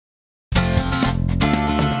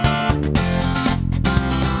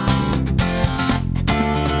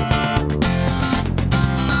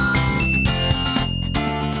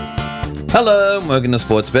Hello, and welcome to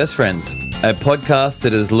Sports Best Friends, a podcast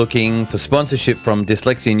that is looking for sponsorship from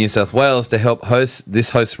Dyslexia New South Wales to help this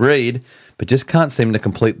host read, but just can't seem to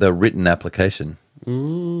complete the written application.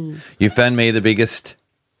 Ooh. You found me the biggest,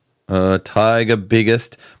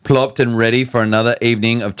 plopped and ready for another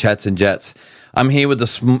evening of chats and jats. I'm here with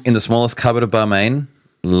in the smallest cupboard of Balmain,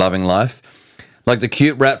 loving life. Like the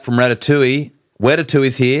cute rat from Ratatouille,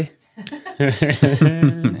 Ratatouille's here.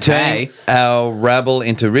 Turn our rabble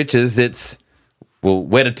into riches. It's,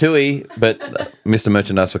 Ratatouille, but Mr.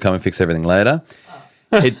 Merchandise will come and fix everything later.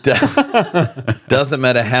 It doesn't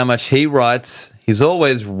matter how much he writes. He's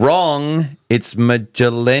always wrong. It's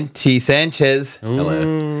Doctor Sanchez.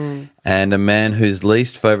 Hello. And a man whose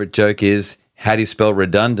least favourite joke is, how do you spell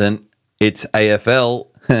redundant? It's AFL.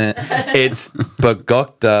 It's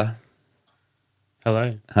Bagokta.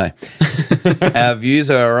 Hello. Hi. Our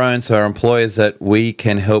views are our own, so our employers that we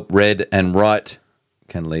can help read and write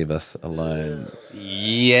can leave us alone.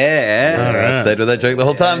 Yeah. I stayed with that joke the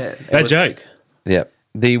whole time. That joke. Yeah.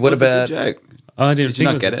 What about... joke? Oh, I didn't Did you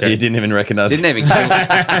not get it? You didn't even recognise Didn't even get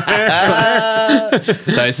it.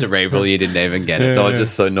 So cerebral, you didn't even get it. Oh,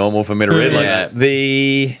 just so normal for me to read like that.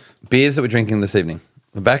 The beers that we're drinking this evening.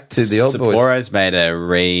 We're back to the old boys. Sapporo's made a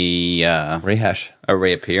Rehash. a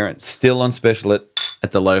reappearance Still on special at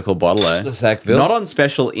at the local bottler. the Sackville. Not on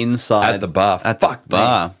special inside at the bar. At the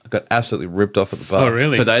bar. Me. I got absolutely ripped off at the bar. Oh,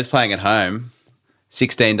 really? For those playing at home,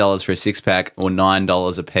 $16 for a 6-pack or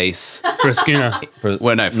 $9 a piece. For a Skinner. For a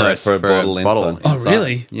for a bottle. Oh,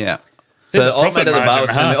 really? Yeah. So There's a old mate profit at the bar margin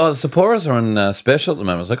was telling me, half. the Sapporos are on special at the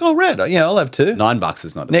moment. I was like, oh, red. Yeah, I'll have two. $9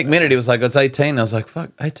 is not a Nick Minute, he was like, it's 18. I was like,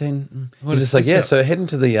 fuck, 18. He was just like, yeah, so head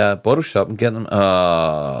into the bottle shop and get them.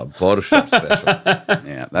 Bottle shop special.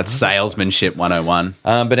 Yeah, that's salesmanship 101.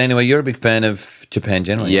 But anyway, you're a big fan of Japan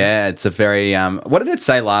generally. Yeah, it's a very... what did it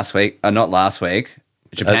say last week? Not last week.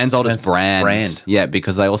 Japan's oldest brand. Yeah,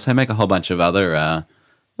 because they also make a whole bunch of other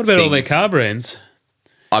What about all their car brands?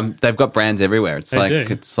 they've got brands everywhere. It's They like do.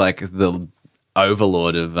 it's like the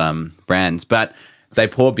overlord of brands. But they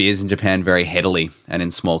pour beers in Japan very heavily and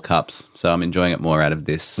in small cups. So I'm enjoying it more out of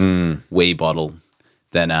this wee bottle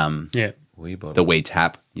than Yeah. the wee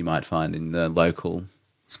tap you might find in the local.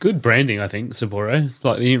 It's good branding, I think, Sapporo. It's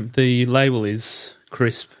like the label is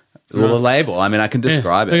crisp. It's Well, the nice. label, I mean, I can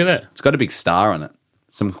describe it. look at that. It's got a big star on it.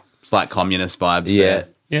 Some slight communist vibes Yeah. there.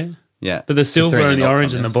 Yeah. Yeah. But the silver Considering and the they're not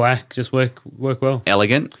orange and the communist. black just work well.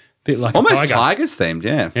 Elegant. Bit like Almost a tiger. Tigers themed,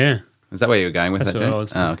 yeah. Yeah. Is that where you were going with That's that, what I Jay?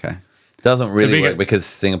 was Oh, okay. Doesn't really bigger- work because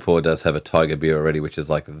Singapore does have a tiger beer already, which is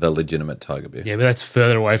like the legitimate tiger beer. Yeah, but that's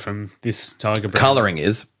further away from this tiger brand. Colouring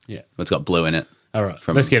is. Yeah. Well, it's got blue in it. All right.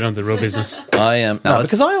 Let's get on to the real business. I am let's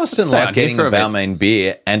because I often stay on like here getting for a a bit. Balmain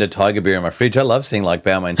beer and a tiger beer in my fridge. I love seeing like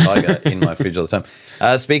Balmain Tiger in my fridge all the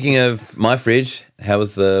time. Speaking of my fridge, how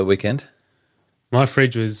was the weekend? My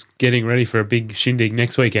fridge was getting ready for a big shindig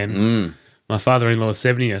next weekend. My father-in-law's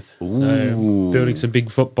 70th. So building some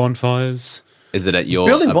big bonfires. Is it at your...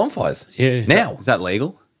 Building bonfires. Yeah. Now. Is that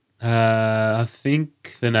legal? I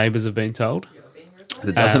think the neighbours have been told.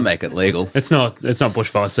 It doesn't make it legal. It's not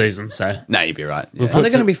bushfire season, so No, you'd be right. Yeah. Are they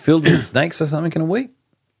going to be filled with snakes or something in a week?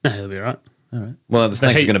 no, it'll be all right. Well, the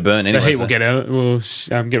snakes are going to burn anyway. The heat so- will get out. We'll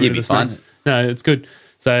get rid of be the fine. snakes. No, it's good.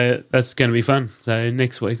 So that's going to be fun. So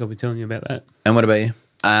next week I'll be telling you about that. And what about you?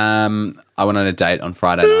 I went on a date on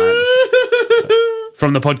Friday night.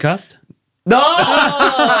 From the podcast? No!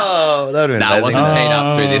 that would have been No, I amazing. wasn't teed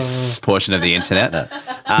up through this portion of the internet.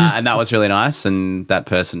 And that was really nice. And that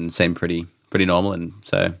person seemed pretty normal. And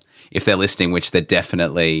so if they're listening, which they're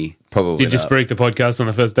definitely... Probably Did you not. speak the podcast on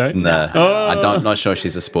the first date? No. I'm not sure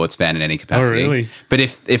she's a sports fan in any capacity. Oh, really? But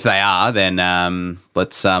if they are, then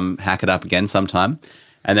let's hack it up again sometime.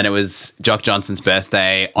 And then it was Jock Johnson's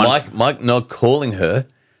birthday. On Mike not calling her,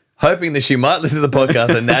 hoping that she might listen to the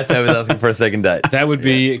podcast, and that's how he was asking for a second date. That would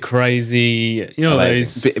be crazy. You know, Amazing.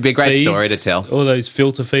 those It'd be a great feeds, story to tell. All those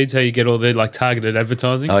filter feeds, how you get all the like targeted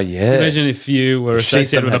advertising. Oh, yeah. Imagine if you were She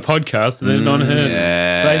associated with a somehow- podcast and then on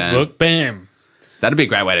her Facebook, bam. That'd be a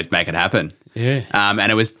great way to make it happen. Yeah.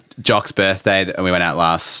 And it was Jock's birthday, and we went out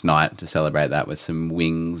last night to celebrate that with some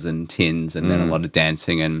wings and tins, and then a lot of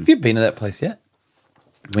dancing. And Have you been to that place yet?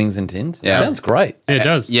 Wings and Tins? Yeah. Sounds great. Yeah, it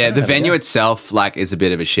does. yeah, the venue itself is a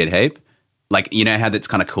bit of a shit heap. Like, you know how that's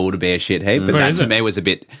kind of cool to be a shit heap, but Where that is to it? me was a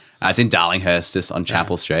bit. It's in Darlinghurst, just on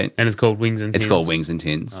Chapel Street. And it's called Wings and It's Tins. called Wings and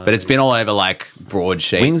Tins, but it's been all over like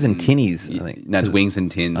broadsheet. Wings and Tinnies, I think. No, it's Wings and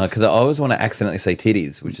Tins. Because I always want to accidentally say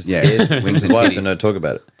titties, which is Yeah. scares me. Wings and Why I have titties. to know talk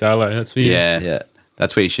about it. Darlo, that's for you. yeah, Yeah.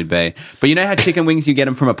 That's where you should be. But you know how chicken wings, you get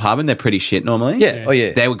them from a pub and they're pretty shit normally? Yeah. Oh,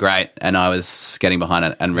 yeah. They were great, and I was getting behind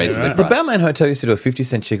it and reasonably right. The priced. Batman Hotel used to do a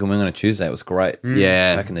 50-cent chicken wing on a Tuesday. It was great.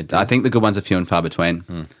 Yeah. Back in the days. I think the good ones are few and far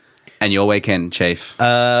between. And your weekend, Chief?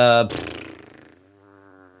 So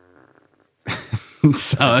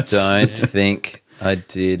Don't think I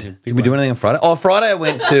did. Did we do anything on Friday? Oh, Friday I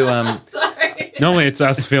went to Normally it's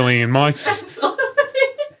us filling in Mike's.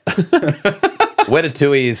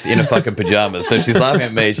 Wetatui is in a fucking pajamas, so she's laughing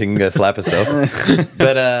at me. She can go slap herself.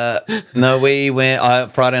 But no, we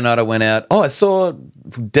went. Friday night I went out. Oh, I saw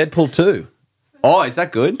Deadpool 2. Oh, is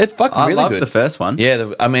that good? It's fucking really loved good. the first one.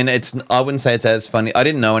 Yeah, I mean, I wouldn't say it's as funny. I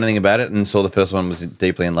didn't know anything about it and saw the first one, was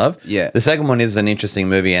deeply in love. Yeah. The second one is an interesting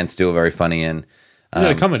movie and still very funny and Is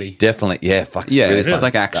it a comedy? definitely, yeah, fuck, it's Yeah, really it's fun.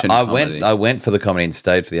 like action I comedy. went for the comedy and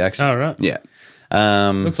stayed for the action. Oh, right. Yeah.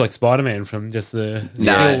 Looks like Spider-Man from just the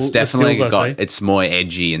No, it's the definitely stills, I see. it's more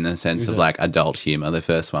edgy in the sense of like adult humor. The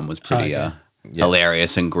first one was pretty okay.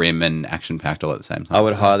 hilarious and grim and action-packed all at the same time. I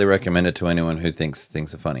would highly recommend it to anyone who thinks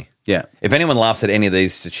things are funny. Yeah. If anyone laughs at any of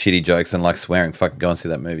these shitty jokes and likes swearing, fucking go and see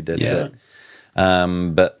that movie. Dead set.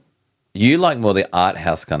 But you like more the art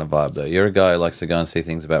house kind of vibe, though. You're a guy who likes to go and see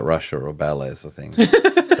things about Russia or ballets or things.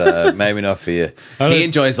 So maybe not for you. He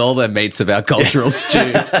enjoys all the meats of our cultural stew.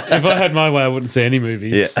 If I had my way, I wouldn't see any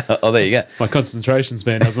movies. Yeah. Oh, there you go. My concentration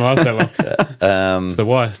span doesn't last that long. It's the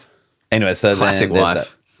wife. Anyway, so Classic then there's wife.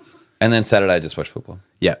 that. And then Saturday I just watched football.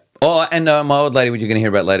 Yeah. Oh, and my old lady, what you're going to hear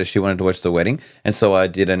about later, she wanted to watch the wedding. And so I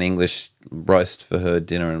did an English roast for her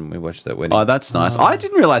dinner and we watched that wedding. Oh, that's nice. I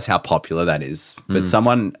didn't realize how popular that is, but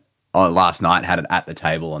someone last night had it at the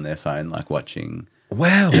table on their phone, like watching.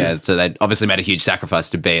 Wow. Yeah, so they obviously made a huge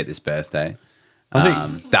sacrifice to be at this birthday.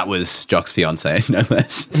 That was Jock's fiance, no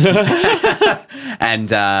less. And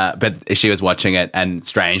but she was watching it, and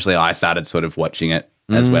strangely, I started sort of watching it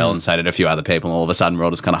as well, and so did a few other people. And all of a sudden, we're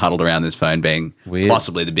all just kind of huddled around this phone, being Weird.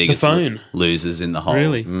 possibly the biggest phone. losers in the whole.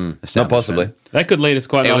 Really? Not possibly. That could lead us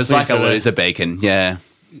quite It nicely was like a into loser beacon. Yeah.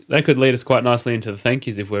 That could lead us quite nicely into the thank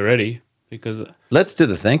yous if we're ready. Because Let's do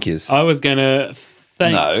the thank yous. I was going to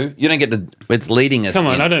thank... No, you don't get to. It's leading us. Come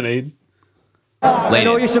on, in. I don't need... And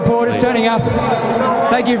all your supporters turning up.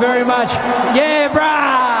 Thank you very much. Yeah,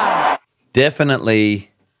 brah! Definitely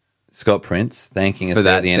Scott Prince thanking us For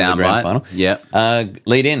there that at the end of the grand final. Yep.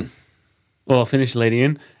 Lead in. Well, I'll finish leading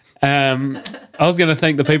in. I was going to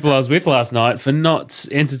thank the people I was with last night for not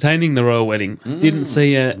entertaining the royal wedding. Didn't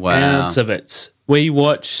see an ounce of it. We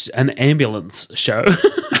watched an ambulance show.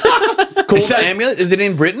 Called Amulet. Is it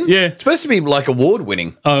in Britain? Yeah. It's supposed to be like award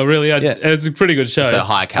winning. Oh, really? Yeah. It was a pretty good show. So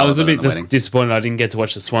high I was a caliber bit than the wedding. disappointed I didn't get to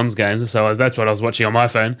watch the Swans games, so that's what I was watching on my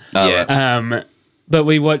phone. Yeah. But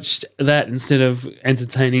we watched that instead of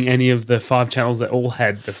entertaining any of the 5 channels that all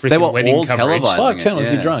had the They were freaking wedding all coverage. televised. Five channels,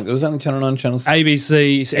 yeah. you're drunk. It was only Channel 9 channels.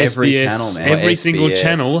 ABC, Every SBS, channel, man. every Oh, single SBS.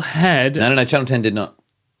 channel had... No, Channel 10 did not.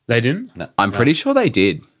 They didn't? No. I'm pretty sure they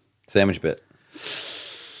did. Sandwich bet.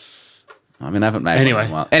 I mean, I haven't made Anyway, one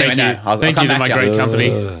in a while. thank Anyway, you. no, I'll Thank come you to back my to great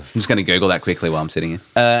company. I'm just going to Google that quickly while I'm sitting here.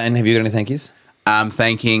 And have you got any thank yous?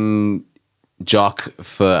 Thanking Jock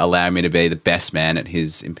for allowing me to be the best man at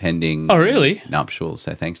his impending Oh, really? nuptials.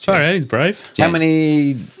 So thanks, Jock. All right, he's brave. How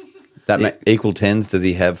many That equal tens does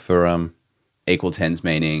he have for equal tens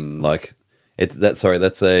meaning like it's that? Sorry,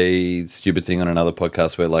 that's a stupid thing on another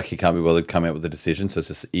podcast where like he can't be bothered to come out with a decision, so it's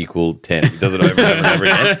just equal 10. He does it over and over and over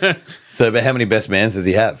again. So, but how many best mans does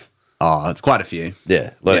he have? Oh, it's quite a few.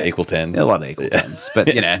 Yeah, a lot of equal tens. A lot of equal tens. But,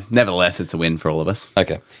 nevertheless, it's a win for all of us.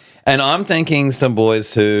 Okay. And I'm thanking some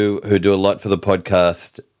boys who do a lot for the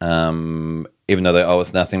podcast, even though they owe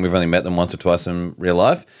us nothing. We've only met them once or twice in real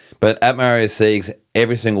life. But at Mario Siegs,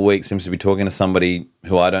 every single week seems to be talking to somebody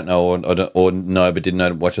who I don't know or know but didn't know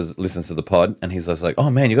listens to the pod. And he's just like, oh,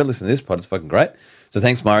 man, you got to listen to this pod. It's fucking great. So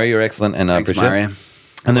thanks, Mario. You're excellent. And I Thanks, appreciate Mario. it.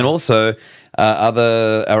 And then also,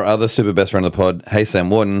 our other super best friend of the pod, Hey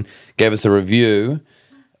Sam Warden, gave us a review.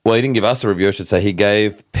 Well, he didn't give us a review, I should say. He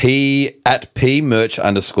gave @PMerch_,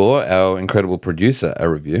 our incredible producer, a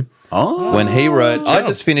review. Oh. When he wrote, I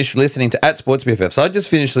just finished listening to @SportsBFF. So I just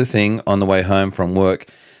finished listening on the way home from work.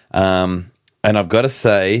 And I've got to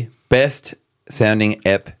say, best sounding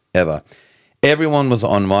ep ever. Everyone was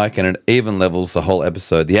on mic and at even levels the whole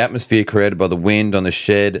episode. The atmosphere created by the wind on the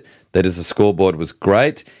shed that is the scoreboard was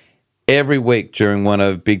great. Every week during one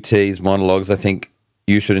of Big T's monologues, I think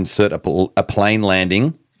you should insert a plane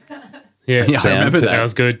landing Yeah, Yeah, I remember that. That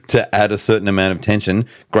was good. to add a certain amount of tension.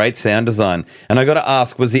 Great sound design. And I got to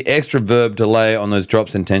ask, was the extra verb delay on those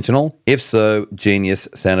drops intentional? If so, genius.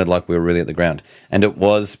 Sounded like we were really at the ground. And it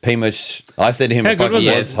was pretty much, I said to him, How if good I was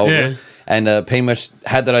it? was, hold Yeah. it. And P-Mush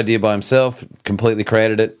had that idea by himself, completely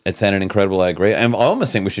created it. It sounded incredible, I agree. And I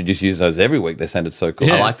almost think we should just use those every week. They sounded so cool.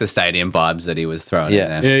 I like the stadium vibes that he was throwing in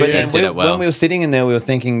there. But He did it well. when we were sitting in there, we were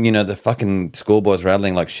thinking, the fucking scoreboard's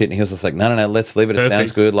rattling like shit. And he was just like, no, let's leave it. It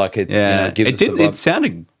sounds good. Like it, gives us the vibe. It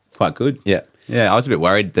sounded quite good. Yeah. Yeah, I was a bit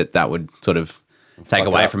worried that would sort of take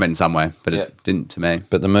away from it in some way, but it didn't to me.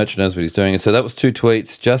 But the merch knows what he's doing. And so that was 2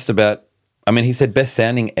 tweets just about, he said best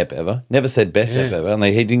sounding ep ever. Never said best ep ever. And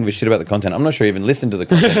he didn't give a shit about the content. I'm not sure he even listened to the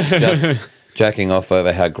content. Just jacking off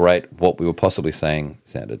over how great what we were possibly saying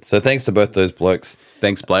sounded. So thanks to both those blokes.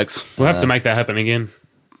 Thanks, blokes. We'll have to make that happen again.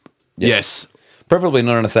 Yes. Preferably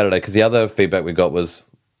not on a Saturday, because the other feedback we got was,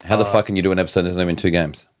 how the fuck can you do an episode there's only been 2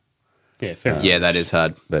 games? Yeah, fair enough. Yeah, that is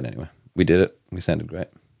hard. But anyway, we did it. We sounded great.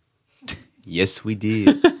 Yes, we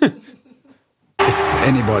did. If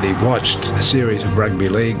anybody watched a series of rugby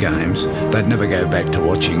league games, they'd never go back to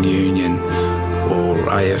watching Union or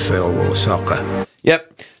AFL or soccer.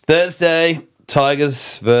 Yep. Thursday,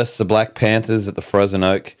 Tigers versus the Black Panthers at the Frozen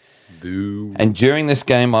Oak. Boo. And during this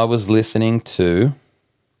game, I was listening to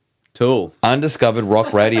Tool. Undiscovered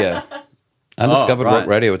Rock Radio. Undiscovered Rock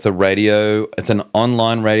Radio. It's an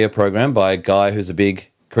online radio program by a guy who's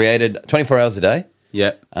created 24 hours a day.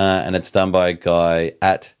 Yep. And it's done by a guy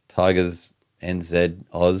at Tigers NZ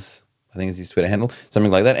Oz, I think is his Twitter handle,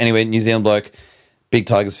 something like that. Anyway, New Zealand bloke, big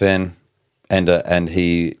Tigers fan, and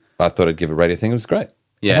I thought I'd give a radio thing. It was great.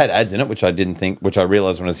 Yeah. It had ads in it, which I didn't think, which I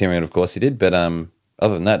realised when I was hearing it, of course he did. But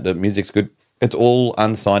other than that, the music's good. It's all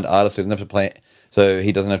unsigned artists, so he doesn't have to play. So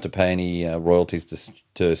he doesn't have to pay any royalties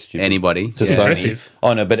to stupid anybody. To Sony. Impressive.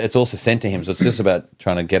 Oh no, but it's also sent to him, so it's just about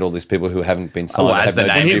trying to get all these people who haven't been signed. as the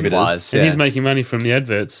name implies. And he's making money from the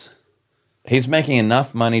adverts. He's making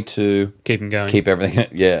enough money to keep him going. Keep everything.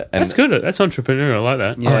 Yeah. And that's good. That's entrepreneurial. I like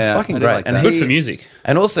that. Yeah, it's fucking great. Like and good for music.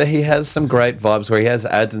 And also he has some great vibes where he has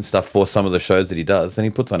ads and stuff for some of the shows that he does, and he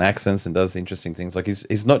puts on accents and does interesting things. Like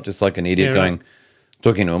he's not just like an idiot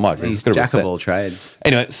talking to a mic. He's jack of all trades.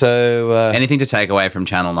 Anyway, so anything to take away from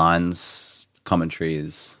Channel 9's commentary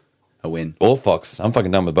is a win. Or Fox. I'm fucking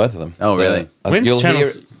done with both of them. Oh, really?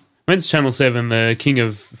 When's Channel 7, the king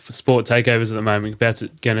of sport takeovers at the moment,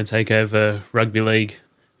 going to take over rugby league?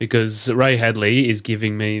 Because Ray Hadley is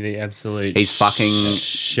giving me the absolute He's fucking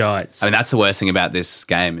shites. I mean, that's the worst thing about this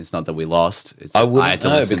game. It's not that we lost. It's I wouldn't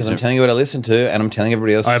know because I'm telling you what I listened to, and I'm telling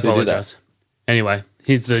everybody else I to do that. apologise. Anyway,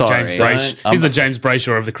 he's the Sorry. He's the James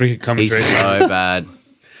Brayshaw of the cricket commentary. He's so bad.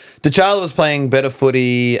 T'Challa was playing better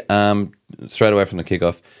footy straight away from the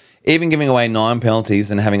kickoff. Even giving away 9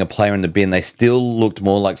 penalties and having a player in the bin, they still looked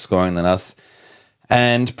more like scoring than us,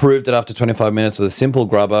 and proved it after 25 minutes with a simple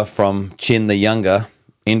grubber from Chin the Younger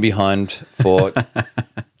in behind for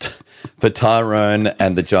Tyrone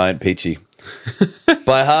and the giant Peachy.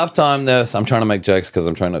 By halftime, I'm trying to make jokes because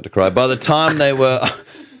I'm trying not to cry. By halftime,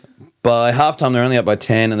 they're only up by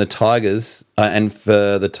 10, and the Tigers, and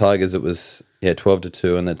for the Tigers, it was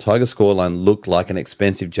 12-2, and the Tigers scoreline looked like an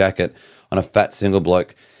expensive jacket on a fat single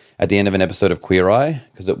bloke at the end of an episode of Queer Eye,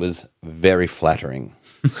 because it was very flattering.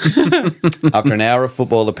 After an hour of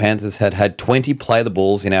football, the Panthers had 20 play the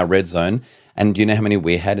balls in our red zone. And do you know how many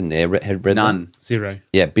we had in their red zone? None. 0.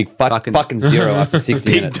 Yeah, big fucking 0 after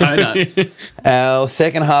 60 minutes. Donut. Our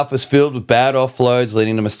second half was filled with bad offloads,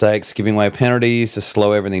 leading to mistakes, giving away penalties to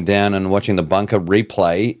slow everything down, and watching the bunker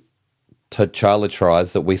replay T'Challa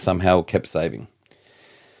tries that we somehow kept saving.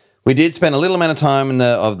 We did spend a little amount of time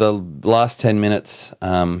of the last 10 minutes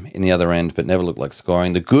in the other end, but never looked like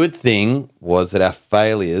scoring. The good thing was that our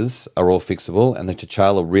failures are all fixable, and the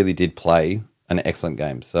T'Challa really did play an excellent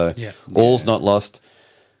game. So all's not lost.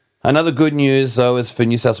 Another good news, though, is for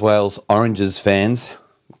New South Wales Oranges fans.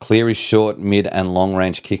 Cleary's short, mid, and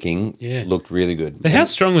long-range kicking looked really good. But how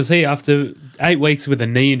strong was he after 8 weeks with a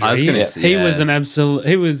knee injury? I was gonna say, he was an absolute...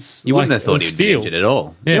 He was You wouldn't have thought he'd been injured at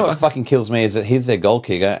all. You know what fucking kills me is that he's their goal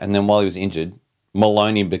kicker, and then while he was injured,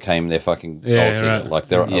 Maloney became their fucking goal kicker. Right. Like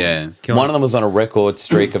one of them was on a record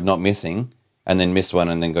streak of not missing, and then missed one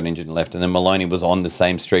and then got injured and left. And then Maloney was on the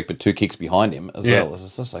same streak, but 2 kicks behind him as well. It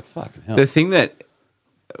was just like, fucking hell. The thing that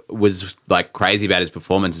was like crazy about his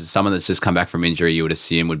performance is someone that's just come back from injury you would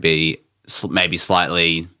assume would be maybe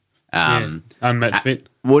slightly... unmatched fit.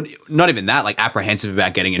 Well, not even that, like apprehensive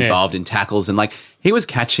about getting involved in tackles. And like he was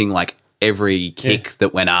catching like every kick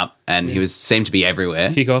that went up, and he seemed to be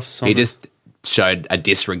everywhere. Kickoffs. He just showed a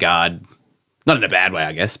disregard, not in a bad way,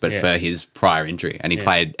 I guess, but for his prior injury, and he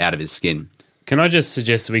played out of his skin. Can I just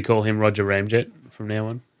suggest that we call him Roger Ramjet from now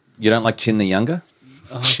on? You don't like Chin the Younger?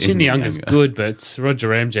 Chin the Younger's good, but it's Roger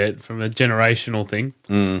Ramjet from a generational thing.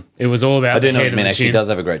 It was all about I do know the head what you mean. and the Actually, he chin. does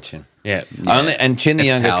have a great chin. Yeah. And Chin the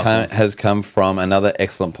It's Younger powerful. has come from another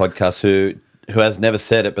excellent podcast who has never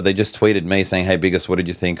said it, but they just tweeted me saying, "Hey, Biggest, what did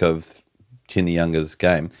you think of Chin the Younger's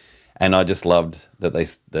game?" And I just loved that they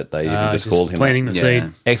even just called him. Planting the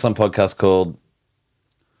seed. Excellent podcast called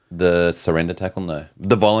The Surrender Tackle. No,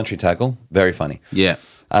 The Voluntary Tackle. Very funny. Yeah.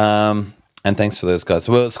 And thanks for those guys.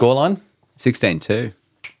 So, scoreline 16-2.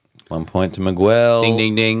 1 point to Miguel. Ding,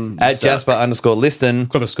 ding, ding. At Jasper_Liston.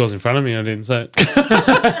 Got the scores in front of me. I didn't say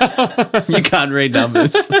it. You can't read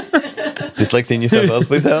numbers. Dyslexia in New South Wales,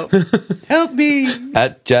 please help. Help me.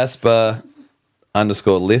 At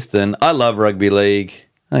Jasper_Liston. I love rugby league.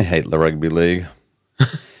 I hate the rugby league.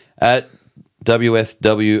 At WS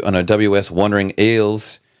Wandering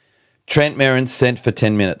Eels. Trent Merrin sent for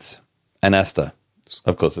 10 minutes. Anasta.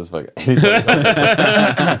 Of course, it's fucking. Trent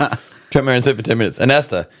Merrin sent for 10 minutes.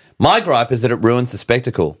 Anasta. My gripe is that it ruins the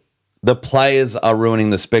spectacle. The players are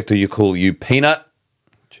ruining the spectacle. You call you peanut.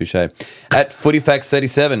 Touche. At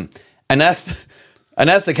FootyFacts37.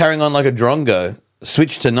 Anasta carrying on like a drongo.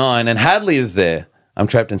 Switch to 9 and Hadley is there. I'm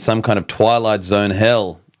trapped in some kind of Twilight Zone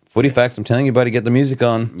hell. Footy Facts, I'm telling you, buddy, get the music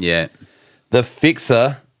on. Yeah. The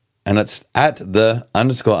Fixer, and it's at the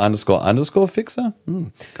 ___ Fixer.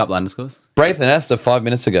 Couple underscores. Braith and Asta 5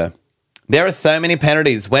 minutes ago. There are so many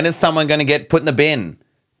penalties. When is someone going to get put in the bin?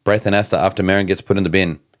 Braith and Asta after Merrin gets put in the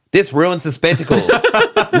bin. This ruins the spectacle.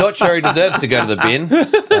 Not sure he deserves to go to the bin.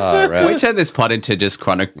 Oh, right. We turn this pod into just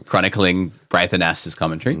chronicling Braith and Asta's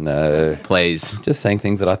commentary. No. Please. Just saying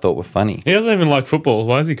things that I thought were funny. He doesn't even like football.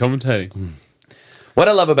 Why is he commentating? What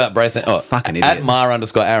I love about Braith and fucking idiot. at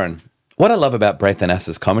Mar_Aaron. What I love about Braith and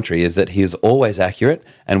Asta's commentary is that he is always accurate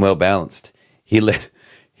and well balanced. He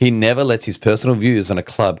never lets his personal views on a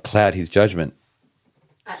club cloud his judgment.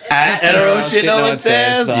 Oh, shit, no one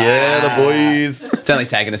says. Yeah, the boys. It's only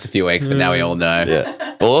taken us a few weeks, but now we all know.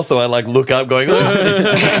 Yeah. Also, I look up going,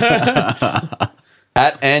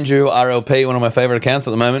 At Andrew RLP, one of my favorite accounts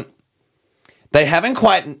at the moment. They haven't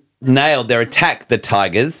quite nailed their attack, the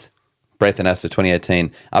Tigers. Braith and Asta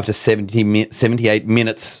 2018, after 78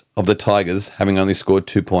 minutes of the Tigers having only scored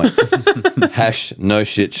 2 points. No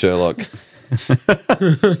shit, Sherlock.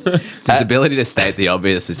 His ability to state the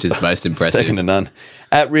obvious is just most impressive. Second to none.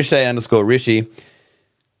 At Riche_Rishi.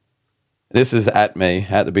 This is at me,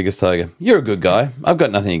 at the Biggest Tiger. You're a good guy. I've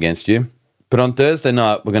got nothing against you. But on Thursday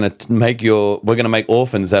night, we're going to make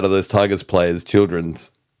orphans out of those Tigers players'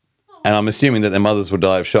 children's. And I'm assuming that their mothers will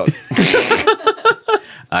die of shock.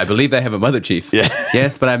 I believe they have a mother, Chief. Yeah.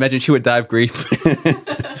 Yes, but I imagine she would die of grief.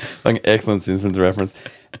 Like an excellent Simpsons reference.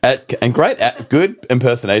 Good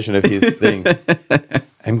impersonation of his thing.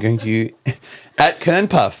 I'm going to... At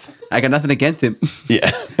Kernpuff. I got nothing against him. Yeah.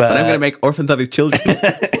 But I'm going to make orphans of his children.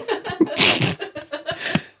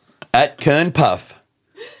 At Kernpuff.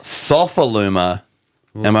 Sofaluma.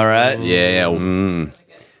 Am I right? Yeah.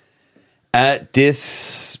 At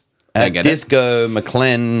Disco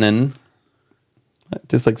McLennan.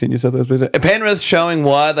 Dyslexia New South Wales, please. Penrith showing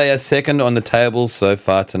why they are second on the table so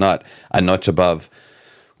far tonight, a notch above.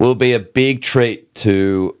 Will be a big treat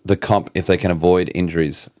to the comp if they can avoid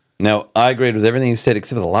injuries. Now, I agreed with everything you said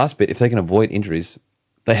except for the last bit. If they can avoid injuries,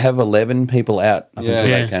 they have 11 people out up until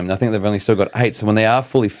that game. I think they've only still got 8. So when they are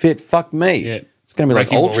fully fit, fuck me. Yeah. It's going to be like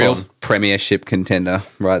Breaking Ultron. balls. Real premiership contender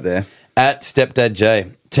right there. At Stepdad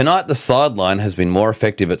J. Tonight, the sideline has been more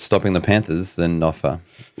effective at stopping the Panthers than Noffa.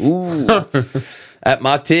 Ooh. At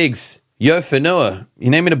Mark Tiggs. Yo, Fanua,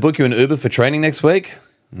 you need me to book you an Uber for training next week?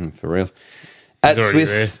 For real. At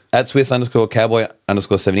Swiss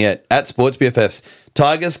 _Cowboy_78. At Sports BFFs.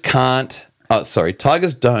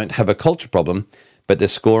 Tigers don't have a culture problem, but their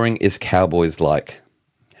scoring is Cowboys-like.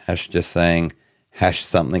 Just saying,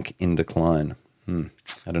 something in decline. I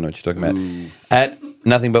don't know what you're talking about. At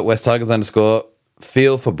Nothing But West Tigers _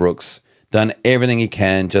 feel for Brooks. Done everything he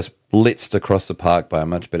can, just blitzed across the park by a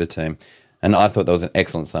much better team. And I thought that was an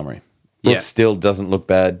excellent summary. Brooks still doesn't look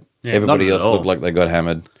bad. Yeah, Everybody else looked like they got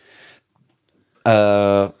hammered.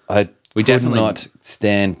 We did not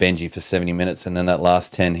stand Benji for 70 minutes, and then that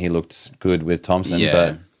last 10 he looked good with Thompson. Yeah.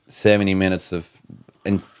 But 70 minutes of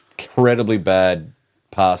incredibly bad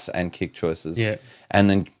pass and kick choices. Yeah. And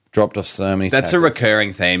then dropped off so many That's tackles. a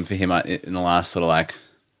recurring theme for him in the last sort of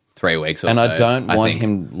 3 weeks or And so. I don't want think.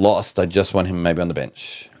 him lost. I just want him maybe on the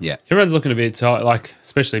bench. Yeah. Everyone's looking a bit tired,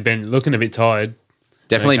 especially Ben, looking a bit tired.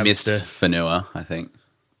 Definitely when it comes missed Fanua, I think.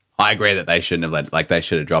 I agree that they shouldn't have they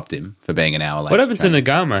should have dropped him for being an hour late. What happened to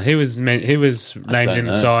Nagama? He was named in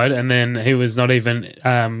the know. side, and then he was not even.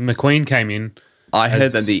 McQueen came in. I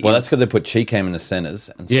heard that Well, that's because they put Cheekham in the centres,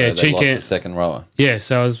 and so they lost the second rower. Yeah,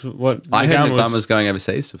 so I was I heard Nagama was going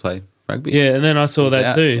overseas to play rugby. Yeah, and then I saw that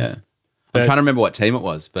out, too. Yeah. I'm trying to remember what team it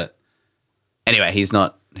was, but Anyway, he's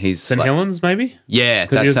not. He's St. Helens, maybe? Yeah,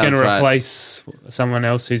 because that he was going sounds to right. replace someone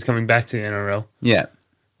else who's coming back to the NRL. Yeah.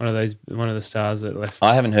 One of the stars that left.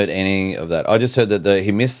 I haven't heard any of that. I just heard that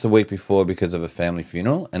he missed the week before because of a family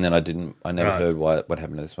funeral, and then I never heard what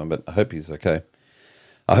happened to this one, but I hope he's okay.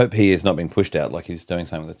 I hope he is not being pushed out like he's doing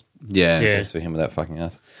something that's best for him without fucking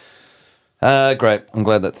us. Great. I'm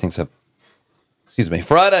glad that things have... Excuse me.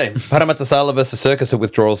 Friday, Parramatta Sala versus Circus at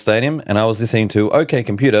Withdrawal Stadium, and I was listening to OK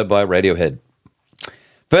Computer by Radiohead.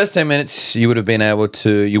 First 10 minutes, you wouldn't have been able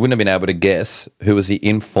to guess who was the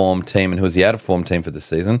in-form team and who was the out-of-form team for the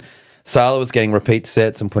season. Sala was getting repeat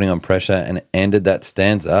sets and putting on pressure and ended that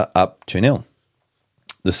stanza up 2-0.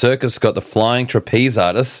 The Circus got the flying trapeze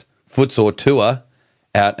artist, Footsore Tua,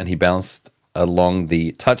 out, and he bounced along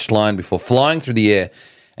the touchline before flying through the air,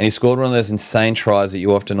 and he scored one of those insane tries that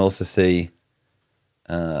you often also see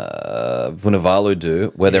Vunivalu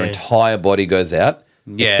do, where their entire body goes out,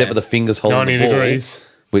 except for the fingers holding 90 the ball. degrees.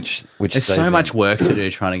 Which There's so much work to do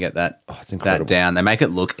trying to get that, that down. They make it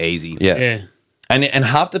look easy. Yeah. And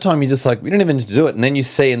half the time you're just like, we don't even need to do it. And then you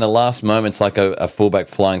see in the last moments like a fullback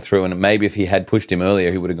flying through, and maybe if he had pushed him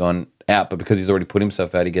earlier, he would have gone out. But because he's already put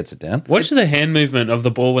himself out, he gets it down. Watch the hand movement of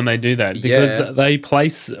the ball when they do that, because they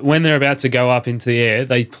place, when they're about to go up into the air,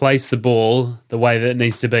 they place the ball the way that it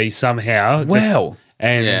needs to be somehow. Wow.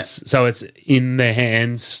 So it's in their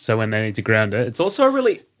hands, so when they need to ground it, It's also a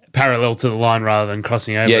really parallel to the line rather than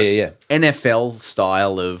crossing over. Yeah. NFL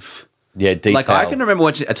style of... detail. Like, I can remember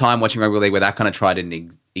a time watching rugby league where that kind of try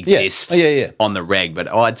didn't exist on the reg,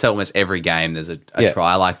 but I'd say almost every game there's a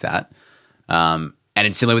try like that. And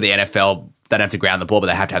it's similar with the NFL. They don't have to ground the ball, but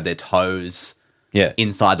they have to have their toes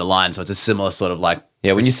inside the line. So it's a similar sort of like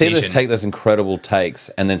when you see those take those incredible takes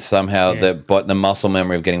and then somehow the muscle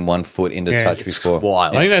memory of getting 1 foot into touch before.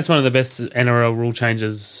 Wild. I think that's one of the best NRL rule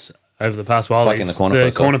changes over the past while. Like in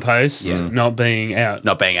the corner post not being out.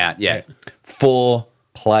 Not being out, For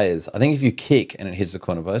players. I think if you kick and it hits the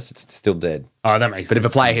corner post, it's still dead. Oh, that makes sense. But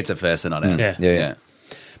if a player hits it first, they're not out. Yeah.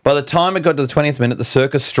 By the time it got to the 20th minute, the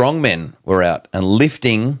Circus strongmen were out and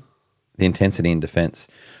lifting the intensity in defence,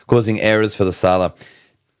 causing errors for the Sala.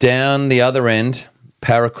 Down the other end,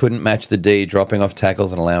 Para couldn't match the D, dropping off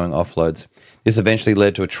tackles and allowing offloads. This eventually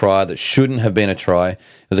led to a try that shouldn't have been a try. It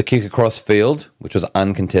was a kick across field, which was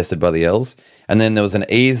uncontested by the L's. And then there was an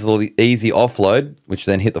easy offload, which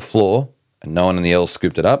then hit the floor, and no one in the L's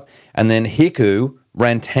scooped it up. And then Hiku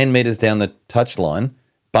ran 10 metres down the touchline,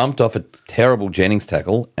 bumped off a terrible Jennings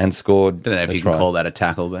tackle, and scored. Don't know if you can call that a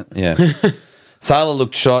tackle, but... Yeah. Sala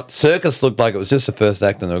looked shot. Circus looked like it was just the first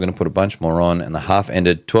act, and they were going to put a bunch more on, and the half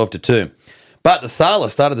ended 12-2. But the Sala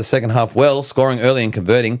started the second half well, scoring early and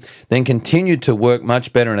converting, then continued to work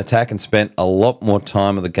much better in attack and spent a lot more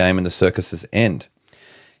time of the game in the Circus's end.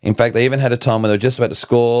 In fact, they even had a time when they were just about to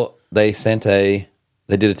score. They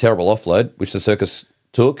did a terrible offload, which the Circus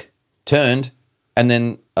took, turned, and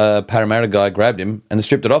then a Parramatta guy grabbed him and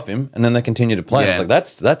stripped it off him, and then they continued to play. I was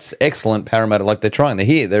like, that's excellent Parramatta. Like, they're trying. They're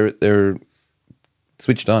here. They're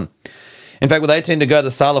switched on. In fact, with 18 to go,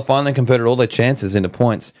 the Sala finally converted all their chances into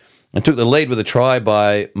points and took the lead with a try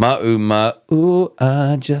by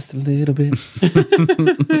Ma'u, just a little bit.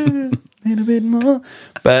 Little bit more.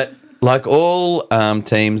 But like all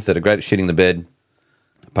teams that are great at shitting the bed,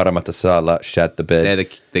 Parramatta Sala shat the bed. They're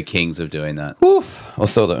the kings of doing that. Oof. Or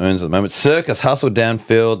so the earns at the moment. Circus hustled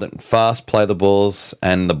downfield and fast play the balls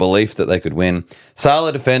and the belief that they could win.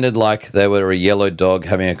 Sala defended like they were a yellow dog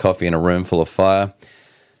having a coffee in a room full of fire.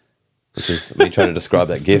 Which is me trying to describe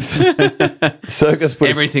that gif. Circus put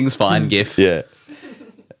everything's fine gif. Yeah.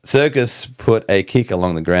 Circus put a kick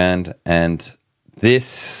along the ground, and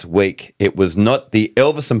this week it was not the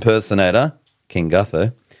Elvis impersonator, King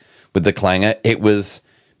Gutho, with the clanger. It was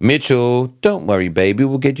Mitchell, don't worry, baby,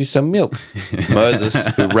 we'll get you some milk. Moses,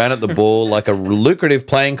 who ran at the ball like a lucrative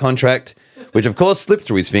playing contract, which of course slipped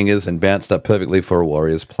through his fingers and bounced up perfectly for a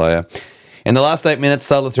Warriors player. In the last 8 minutes,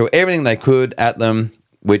 Sala threw everything they could at them,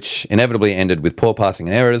 which inevitably ended with poor passing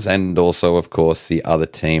and errors, and also, of course, the other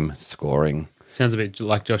team scoring. Sounds a bit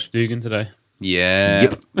like Josh Dugan today.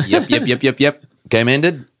 Yeah. Yep. Game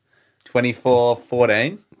ended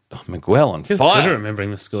 24-14. Oh, Miguel on You're fire. good at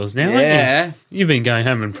remembering the scores now, Yeah. aren't you? You've been going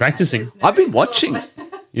home and practicing. I've been watching.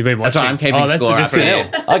 You've been watching. That's right, I'm keeping that's score the after difference.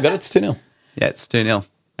 this. I got it. It's 2-0. Yeah, it's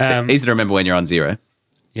 2-0. Easy to remember when you're on 0.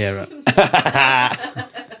 Yeah, right.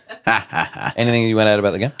 Anything you went out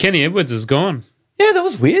about the game? Kenny Edwards is gone. Yeah, that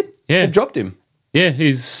was weird. Yeah. They dropped him. Yeah,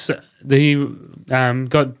 he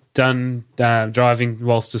got done driving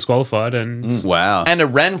whilst disqualified, and Wow. And a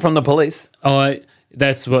ran from the police.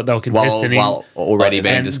 That's what they'll contest him. While already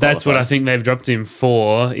being disqualified. That's what I think they've dropped him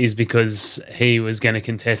for, is because he was going to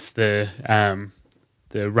contest the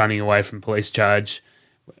running away from police charge,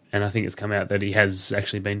 and I think it's come out that he has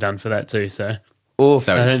actually been done for that too. So Oof.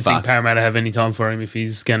 I don't think Parramatta have any time for him if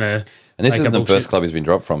he's going to. And this isn't the first club he's been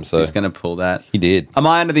dropped from, so he's going to pull that. He did. Am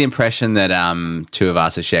I under the impression that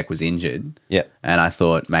Tuivasa-Sheck was injured? Yeah. And I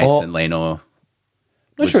thought Mason Lenore.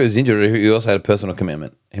 I'm not sure he was injured. He also had a personal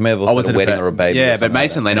commitment. He may have also had a wedding or a baby. Yeah, but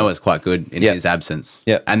Mason Leno was quite good in his absence.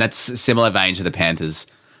 Yeah. And that's a similar vein to the Panthers.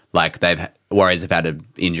 Like, Warriors have had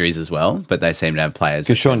injuries as well, but they seem to have players.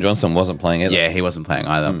 Because Sean Johnson wasn't playing either. Yeah, he wasn't playing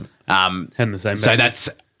either. Had the same so baby. that's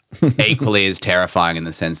equally as terrifying in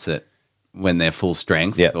the sense that when they're full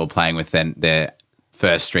strength or playing with their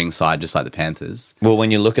first string side, just like the Panthers. Well, when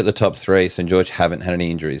you look at the top three, St. George haven't had any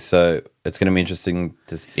injuries, so it's going to be interesting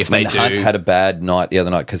to see. If they do. Hunt had a bad night the other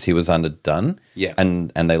night because he was underdone,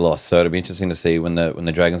 and they lost. So it'll be interesting to see when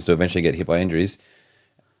the Dragons do eventually get hit by injuries.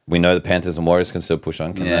 We know the Panthers and Warriors can still push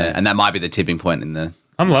on, can they? And that might be the tipping point in the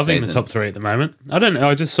I'm loving season. the top three at the moment. I don't know.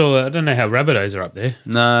 I don't know how Rabbitohs are up there.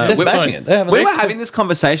 No, They're smashing it. We were having this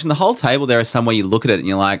conversation. The whole table there is somewhere you look at it and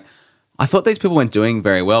you're like, I thought these people weren't doing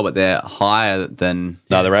very well, but they're higher than...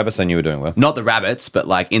 No, the Rabbits I knew were doing well. Not the Rabbits, but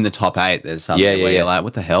like in the top 8, there's something where you're like,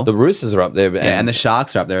 what the hell? The Roosters are up there. And the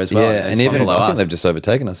Sharks are up there as well. Yeah, and even I think they've just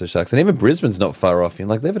overtaken us, the Sharks. And even Brisbane's not far off. You're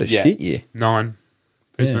like, they've had a shit year. 9.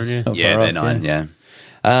 Brisbane, Yeah, they're 9, yeah.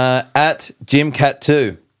 At Jim Cat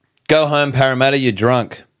 2, go home, Parramatta, you're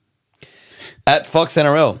drunk. At Fox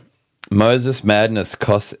NRL, Moses Madness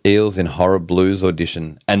costs Eels in Horror Blues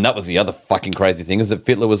audition. And that was the other fucking crazy thing, is that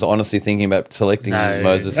Fittler was honestly thinking about selecting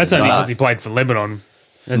Moses. That's only because he played for Lebanon.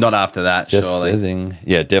 Not after that, surely.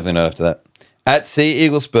 Yeah, definitely not after that. At Sea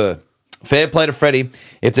Eagle Spur, fair play to Freddie.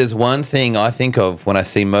 If there's one thing I think of when I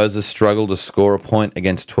see Moses struggle to score a point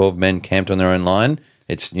against 12 men camped on their own line,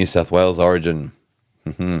 it's New South Wales origin.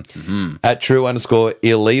 At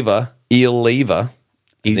True_Eel Lever,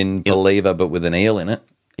 is in believer but with an eel in it.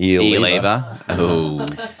 Eel Lever. Oh.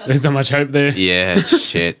 There's not much hope there. Yeah,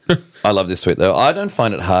 shit. I love this tweet though. I don't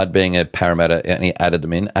find it hard being a Parramatta, and he added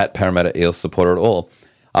them in, at Parramatta Eels supporter at all.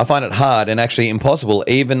 I find it hard and actually impossible,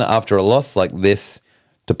 even after a loss like this,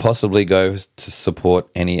 to possibly go to support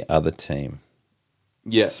any other team.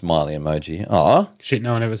 Yeah. Smiley emoji. Aw. Shit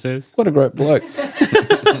no one ever says. What a great bloke.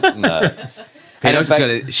 No. And I'm just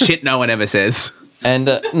going to shit no one ever says. And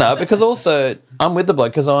no, because also I'm with the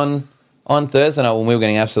bloke because on Thursday night when we were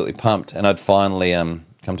getting absolutely pumped and I'd finally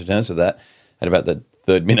come to terms with that at about the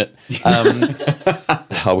 3rd minute.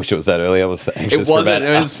 I wish it was that early. I was anxious for about,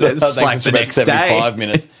 it was like the next 75 day.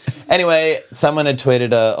 minutes. Anyway, someone had tweeted,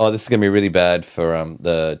 this is going to be really bad for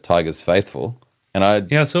the Tigers faithful. And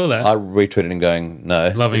I saw that. I retweeted and going, no,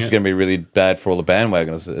 this is going to be really bad for all the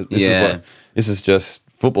bandwagoners. This is just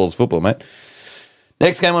football's football, mate.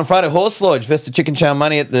 Next game on Friday, Horse Lodge versus Chicken Chow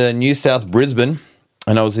Money at the New South Brisbane.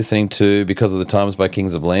 And I was listening to Because of the Times by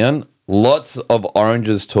Kings of Leon. Lots of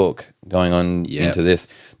Oranges talk going on into this.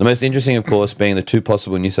 The most interesting, of course, being the two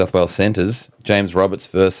possible New South Wales centres, James Roberts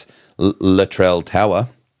versus Latrell Tower.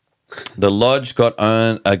 The Lodge got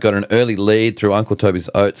an early lead through Uncle Toby's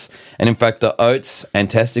Oats. And in fact, the Oats and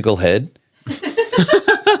Testicle Head...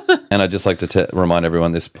 And I'd just like to remind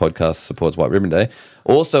everyone this podcast supports White Ribbon Day.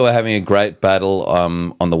 Also, we're having a great battle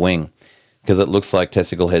on the wing because it looks like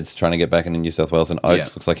Testicle Head's trying to get back into New South Wales and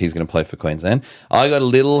Oates looks like he's going to play for Queensland. I got a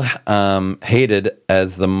little heated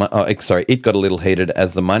as it got a little heated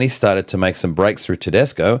as the money started to make some breaks through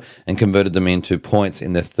Tedesco and converted them into points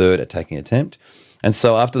in their third attacking attempt. And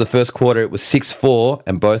so after the first quarter, it was 6-4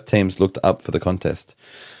 and both teams looked up for the contest.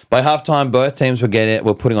 By halftime, both teams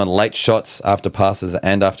were putting on late shots after passes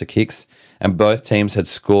and after kicks, and both teams had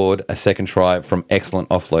scored a second try from excellent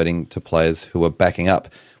offloading to players who were backing up,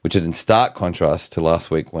 which is in stark contrast to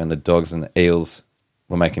last week when the Dogs and the Eels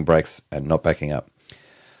were making breaks and not backing up.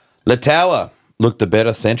 Latawa looked the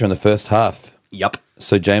better centre in the first half. Yep.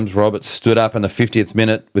 So James Roberts stood up in the 50th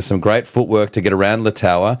minute with some great footwork to get around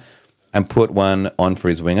Latawa and put one on for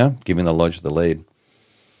his winger, giving the Lodge the lead.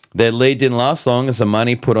 Their lead didn't last long as the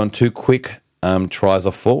money put on two quick tries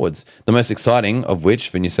off forwards. The most exciting of which,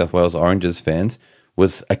 for New South Wales Oranges fans,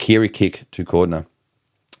 was a Kiri kick to Cordner.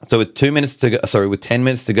 So with 10 minutes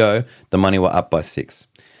to go, the money were up by 6.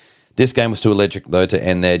 This game was too electric, though, to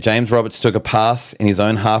end there. James Roberts took a pass in his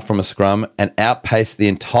own half from a scrum and outpaced the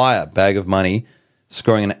entire bag of money,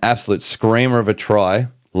 scoring an absolute screamer of a try,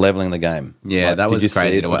 levelling the game. Yeah, that was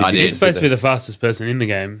crazy. He's supposed to be the fastest person in the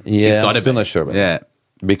game. Yeah, I'm still not sure about that.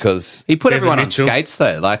 Because he put everyone on skates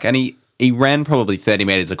though, and he ran probably 30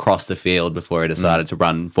 metres across the field before he decided to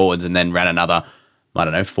run forwards, and then ran another,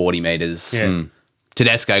 40 metres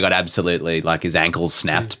Tedesco got absolutely like his ankles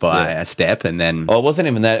snapped by a step, and then Oh, it wasn't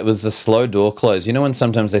even that. It was the slow door close. You know when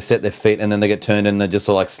sometimes they set their feet and then they get turned and they just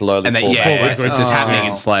all like slowly and then, fall it's backwards? just happening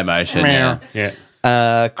in slow motion. Yeah.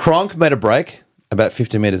 Yeah. Kronk made a break about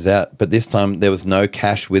 50 metres out, but this time there was no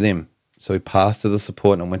cash with him. So he passed to the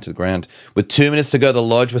support and went to the ground. With 2 minutes to go, the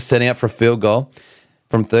Lodge was setting up for a field goal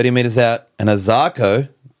from 30 metres out, and Azarko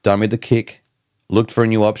dummied the kick, looked for a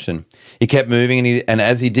new option. He kept moving, and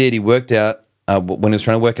as he did, he worked out, when he was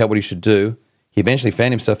trying to work out what he should do, he eventually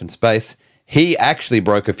found himself in space. He actually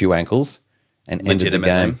broke a few ankles and ended the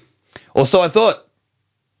game. Also, I thought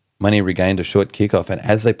Money regained a short kickoff, and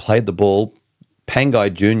as they played the ball,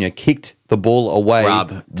 Pangai Jr. kicked the ball away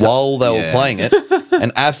while they were playing it.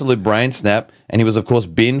 An absolute brain snap, and he was, of course,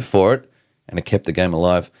 binned for it, and it kept the game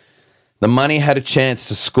alive. The Money had a chance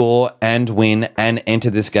to score and win and enter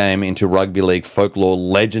this game into rugby league folklore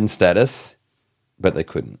legend status, but they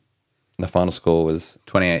couldn't. The final score was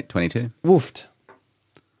 28-22. woofed.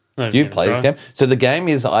 You play this game? So the game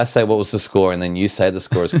is I say what was the score and then you say the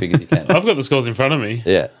score as quick as you can. I've got the scores in front of me.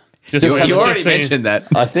 Yeah. You already mentioned that.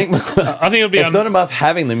 I think it'll be it's not enough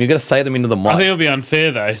having them. You've got to say them into the mic. I think it'll be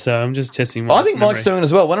unfair though, so I'm just testing my I think Mike's doing it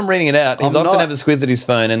as well. When I'm reading it out, he's often having a squiz at his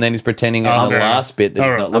phone and then he's pretending on the last bit that he's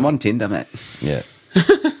not looking. I'm on Tinder, mate. Yeah.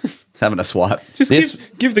 It's having a swipe. Just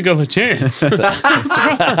give the girl a chance. I'm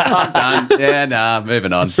done. Yeah, nah,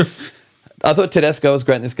 moving on. I thought Tedesco was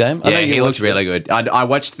great in this game. Yeah, he looked really good. I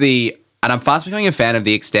watched and I'm fast becoming a fan of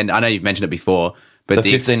the extend. I know you've mentioned it before, but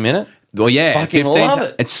the 15-minute? Well, yeah. Fucking love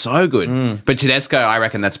it. It's so good. But Tedesco, I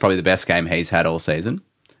reckon that's probably the best game he's had all season.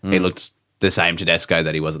 He looked the same Tedesco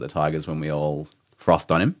that he was at the Tigers when we all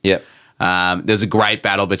frothed on him. Yep. There's a great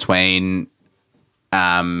battle between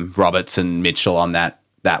Roberts and Mitchell on that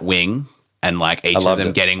wing, and like each of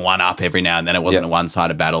them getting one up every now and then. It wasn't a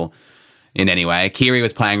one-sided battle in any way. Kiri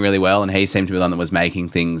was playing really well, and he seemed to be the one that was making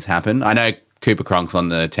things happen. I know Cooper Cronk's on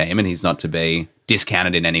the team, and he's not to be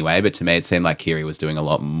discounted in any way, but to me it seemed like Kiri was doing a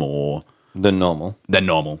lot more than normal.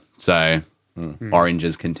 So,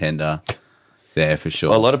 Orange's contender there for sure.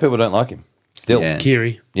 Well, a lot of people don't like him. Still. Yeah.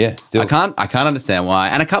 Kiri. Yeah, still. I can't understand why.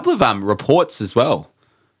 And a couple of reports as well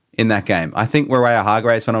in that game. I think Waraya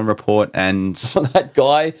Hargraves went on report, and that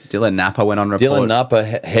guy Dylan Napa went on report. Dylan Napa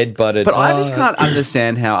headbutted. But I just can't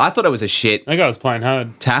understand how. I thought it was a shit That guy was playing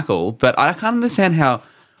hard. tackle, but I can't understand how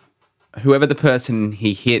whoever the person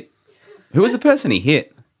he hit. Who was the person he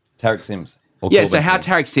hit? Tarek Sims. Yeah, so how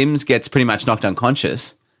Tarek Sims gets pretty much knocked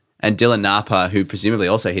unconscious, and Dylan Napa, who presumably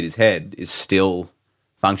also hit his head, is still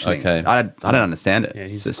functioning. Okay. I don't understand it. Yeah,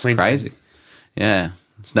 he's it's just Queensland. crazy. Yeah,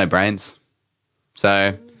 it's no brains.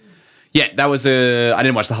 So, yeah, that was I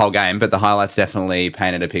didn't watch the whole game, but the highlights definitely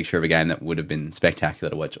painted a picture of a game that would have been spectacular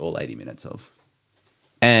to watch all 80 minutes of.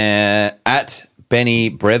 At Bunny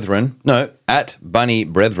Brethren. Alrighty,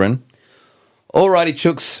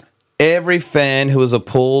 Chooks. Every fan who was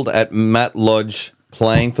appalled at Matt Lodge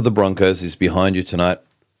playing for the Broncos is behind you tonight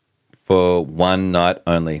for one night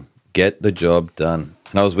only. Get the job done.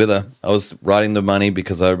 And I was with her. I was writing the money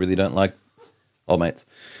because I really don't like old mates.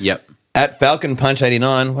 Yep. At Falcon Punch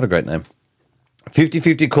 89, what a great name.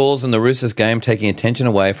 50-50 calls in the Roosters game, taking attention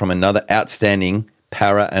away from another outstanding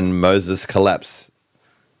Para and Moses collapse.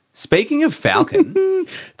 Speaking of Falcon,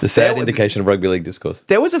 It's a sad indication of rugby league discourse.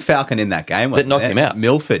 there was a Falcon in that game. That knocked him out.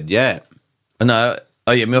 Milford, yeah. No,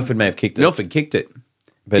 Milford may have kicked it. Milford kicked it.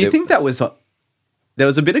 But Do you think that was... There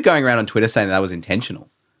was a bit of going around on Twitter saying that was intentional.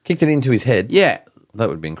 Kicked it into his head? Yeah. That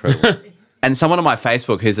would be incredible. And someone on my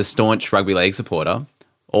Facebook who's a staunch rugby league supporter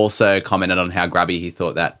also commented on how grubby he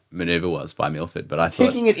thought that manoeuvre was by Milford. But I thought...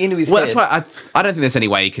 Kicking it into his head? Well, that's why I don't think there's any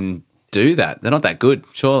way you can do that. They're not that good,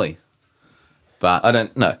 surely. But... I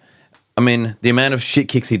don't know. I mean, the amount of shit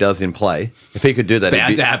kicks he does in play, if he could do that... It's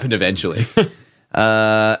bound to happen eventually.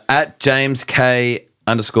 At James K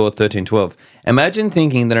 _1312. Imagine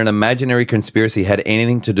thinking that an imaginary conspiracy had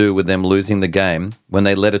anything to do with them losing the game when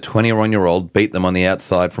they let a 21-year-old beat them on the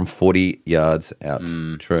outside from 40 yards out.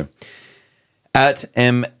 True. At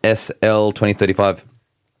MSL 2035.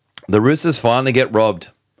 The Roosters finally get robbed.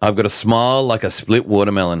 I've got a smile like a split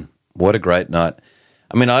watermelon. What a great night.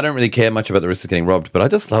 I mean, I don't really care much about the Roosters getting robbed, but I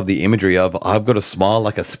just love the imagery of I've got a smile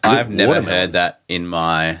like a split I've never watermelon. heard that in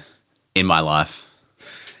my life.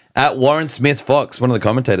 At Warren Smith Fox, one of the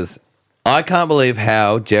commentators, I can't believe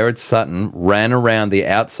how Jared Sutton ran around the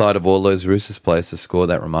outside of all those Roosters players to score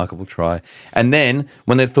that remarkable try. And then,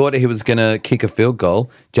 when they thought he was going to kick a field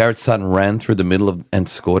goal, Jared Sutton ran through the middle and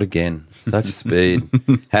scored again. Such speed.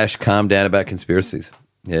 # calm down about conspiracies.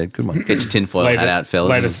 Yeah, good one. Get your tinfoil hat out, fellas.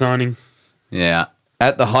 Later signing. Yeah.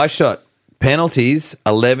 At the high shot, penalties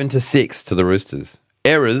 11-6 to the Roosters.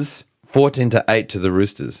 Errors 14-8 to the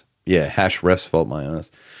Roosters. Yeah, hash ref's fault, my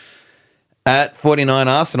honest. At 49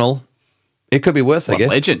 Arsenal, it could be worse, I guess.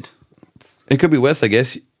 Legend. It could be worse, I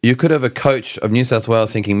guess. You could have a coach of New South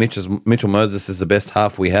Wales thinking Mitchell Moses is the best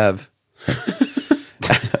half we have.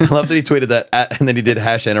 I love that he tweeted that and then he did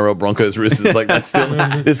hash NRL Broncos Roosters. Like, that's still,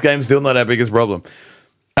 this game's still not our biggest problem.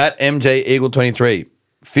 At MJ Eagle 23,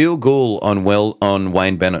 Phil Gould on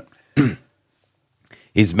Wayne Bennett.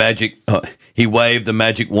 His magic, he waved the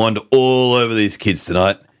magic wand all over these kids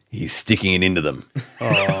tonight. He's sticking it into them.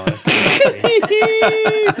 Oh,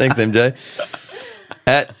 Thanks, MJ.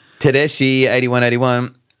 At Tedeschi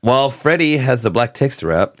 8181, while Freddie has the black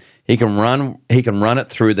texture out, he can run it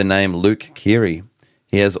through the name Luke Keary.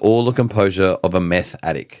 He has all the composure of a meth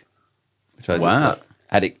addict. Wow.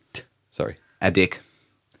 Addict. Sorry. Addict.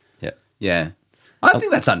 Yeah. Yeah. I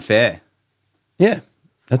think that's unfair. Yeah.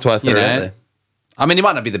 That's why I threw it out there. I mean, he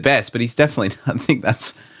might not be the best, but he's definitely, I think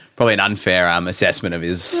that's probably an unfair assessment of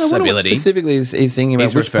his ability. Specifically, he's thinking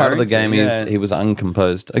about which part of the game he was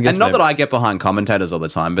uncomposed. I guess and not that I get behind commentators all the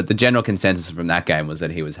time, but the general consensus from that game was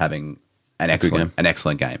that he was having an excellent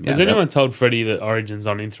game. Yeah. Has anyone told Freddie that Origin's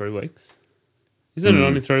on in 3 weeks? Isn't it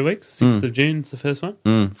on in 3 weeks? 6th of June is the first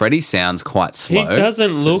one. Freddie sounds quite slow. He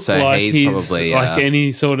doesn't look like he's probably, like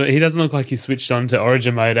any sort of... He doesn't look like he's switched on to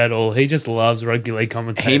Origin mode at all. He just loves rugby league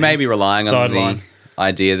commentating. He may be relying on the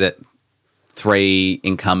idea that 3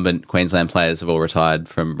 incumbent Queensland players have all retired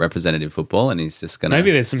from representative football, and he's just going to...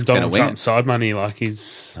 Maybe there's some Donald Trump side money, like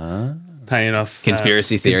he's paying off...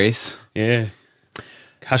 Conspiracy theories. Yeah.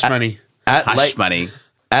 Hush money. Hush money.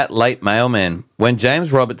 At late mailman, when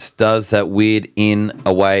James Roberts does that weird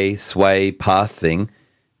in-away sway pass thing,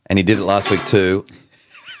 and he did it last week too,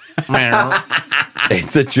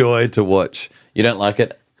 it's a joy to watch. You don't like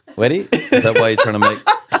it, Weddy? Is that why you're trying to make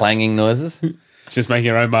clanging noises? Just making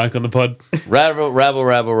your own mark on the pod. Rabble, rabble,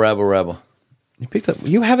 rabble, rabble, rabble. You picked up.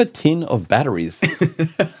 You have a tin of batteries.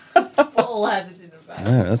 Paul has a tin of batteries.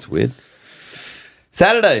 Oh, that's weird.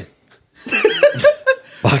 Saturday.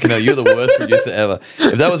 Fucking hell, you're the worst producer ever.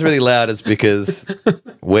 If that was really loud, it's because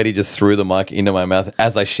Weddy just threw the mic into my mouth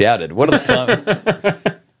as I shouted. What are the time?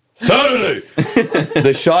 Saturday!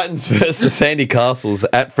 The Shitans versus the Sandy Castles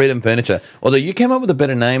at Freedom Furniture. Although you came up with a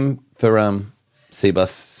better name for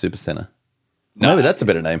Seabus Supercentre. No, maybe that's a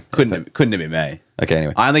better name. Couldn't have been me. Okay,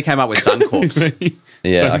 anyway. I only came up with Suncorps.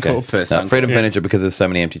 Yeah, Suncorps. okay. Freedom Furniture because there's so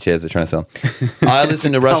many empty chairs they're trying to sell. I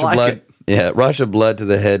listened to Rush of Blood. Yeah, Rush of Blood to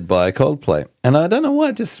the Head by Coldplay. And I don't know why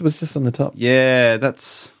it was just on the top. Yeah,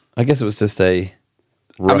 that's... I guess it was just a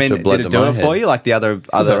rush of blood did to it do my it head. for you like the other...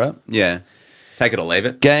 Is that right? Yeah. Take it or leave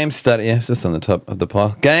it. Game started... Yeah, it's just on the top of the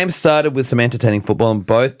pile. Game started with some entertaining football and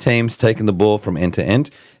both teams taking the ball from end to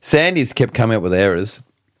end. Sandy's kept coming up with errors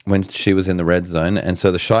when she was in the red zone, and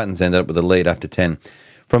so the Shitans ended up with a lead after 10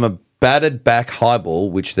 from a battered back high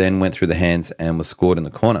ball, which then went through the hands and was scored in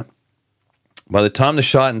the corner. By the time the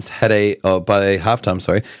Shitans had by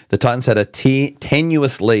halftime, the Titans had a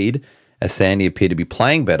tenuous lead as Sandy appeared to be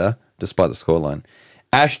playing better despite the scoreline.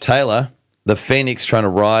 Ash Taylor, the Phoenix trying to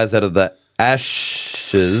rise out of the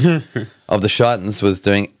ashes of the Shitans, was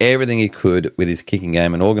doing everything he could with his kicking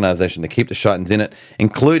game and organisation to keep the Shitans in it,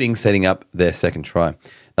 including setting up their second try.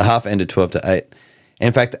 The half ended 12-8.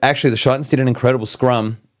 In fact, actually, the Shitans did an incredible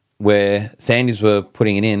scrum where Sandys were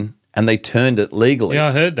putting it in, and they turned it legally. Yeah,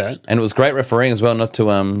 I heard that. And it was great refereeing as well, not to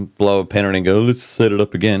blow a penalty and go, let's set it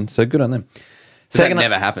up again. So good on them. That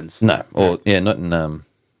never happens. No, not in the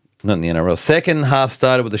NRL. Second half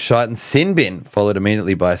started with the Shite sin bin, followed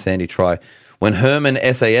immediately by a Sandy try. When Herman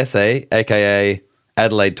SASA, a.k.a.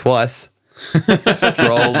 Adelaide Twice,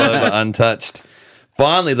 strolled over untouched.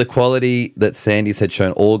 Finally, the quality that Sandy's had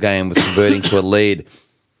shown all game was converting to a lead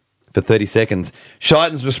for 30 seconds.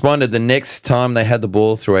 Shitans responded the next time they had the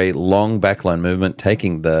ball through a long backline movement,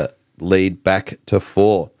 taking the lead back to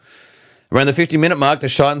 4. Around the 50-minute mark, the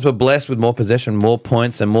Shitans were blessed with more possession, more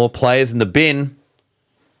points, and more players in the bin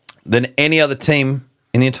than any other team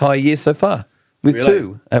in the entire year so far, with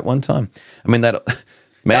 2 at one time. I mean, that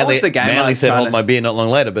Manly, was the game Manly said hold my beer not long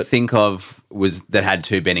later, but think of was that had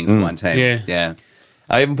 2 binnings in one team. Yeah.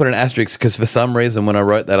 I even put an asterisk because for some reason when I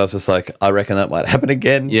wrote that, I was just like, I reckon that might happen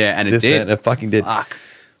again. Yeah, and it did. And it fucking did. Fuck.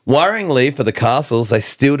 Worryingly for the Castles, they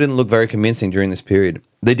still didn't look very convincing during this period.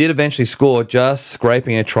 They did eventually score, just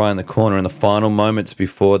scraping a try in the corner in the final moments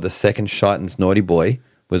before the second Shitans naughty boy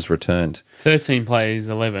was returned. 13 plays,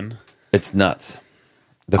 11. It's nuts.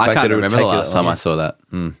 I can't remember the last time I saw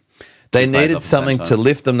that. They needed something to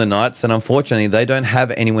lift them the Knights, and unfortunately, they don't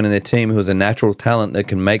have anyone in their team who is a natural talent that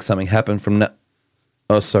can make something happen from...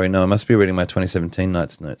 Oh, sorry, no, I must be reading my 2017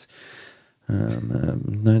 Knights notes.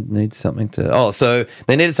 No, need something to. Oh, so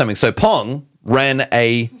they needed something. So Pong ran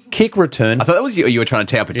a kick return. I thought that was you were trying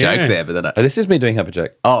to tee up a joke there, but then Oh, this is me doing up a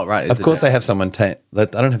joke. oh right, Of course, I have someone. I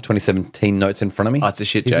don't have 2017 notes in front of me. Oh, it's a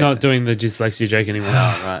shit He's joke. not doing the dyslexia joke anymore.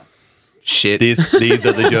 Oh, right. Shit. These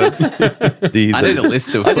are the jokes. I need a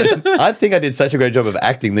list of. I think I did such a great job of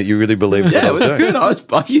acting that you really believed. Yeah, what it I was doing.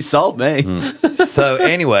 good. You sold me. So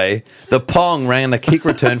anyway, the Pong ran a kick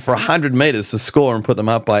return for 100 metres to score and put them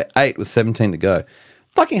up by 8 with 17 to go.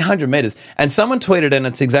 Fucking 100 metres. And someone tweeted, and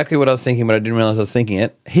it's exactly what I was thinking, but I didn't realise I was thinking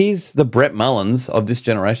it. He's the Brett Mullins of this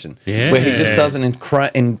generation. Yeah. Where he just does an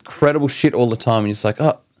incredible shit all the time. And you're just like,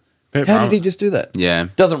 oh, how did he just do that? Yeah.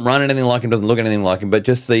 Doesn't run anything like him, doesn't look anything like him, but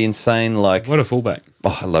just the insane, like... What a fullback.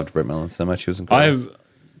 Oh, I loved Brett Mullins so much. He was incredible.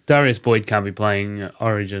 Darius Boyd can't be playing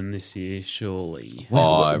Origin this year, surely.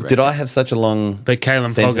 Did I have such a long But Kalen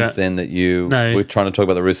sentence Pogger, then that you No. were trying to talk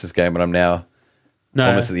about the Roosters game, but I'm now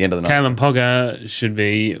almost at the end of the night? Kalen Pogger should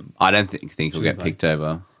be. I don't think he'll get picked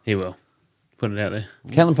over. He will. Put it out there.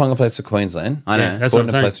 Kalen Ponga plays for Queensland. I know. Yeah, that's what I'm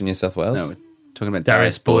Gordon saying. plays for New South Wales. No, we're talking about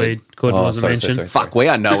Darius Boyd. Gordon wasn't mentioned. Fuck, we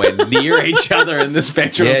are nowhere near each other in the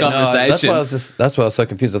spectrum of No, conversation. that's why I was so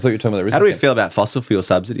confused. I thought you were talking about the Roosters. How do we game. feel about fossil fuel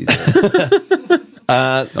subsidies?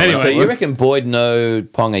 Anyway, so you reckon Boyd no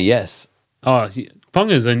Ponga yes? Oh,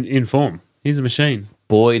 Ponga's in form. He's a machine.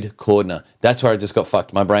 Boyd Cordner. That's where I just got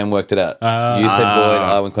fucked. My brain worked it out. You said Boyd.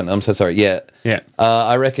 I went Cordner. I'm so sorry. Yeah. Yeah.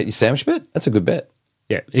 I reckon you sandwich bet. That's a good bet.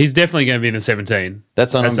 Yeah. He's definitely going to be in the 17.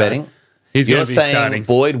 That's what I'm betting. He's You're going to be saying starting.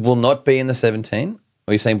 Boyd will not be in the 17, or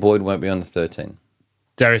are you saying Boyd won't be on the 13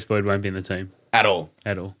 Darius Boyd won't be in the team at all?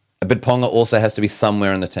 at all. But Ponga also has to be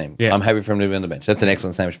somewhere in the team. Yeah. I'm happy for him to be on the bench. That's an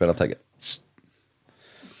excellent sandwich bet. I'll take it.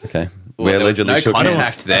 Okay. Well, there was no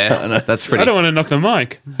contact there. That's pretty. I don't want to knock the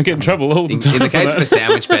mic. I get in trouble all the In time. the for case that. of a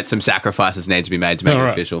sandwich bet, some sacrifices need to be made to make All it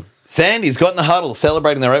right. official. Sandy's got in the huddle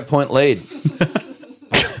celebrating their 8-point lead.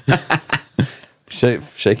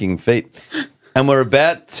 Shaking feet. And we're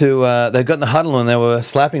about to, they got in the huddle and they were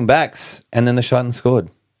slapping backs, and then the Shitans scored.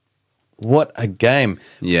 What a game.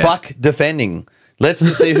 Yeah. Fuck defending. Let's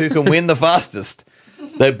just see who can win the fastest.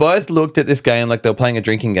 They both looked at this game like they were playing a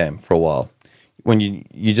drinking game for a while. When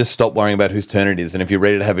you just stop worrying about whose turn it is, and if you're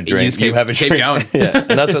ready to have a drink, you have a drink. Keep going. Yeah,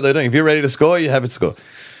 and that's what they're doing. If you're ready to score, you have it score.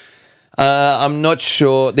 I'm not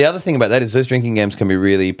sure. The other thing about that is those drinking games can be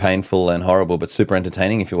really painful and horrible, but super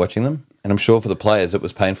entertaining if you're watching them. And I'm sure for the players it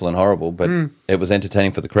was painful and horrible, but it was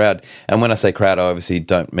entertaining for the crowd. And when I say crowd, I obviously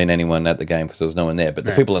don't mean anyone at the game because there was no one there, but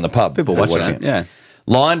the people in the pub. People who were watching it, yeah.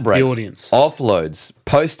 Line breaks, The audience. offloads,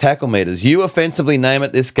 post-tackle meters. You offensively name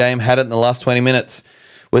it, this game had it in the last 20 minutes.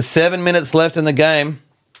 With 7 minutes left in the game,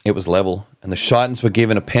 it was level, and the Shitans were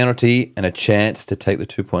given a penalty and a chance to take the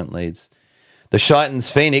 2-point leads. The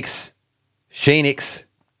Shitans Sheenix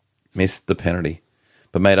missed the penalty,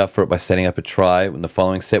 but made up for it by setting up a try when the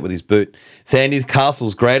following set with his boot. Sandy's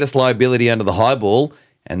Castle's greatest liability under the high ball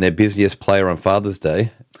and their busiest player on Father's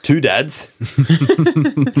Day, two dads,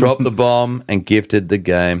 dropped the bomb and gifted the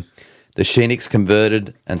game. The Sheenix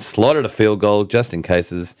converted and slotted a field goal just in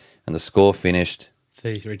cases, and the score finished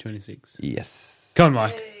 33-26. yes. Come on,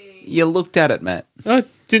 Mike. You looked at it, Matt. I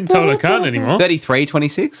didn't tell I can't anymore.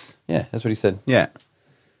 33-26? Yeah, that's what he said. Yeah.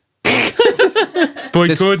 Boyd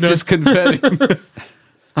Just Cordner, confirming.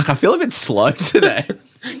 Like, I feel a bit slow today.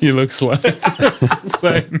 you look slow.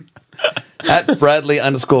 Same. At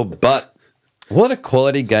Bradley_but. What a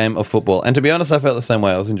quality game of football. And to be honest, I felt the same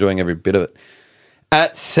way. I was enjoying every bit of it.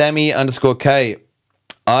 At Sammy_K.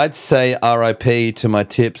 I'd say RIP to my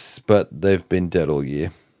tips, but they've been dead all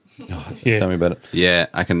year. Yeah. Tell me about it. Yeah,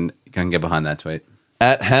 I can get behind that tweet.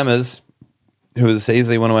 At Hammers, who is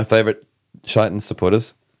easily one of my favourite Shitans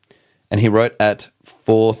supporters, and he wrote at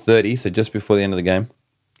 4:30, so just before the end of the game,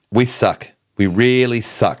 "We suck. We really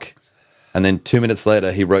suck." And then 2 minutes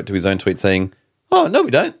later, he wrote to his own tweet saying, "Oh, no,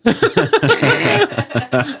 we don't." At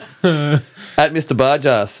Mr.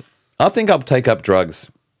 Barjas, "I think I'll take up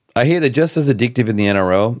drugs. I hear they're just as addictive in the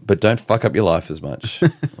NRL, but don't fuck up your life as much."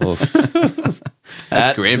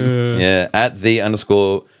 That's grim. Yeah, at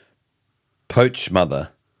the_poach mother.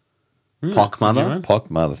 Pock mother.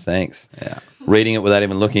 Pock mother, thanks. Yeah. Reading it without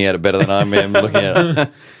even looking at it better than I am looking at it.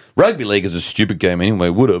 Rugby league is a stupid game anyway,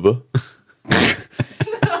 whatever.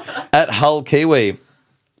 At Hull Kiwi,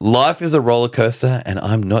 life is a roller coaster and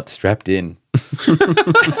I'm not strapped in.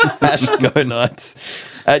 Ash Go Knights.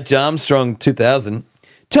 At Jarmstrong 2000,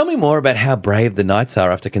 tell me more about how brave the Knights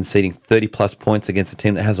are after conceding 30 plus points against a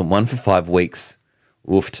team that hasn't won for 5 weeks.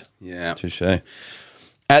 Woofed. Yeah. Touche.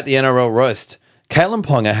 At the NRL Roast, Kalen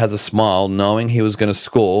Ponga has a smile knowing he was going to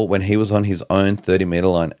score when he was on his own 30-metre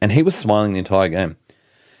line, and he was smiling the entire game.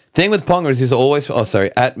 Thing with Ponga is he's always,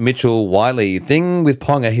 at Mitchell Wiley. Thing with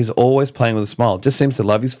Ponga, he's always playing with a smile. Just seems to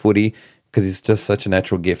love his footy because he's just such a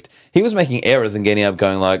natural gift. He was making errors and getting up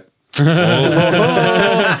going like,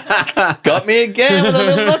 got me again with a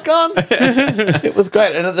little knock on. It was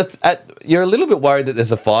great. And you're a little bit worried that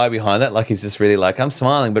there's a fire behind that. Like he's just really like, I'm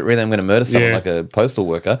smiling, but really I'm going to murder someone like a postal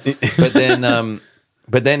worker.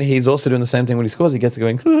 But then he's also doing the same thing when he scores. He gets it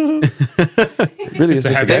going, really is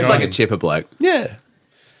just Seems like a chipper bloke. Yeah.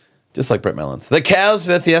 Just like Brett Mellons. The Cows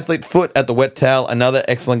versus the Athlete Foot at the Wet Towel. Another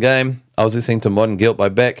excellent game. I was listening to Modern Guilt by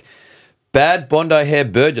Beck. Bad Bondi Hair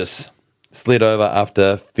Burgess slid over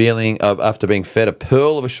after being fed a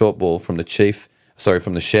pearl of a short ball from the chef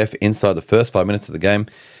inside the first 5 minutes of the game.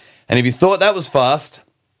 And if you thought that was fast,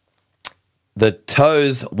 the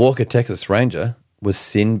Toes Walker Texas Ranger was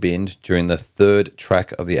sin binned during the third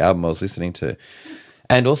track of the album I was listening to.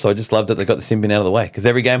 And also, I just loved that they got the sin bin out of the way because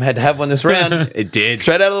every game had to have one this round. It did.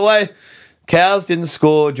 Straight out of the way. Cows didn't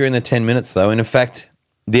score during the 10 minutes, though. And in fact,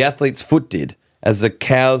 the Athlete's Foot did, as the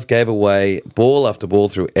Cows gave away ball after ball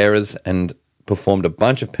through errors and performed a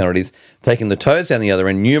bunch of penalties, taking the Toes down the other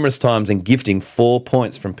end numerous times and gifting 4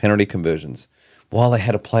 points from penalty conversions while they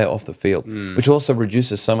had a player off the field, which also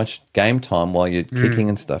reduces so much game time while you're kicking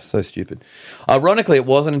and stuff. So stupid. Ironically, it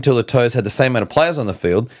wasn't until the Toes had the same amount of players on the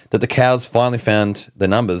field that the Cows finally found the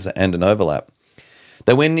numbers and an overlap.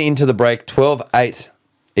 They went into the break 12-8,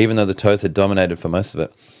 even though the Toes had dominated for most of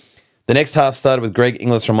it. The next half started with Greg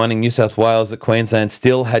Inglis reminding New South Wales that Queensland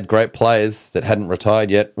still had great players that hadn't retired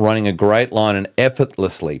yet, running a great line and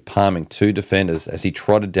effortlessly palming two defenders as he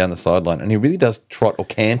trotted down the sideline. And he really does trot or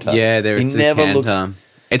canter. Yeah, he never looks.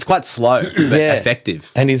 It's quite slow, but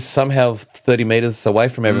effective. And he's somehow 30 metres away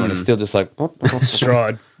from everyone. He's still just like...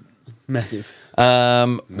 Stride. Massive.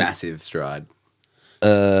 Massive stride.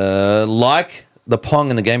 Like the Pong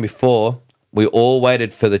in the game before... We all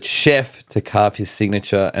waited for the chef to carve his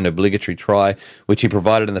signature and obligatory try, which he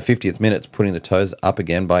provided in the 50th minute, putting the Toes up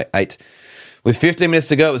again by 8. With 15 minutes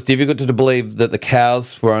to go, it was difficult to believe that the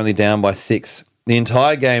Cows were only down by 6. The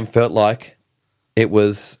entire game felt like it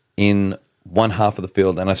was in one half of the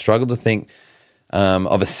field, and I struggled to think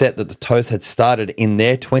of a set that the Toes had started in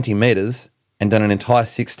their 20 metres and done an entire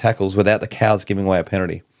 6 tackles without the Cows giving away a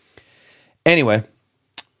penalty. Anyway,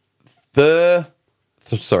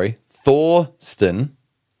 Thorsten,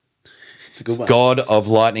 god of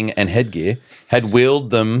lightning and headgear, had wheeled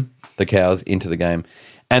the Cows, into the game,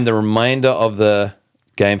 and the remainder of the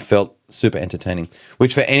game felt super entertaining,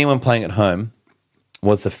 which for anyone playing at home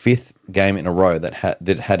was the 5th game in a row that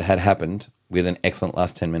had happened with an excellent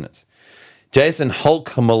last 10 minutes. Jason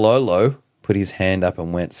Hulk Malolo put his hand up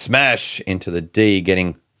and went smash into the D,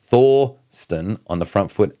 getting Thorsten on the front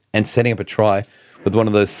foot and setting up a try with one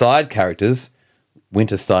of those side characters,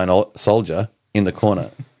 Winterstein Soldier, in the corner.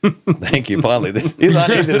 Thank you, finally. These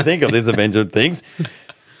aren't easy to think of, these Avenger things.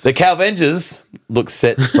 The Cowvengers looked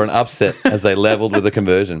set for an upset as they levelled with the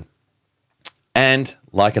conversion. And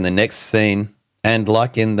in the next scene,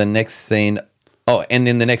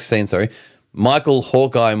 Michael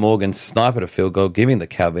Hawkeye Morgan sniped a field goal, giving the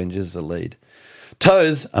Cowvengers the lead.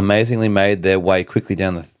 Toes amazingly made their way quickly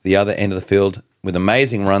down the other end of the field with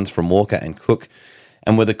amazing runs from Walker and Cook.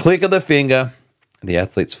 And with a click of the finger... The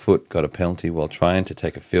Athlete's Foot got a penalty while trying to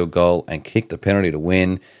take a field goal and kicked a penalty to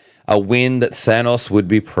win. A win that Thanos would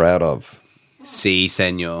be proud of. Si,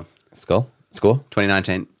 senor. Score?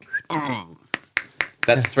 2019.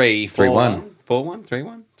 That's 3-1. 4-1?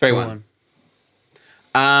 3-1? 3-1.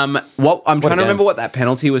 I'm trying to remember what that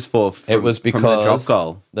penalty was for. It was because from the drop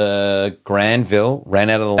goal. The Granville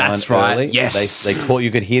ran out of the line early. Yes. They caught.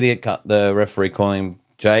 You could hear the referee calling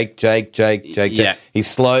Jake. Yeah. He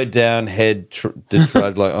slowed down, head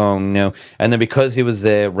described like, oh no. And then because he was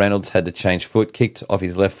there, Reynolds had to change foot, kicked off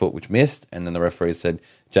his left foot, which missed. And then the referee said,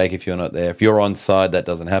 Jake, if you're not there, if you're onside, that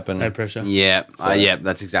doesn't happen. No pressure. Yeah,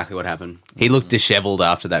 that's exactly what happened. He looked dishevelled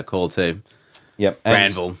after that call too. Yep.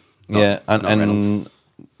 Granville. And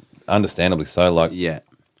understandably so. He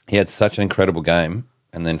had such an incredible game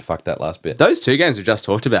and then fucked that last bit. Those two games we've just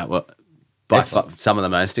talked about were some of the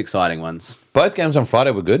most exciting ones. Both games on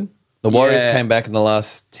Friday were good. The Warriors came back in the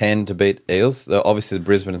last 10 to beat Eels. Obviously, the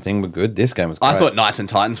Brisbane thing were good. This game was great. I thought Knights and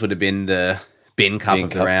Titans would have been the bin cup of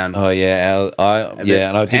the round. Oh, yeah.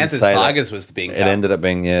 And I Panthers Tigers was the bin cup. It ended up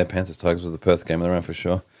being, Panthers Tigers was the Perth game of the round for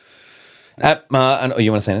sure. At Mar,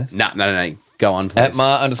 you want to say this? No. Go on, please. At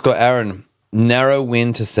Mar_Aaron, narrow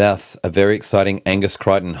win to Souths. A very exciting Angus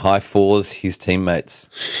Crichton high fours his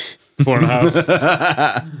teammates.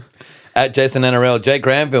 4.5. At Jason NRL, Jake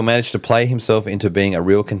Granville managed to play himself into being a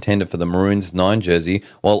real contender for the Maroons 9 jersey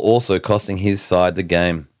while also costing his side the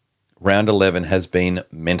game. round 11 has been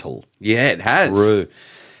mental. Yeah, it has. True.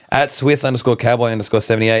 At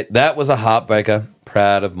Swiss_Cowboy_78, that was a heartbreaker.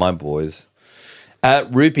 Proud of my boys.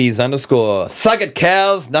 At Rupees_ suck it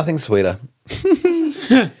cows, nothing sweeter.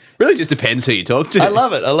 Really just depends who you talk to. I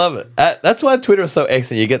love it. That's why Twitter is so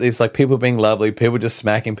excellent. You get these like people being lovely, people just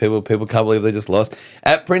smacking people can't believe they just lost.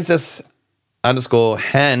 At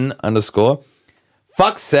Princess_Han_,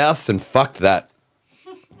 fuck South and fucked that.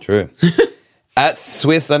 True. At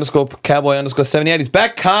Swiss_Cowboy_78, he's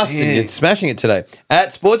back casting. You're smashing it today.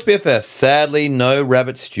 At Sports BFF, sadly, no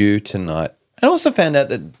rabbit stew tonight. I also found out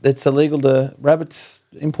that it's illegal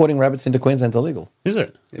importing rabbits into Queensland's illegal. Is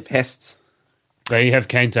it? They're pests. They have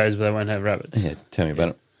cane toads, but they won't have rabbits. Yeah, tell me about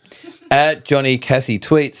it. At Johnny Cassie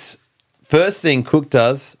tweets, first thing Cook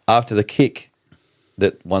does after the kick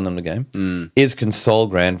that won them the game is console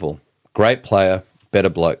Granville. Great player, better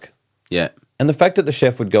bloke. Yeah. And the fact that the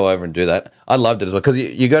chef would go over and do that, I loved it as well. Because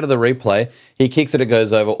you go to the replay, he kicks it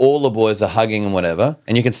goes over, all the boys are hugging and whatever,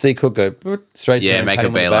 and you can see Cook go straight to him. Yeah, make a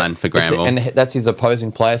beeline for Granville. And that's his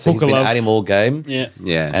opposing player, so he's been at him all game. Yeah.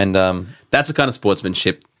 Yeah. And that's the kind of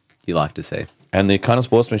sportsmanship you like to see. And the kind of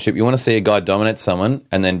sportsmanship, you want to see a guy dominate someone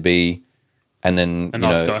and then a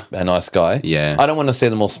nice guy. Yeah. I don't want to see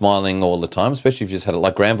them all smiling all the time, especially if you just had it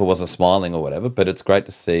like Granville wasn't smiling or whatever, but it's great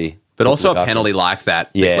to see. But also a penalty like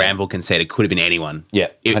that Granville conceded could have been anyone. Yeah.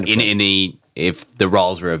 If the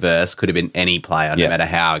roles were reversed, could have been any player, no matter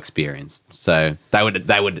how experienced. So they would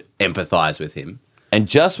empathise with him. And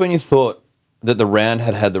just when you thought that the round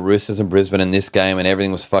had the Roosters and Brisbane in this game and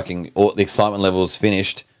everything was the excitement level was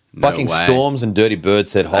finished, fucking way. Storms and Dirty Bird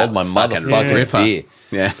said, hold my motherfucking beer.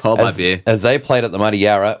 Yeah, hold my beer. As they played at the Muddy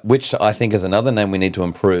Yarra, which I think is another name we need to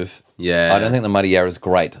improve. Yeah. I don't think the Muddy Yarra is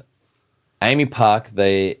great. Amy Park,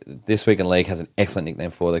 this week in league has an excellent nickname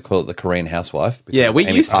for her. They call it the Korean housewife. Yeah,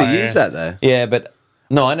 we used to use that though. Yeah, but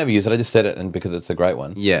no, I never use it. I just said it because it's a great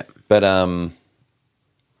one. Yeah. But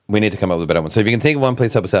we need to come up with a better one. So if you can think of one,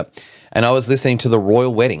 please help us out. And I was listening to the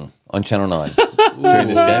Royal Wedding on Channel 9 during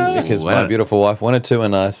this game because my beautiful wife wanted to,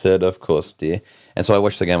 and I said, of course, dear. And so I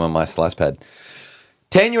watched the game on my slice pad.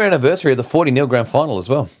 10-year anniversary of the 40-0 grand final as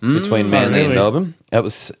well between Manly and Melbourne. That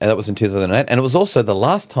was in 2008. And it was also the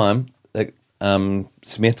last time that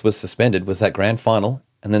Smith was suspended was that grand final.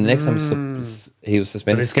 And then the next time he was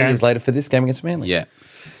suspended 6 years later for this game against Manly. Yeah.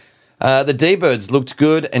 The D-Birds looked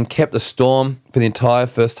good and kept the Storm for the entire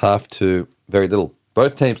first half to very little.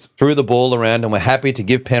 Both teams threw the ball around and were happy to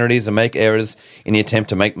give penalties and make errors in the attempt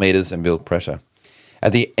to make meters and build pressure.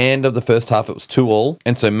 At the end of the first half, it was 2-2,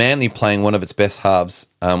 and so Manly playing one of its best halves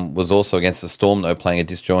was also against the Storm, though, playing a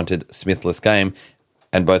disjointed, Smithless game,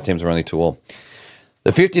 and both teams were only 2-2.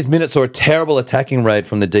 The 50th minute saw a terrible attacking raid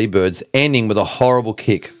from the D-Birds, ending with a horrible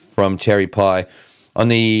kick from Cherry Pie on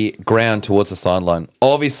the ground towards the sideline.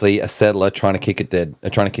 Obviously, a settler trying to kick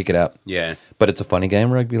it out. Yeah. But it's a funny game,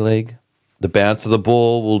 rugby league. The bounce of the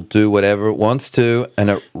ball will do whatever it wants to, and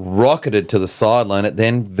it rocketed to the sideline. It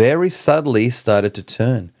then very subtly started to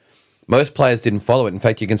turn. Most players didn't follow it. In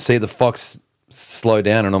fact, you can see the Fox slow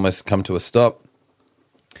down and almost come to a stop.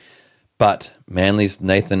 But Manly's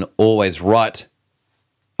Nathan always in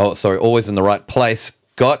the right place,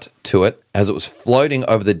 got to it as it was floating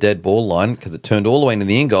over the dead ball line because it turned all the way into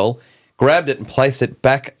the in goal, grabbed it and placed it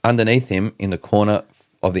back underneath him in the corner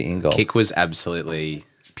of the in goal. Kick was absolutely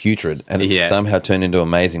putrid, and it somehow turned into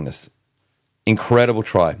amazingness. Incredible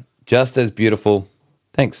try. Just as beautiful.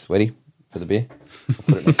 Thanks, Sweetie, for the beer. I'll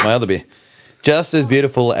put it next to my other beer. Just as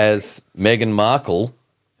beautiful as Meghan Markle,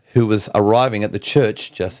 who was arriving at the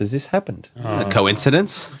church just as this happened. A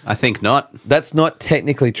coincidence? I think not. That's not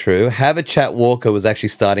technically true. Have a Chat Walker was actually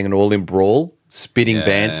starting an all-in brawl, spitting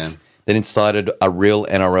bants, then incited a real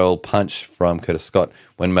NRL punch from Curtis Scott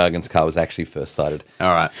when Morgan's car was actually first sighted.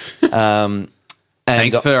 All right.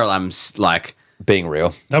 Thanks for being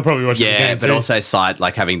real. They'll probably watch the game but too. also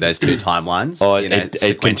having those two timelines. Oh,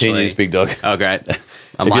 it continues, big dog. Oh, great. If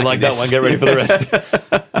you like that one, get ready for the rest.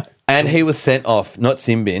 And he was sent off, not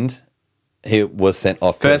Simbind. He was sent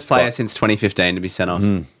off. First player since 2015 to be sent off.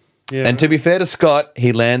 Yeah, and to be fair to Scott,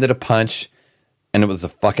 he landed a punch and it was a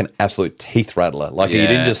fucking absolute teeth rattler. Like he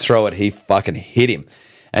didn't just throw it, he fucking hit him.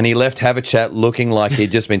 And he left Haverchat looking like he'd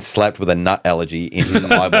just been slapped with a nut allergy in his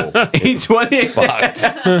eyeball. He's fucked.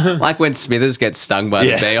 Like when Smithers gets stung by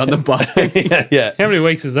the bee on the bike. Yeah. How many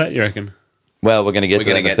weeks is that, you reckon? Well, we're going to get to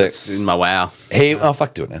that in a sec. It's in my wow.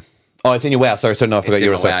 Do it now. Oh, it's in your wow. Sorry, no, I forgot you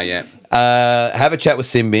were wow, yeah. Have a chat with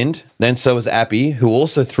Simbind. Then so was Appy, who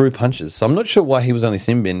also threw punches. So I'm not sure why he was only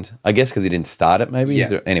Simbind. I guess because he didn't start it, maybe.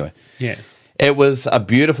 Yeah. Anyway. Yeah. It was a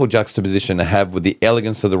beautiful juxtaposition to have with the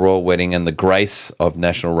elegance of the Royal Wedding and the grace of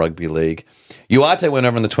National Rugby League. Uarte went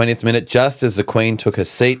over in the 20th minute just as the Queen took her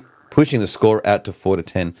seat, pushing the score out to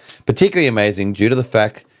 4-10. Particularly amazing due to the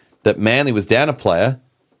fact that Manly was down a player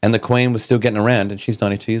and the Queen was still getting around, and she's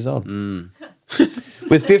 92 years old.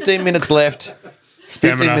 With 15 minutes left,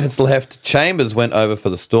 Chambers went over for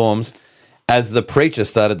the Storms as the preacher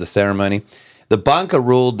started the ceremony. The bunker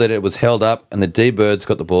ruled that it was held up, and the D-Birds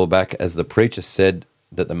got the ball back as the preacher said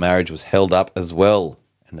that the marriage was held up as well,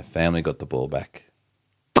 and the family got the ball back.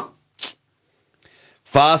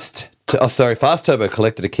 Fast Turbo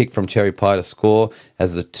collected a kick from Cherry Pie to score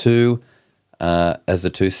as the two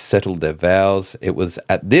settled their vows. It was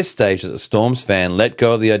at this stage that the Storms fan let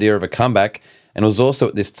go of the idea of a comeback, and it was also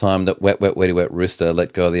at this time that Wet Rooster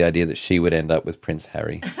let go of the idea that she would end up with Prince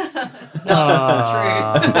Harry. True.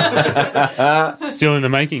 Still in the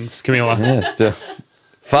makings, Camilla. Yeah, still.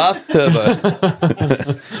 Fast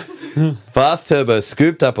Turbo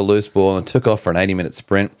scooped up a loose ball and took off for an 80-minute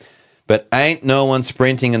sprint. But ain't no one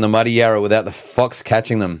sprinting in the Muddy Yarra without the Fox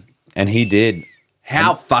catching them. And he did.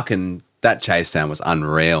 How fucking that chase down was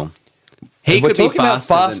unreal. We're He could be talking about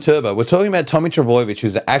faster Turbo. We're talking about Tommy Trbojevic,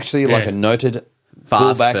 who's actually like a noted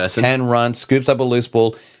fullback, person. can run, scoops up a loose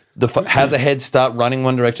ball, has a head start running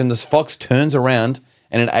one direction. This Fox turns around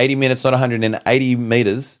and in 80 minutes, not 180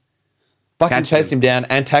 metres, fucking chased him down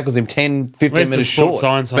and tackles him 10, 15 Where's minutes the sport short.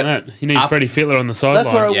 science on that? You need Freddie Fittler on the sideline.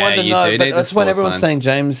 That's where I Yeah, wanted to you know. do But need the that's when sport everyone's science. saying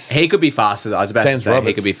James. He could be faster. I was about James to say Roberts.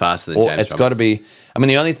 he could be faster than Or James it's got to Roberts. be. I mean,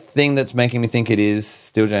 the only thing that's making me think it is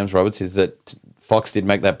still James Roberts is that Fox did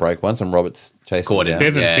make that break once and Roberts chased Caught him him. down.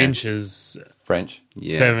 Bevan Yeah. Finch is... French.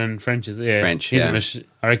 Yeah. Bevan French is... Yeah. French, He's yeah.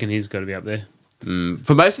 I reckon he's got to be up there.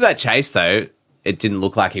 For most of that chase, though, it didn't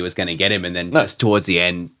look like he was going to get him. And then just towards the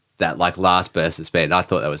end, that like last burst of speed, I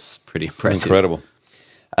thought that was pretty impressive. Incredible.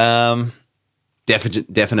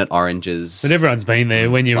 Definite oranges. But everyone's been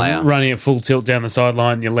there. When you're Player. running at full tilt down the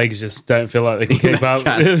sideline, your legs just don't feel like they can keep up.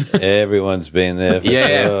 Everyone's been there. For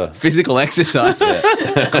Yeah, sure. physical exercise,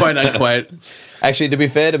 quote unquote. Actually, to be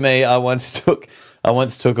fair to me, I once took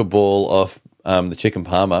a ball off the Chicken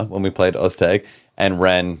Palmer when we played Oztag and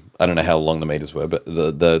ran. I don't know how long the meters were, but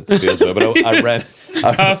the fields were. But I ran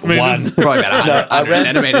Half meters. Probably about 100, I ran-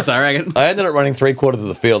 centimeters, I reckon. I ended up running 3/4 of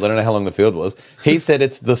the field. I don't know how long the field was. He said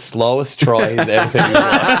it's the slowest try he's ever seen in his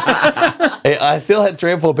life. I still had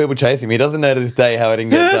 3 or 4 people chasing me. He doesn't know to this day how it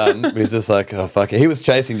didn't get done. But he's just like, oh, fuck it. He was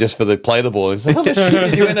chasing just for the play the ball. He's like, oh, shit,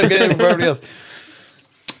 did you end up getting it before everybody else?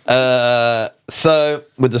 So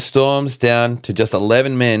with the Storms down to just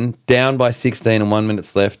 11 men, down by 16 and 1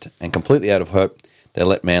 minute left, and completely out of hope, they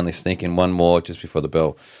let Manly sneak in one more just before the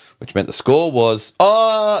bell, which meant the score was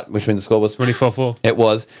 24-4. It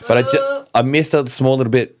was, but I missed a small little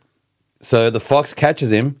bit. So the Fox catches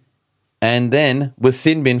him, and then was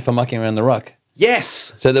sin bin for mucking around the ruck.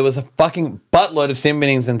 Yes. So there was a fucking buttload of sin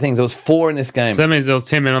binnings and things. There was 4 in this game. So that means there was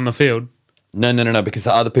 10 men on the field. No, because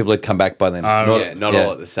the other people had come back by then. Oh, right. Not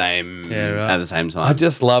all at the same right. at the same time. I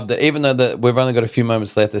just love that. Even though we've only got a few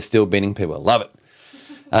moments left, they're still beating people. I love it.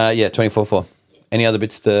 24-4. Any other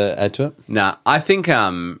bits to add to it? Nah, I think. I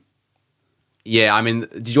mean,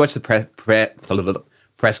 did you watch the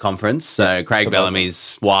press conference? So Craig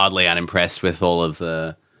Bellamy's wildly unimpressed with all of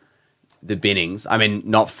the binnings. I mean,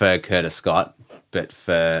 not for Curtis Scott, but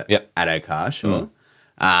for Addo Carr, sure.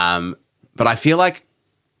 But I feel like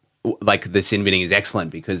the sin binning is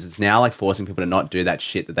excellent because it's now like forcing people to not do that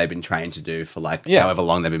shit that they've been trained to do for however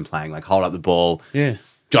long they've been playing. Like hold up the ball. Yeah.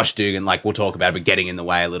 Josh Dugan, like we'll talk about it, but getting in the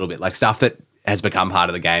way a little bit. Like stuff that has become part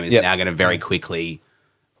of the game is now going to very quickly,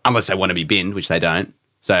 unless they want to be binned, which they don't.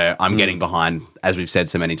 So I'm getting behind, as we've said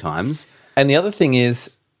so many times. And the other thing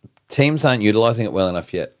is, teams aren't utilising it well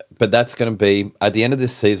enough yet. But that's going to be, at the end of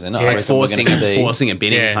this season, I reckon forcing a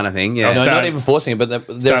binning Yeah. kind of thing. Yeah. No, not even forcing it, but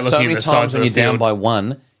there are so many times when you're down by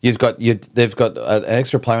one, they've got an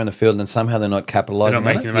extra player in the field and somehow they're not capitalising They're not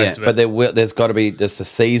on making the most of it. But there's got to be just a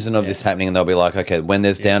season of this happening and they'll be like, okay, when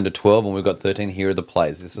there's down to 12 and we've got 13, here are the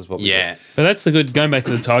plays. This is what we do. But that's the good, going back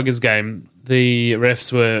to the Tigers game, the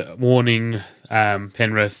refs were warning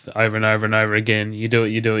Penrith over and over and over again, you do it,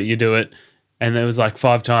 you do it, you do it. And it was like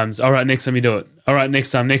 5 times, all right, next time you do it. All right,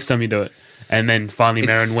 next time you do it. And then finally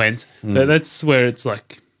Merrin went. But that's where it's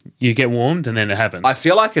like, you get warmed and then it happens. I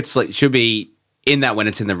feel like it should be in that when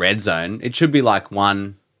it's in the red zone, it should be like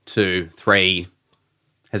 1, 2, 3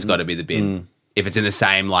 has got to be the bin. If it's in the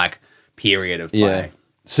same like period of play. Yeah.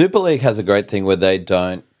 Super League has a great thing where they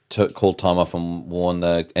don't call time off and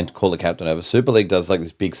and call the captain over. Super League does like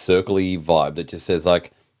this big circle-y vibe that just says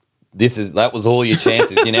like, that was all your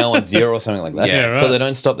chances. You're now on 0 or something like that. Yeah, right. So they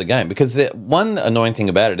don't stop the game. Because one annoying thing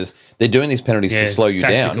about it is they're doing these penalties to slow you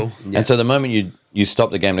tactical. down. And so the moment you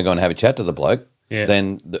stop the game to go and have a chat to the bloke,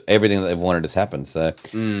 then everything that they've wanted has happened. So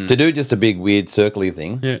to do just a big weird circly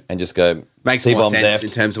thing and just go makes more T-bomb sense left, in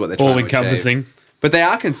terms of what they're trying to achieve. All-encompassing. But they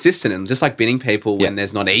are consistent, and just like binning people when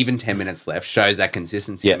there's not even 10 minutes left shows that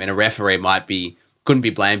consistency. Yeah. I mean, a referee couldn't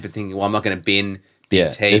be blamed for thinking, well, I'm not going to bin T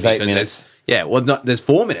there's 8 minutes. There's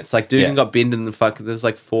 4 minutes. Like Dugan got binned in there's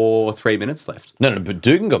like 3 minutes left. No, but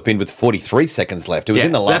Dugan got binned with 43 seconds left. It was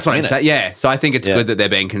in the last minute. Saying. Yeah, so I think it's good that they're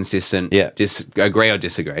being consistent. Yeah. Agree or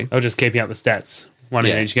disagree. I'll just keep out the stats. One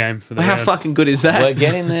in each game. For the How fucking good is that? We're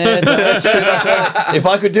getting there. If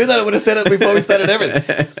I could do that, I would have said it before we started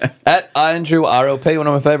everything. At Andrew RLP, one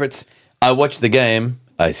of my favourites, I watched the game.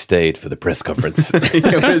 I stayed for the press conference.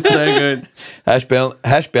 It was so good.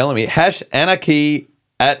 Hash Bellamy. Hash Anarchy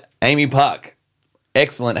at Amy Park.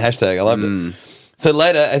 Excellent hashtag. I loved it. So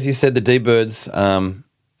later, as you said, the D-Birds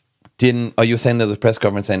didn't... Oh, you were saying there was a press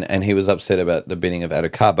conference and he was upset about the binning of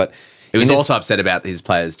Adokar, but... He was also upset about his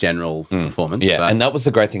players' general performance. Yeah, and that was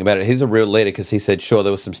the great thing about it. He's a real leader because he said, sure,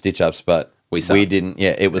 there was some stitch-ups, but we didn't.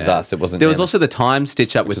 Yeah, it was us. It wasn't There was them. also the time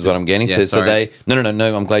stitch-up, which is what I'm getting to. So they... No,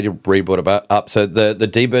 I'm glad you brought it up. So the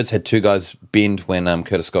D-Birds had 2 guys binned when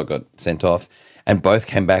Curtis Scott got sent off, and both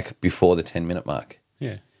came back before the 10-minute mark.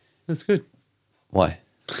 Yeah, that's good. Why?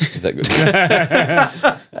 Is that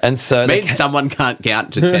good? And so... Means someone can't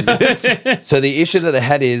count to 10 minutes. So the issue that they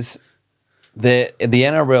had is... The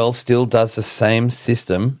NRL still does the same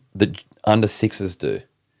system that under sixes do,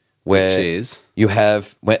 where Which is? You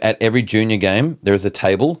have at every junior game there is a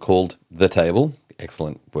table called the table.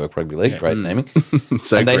 Excellent work, rugby league, great naming.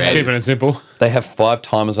 So and great. Keep it simple. They have 5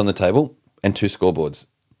 timers on the table and 2 scoreboards,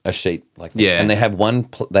 a sheet like that. Yeah. And they have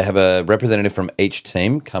they have a representative from each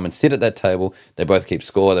team come and sit at that table. They both keep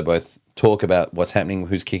score. They both talk about what's happening,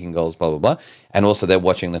 who's kicking goals, blah blah blah, and also they're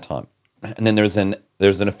watching the time. And then there's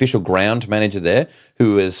an official ground manager there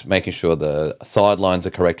who is making sure the sidelines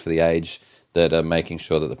are correct for the age, that are making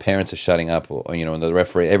sure that the parents are shutting up, or and the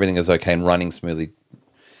referee, everything is okay and running smoothly.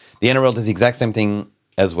 The NRL does the exact same thing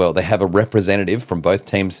as well. They have a representative from both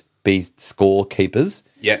teams be scorekeepers.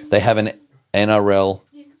 Yeah. They have an NRL.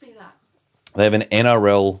 You could be that. They have an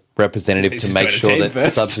NRL representative to make sure that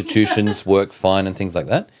first. substitutions work fine and things like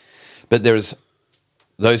that. But there's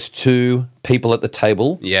those 2 people at the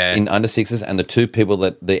table in under sixes, and the 2 people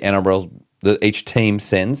that the NRL, that each team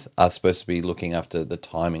sends, are supposed to be looking after the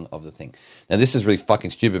timing of the thing. Now, this is really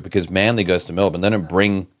fucking stupid because Manly goes to Melbourne. They don't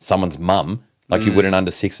bring someone's mum like you would in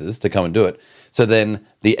under sixes to come and do it. So then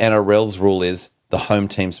the NRL's rule is the home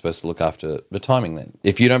team's supposed to look after the timing then.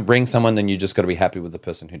 If you don't bring someone, then you just got to be happy with the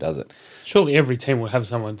person who does it. Surely every team will have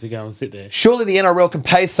someone to go and sit there. Surely the NRL can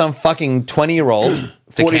pay some fucking 20-year-old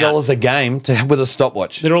 $40 a game with a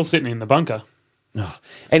stopwatch. They're all sitting in the bunker.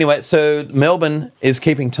 Anyway, so Melbourne is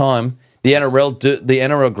keeping time. The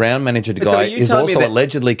NRL ground manager guy is also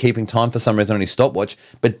allegedly keeping time for some reason on his stopwatch,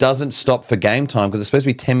 but doesn't stop for game time because it's supposed to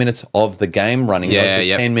be 10 minutes of the game running, not just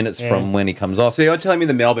 10 minutes from when he comes off. So you're telling me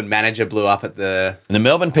the Melbourne manager blew up at the... And the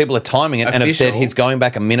Melbourne people are timing it and have said he's going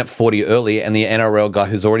back a minute 40 early, and the NRL guy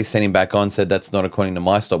who's already sent him back on said that's not according to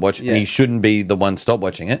my stopwatch, and he shouldn't be the one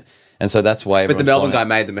stopwatching it. And so that's why. But the Melbourne guy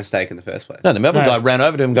made the mistake in the first place. No, the Melbourne guy ran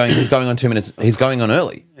over to him, going, "He's going on 2 minutes. He's going on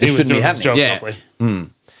early. It shouldn't be happening." Yeah.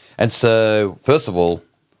 And so, first of all,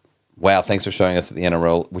 wow, thanks for showing us that the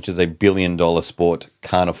NRL, which is $1 billion sport,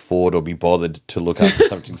 can't afford or be bothered to look after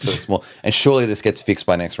something so small. And surely this gets fixed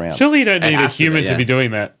by next round. Surely you don't need a human to be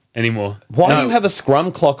doing that anymore. Why do you have a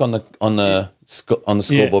scrum clock on the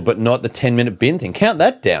scoreboard, but not the 10-minute bin thing? Count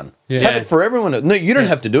that down. Yeah. Have it for everyone. No, you don't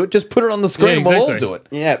have to do it. Just put it on the screen and we'll all do it.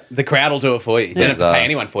 Yeah, the crowd will do it for you. You don't have to pay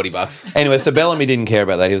anyone $40. Anyway, so Bellamy didn't care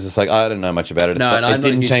about that. He was just like, I don't know much about it. It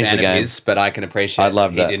didn't change the game. But I can appreciate. I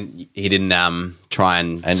love that. He didn't try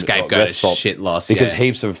and scapegoat his shit loss because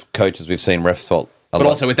heaps of coaches we've seen refs fault. But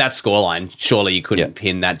also with that scoreline, surely you couldn't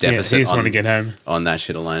pin that deficit. He just want to get home on that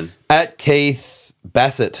shit alone. At Keith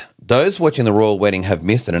Bassett, those watching the Royal Wedding have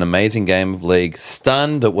missed an amazing game of league.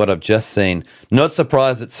 Stunned at what I've just seen. Not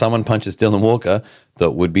surprised that someone punches Dylan Walker.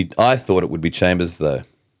 I thought it would be Chambers, though.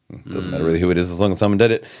 Doesn't matter really who it is as long as someone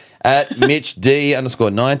did it. At Mitch D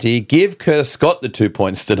 _90, give Curtis Scott the 2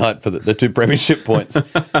 points tonight for the 2 premiership points.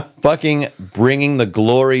 Fucking bringing the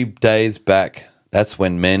glory days back. That's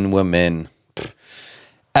when men were men.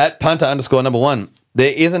 At punter _1,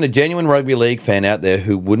 there isn't a genuine rugby league fan out there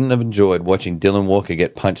who wouldn't have enjoyed watching Dylan Walker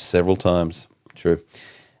get punched several times. True.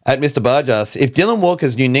 At Mr. Barjas, if Dylan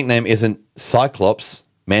Walker's new nickname isn't Cyclops,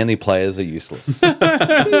 Manly players are useless.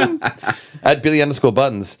 At Billy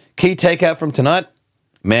 _Buttons, key takeout from tonight,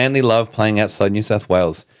 Manly love playing outside New South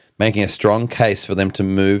Wales, making a strong case for them to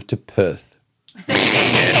move to Perth.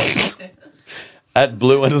 Yes. At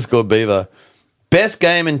Blue _Beaver, best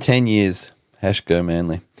game in 10 years. Hash go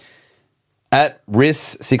Manly. At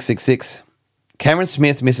Riss666, Cameron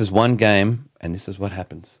Smith misses one game, and this is what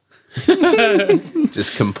happens.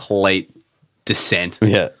 Just complete descent.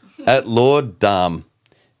 Yeah. At Lord Darm,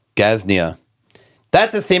 Gaznia.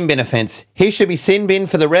 That's a sin bin offence. He should be sin bin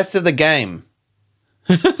for the rest of the game.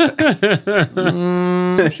 Sure there's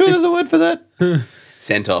a word for that.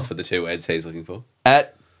 Sent off for the 2 words he's looking for.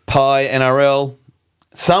 At Pi NRL,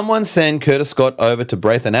 someone send Curtis Scott over to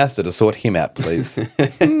Braithen Astor to sort him out, please.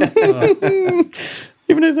 Even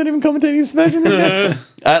though he's not even commentating Smash in this game.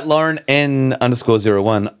 At Lauren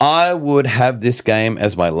N_01, I would have this game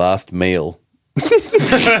as my last meal.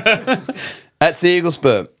 At Sea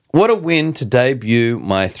Spur, what a win to debut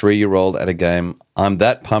my 3-year-old at a game. I'm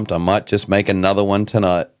that pumped I might just make another one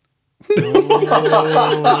tonight.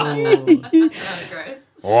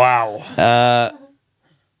 Wow.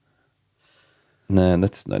 No,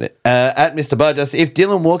 that's not it. At Mr. Burgess, if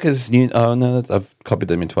Dylan Walker's new... Oh, no, I've copied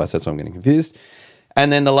them in twice. That's why I'm getting confused.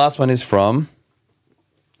 And then the last one is from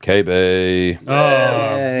KB.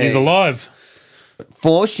 Oh, he's alive.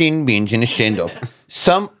 4 shin bins and a send-off.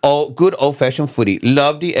 Some good old-fashioned footy.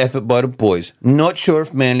 Love the effort by the boys. Not sure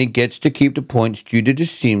if Manly gets to keep the points due to the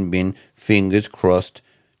sin bin. Fingers crossed. ...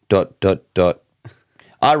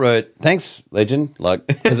 I wrote, thanks, legend. Like,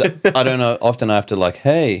 because I don't know. Often I have to like,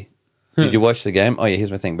 hey, did you watch the game? Oh, yeah,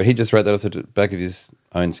 here's my thing. But he just wrote that off the back of his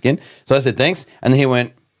own skin. So I said, thanks. And then he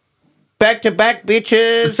went, back to back,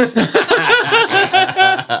 bitches.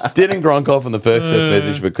 Didn't Gronk off on the first test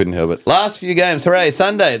message, but couldn't help it. Last few games. Hooray.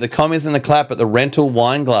 Sunday, the commies in the clap at the rental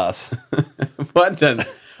wine glass. What?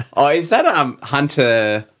 Oh, is that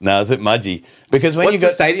Hunter? No, is it Mudgy? Because when What's you go...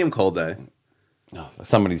 the stadium called, though? Oh,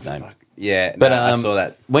 somebody's name. Yeah, But I saw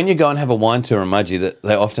that. When you go and have a wine tour in Mudgy, that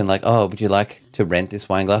they're often like, oh, would you like to rent this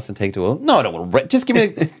wine glass and take it to all? No, I don't want to rent. Just give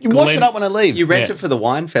me you wash it up when I leave. You rent it for the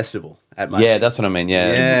wine festival at Mudgy. Yeah, that's what I mean.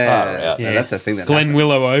 Yeah. Yeah, that's a thing that Glen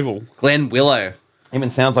Willow Oval. Glen Willow. Even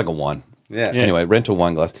sounds like a wine. Yeah. Anyway, rental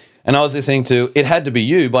wine glass. And I was listening to It Had to Be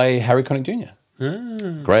You by Harry Connick Jr.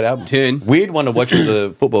 Great album. Tune. Weird one to watch with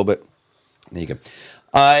the football, but there you go.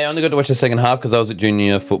 I only got to watch the second half because I was at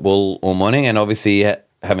junior football all morning and obviously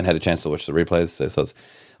haven't had a chance to watch the replays. So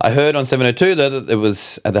I heard on 702, though, that it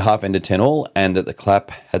was at the half ended 10-all and that the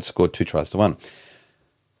Clap had scored 2 tries to 1.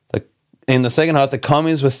 In the second half, the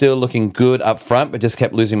commies were still looking good up front, but just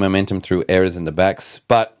kept losing momentum through errors in the backs.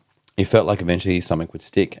 But it felt like eventually something would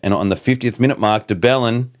stick. And on the 50th minute mark,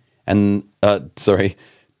 DeBellin and the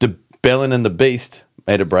Beast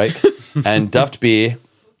made a break, and Duffed Beer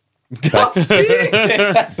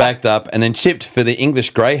backed up, and then chipped for the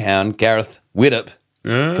English greyhound Gareth Widdop,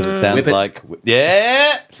 because it sounds like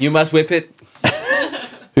you must whip it.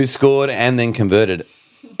 Who scored and then converted.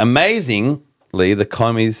 Amazingly, the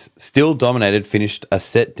commies still dominated, finished a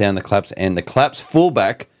set down the Claps end. The Claps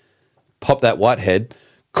fullback popped that Whitehead,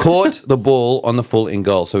 caught the ball on the full in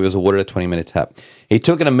goal, so he was awarded a 20-minute tap. He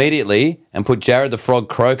took it immediately and put Jared the Frog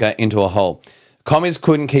Croker into a hole. Commies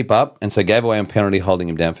couldn't keep up, and so gave away a penalty holding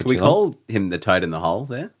him down for Can we too long. call him the toad in the hole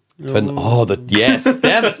there? Yes,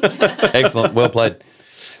 damn it. Excellent, well played.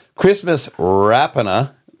 Christmas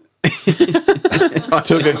Rapiner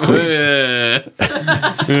took a quick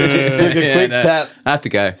tap. I have to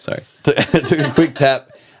go, sorry. Took a quick tap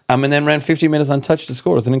and then ran 50 metres untouched to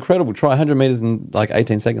score. It was an incredible try, 100 metres in like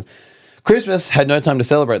 18 seconds. Christmas had no time to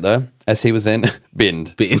celebrate, though, as he was then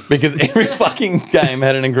binned. Because every fucking game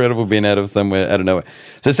had an incredible bin out of nowhere.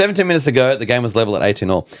 So 17 minutes ago, the game was level at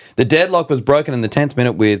 18-all. The deadlock was broken in the 10th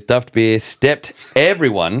minute with Duffed Beer stepped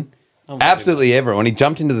everyone, absolutely everyone. He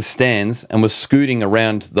jumped into the stands and was scooting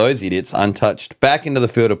around those idiots untouched, back into the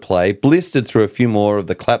field of play, blistered through a few more of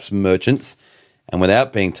the Claps merchants, and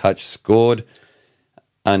without being touched, scored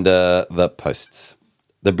under the posts.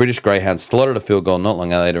 The British Greyhounds slotted a field goal not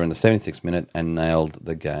long later in the 76th minute and nailed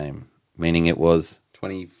the game, meaning it was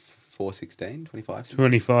 24-16, 25-16?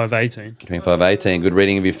 25-18. 25-18. Good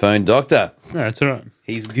reading of your phone, Doctor. No, that's all right.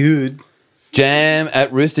 He's good. Jam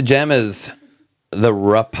at Rooster Jammers. The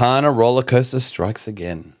Rapana roller coaster strikes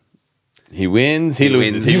again. He wins, he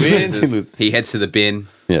loses. He wins, he loses. He heads to the bin.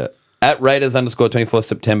 Yeah. At Raiders_24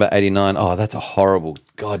 September 89. Oh, that's a horrible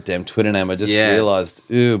goddamn Twitter name. I just realised.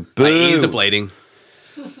 Ooh, boo. My ears are bleeding.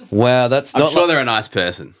 Wow, that's not... I'm sure they're a nice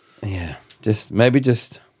person. Yeah. Maybe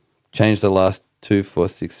just change the last 2, 4,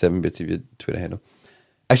 6, 7 bits of your Twitter handle.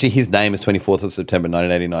 Actually, his name is 24th of September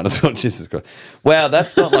 1989 as well. Jesus Christ. Wow,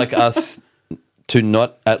 that's not like us to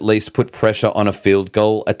not at least put pressure on a field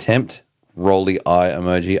goal attempt. Rolly eye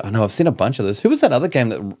emoji. I know, I've seen a bunch of those. Who was that other game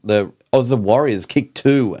that the Warriors kicked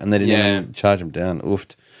 2 and they didn't even charge them down?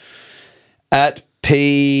 Oofed. At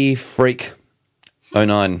P Freak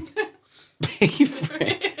 09.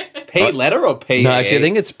 P letter or P? No, actually, I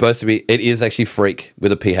think it's supposed to be. It is actually freak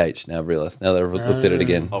with a PH. Now I've realised. Now that I've looked at it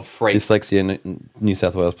again. Oh, freak. Dyslexia in New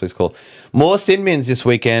South Wales, please call. More sin bins this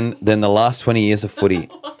weekend than the last 20 years of footy.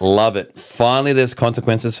 Love it. Finally, there's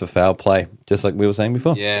consequences for foul play, just like we were saying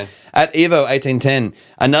before. Yeah. At Evo 1810,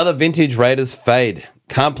 another vintage Raiders fade.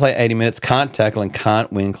 Can't play 80 minutes, can't tackle, and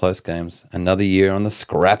can't win close games. Another year on the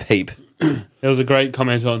scrap heap. There was a great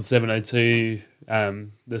comment on 702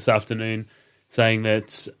 this afternoon saying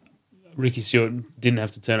that Ricky Stewart didn't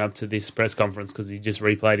have to turn up to this press conference because he just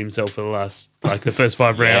replayed himself for the first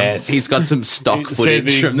 5 rounds. Yes. He's got some stock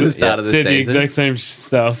footage from the start of the season. Said the exact same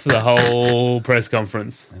stuff the whole press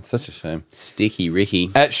conference. It's such a shame. Sticky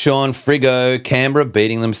Ricky. At Sean Frigo, Canberra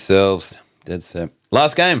beating themselves. Dead set.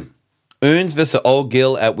 Last game. Oons versus Old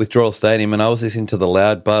Gill at Withdrawal Stadium, and I was listening to the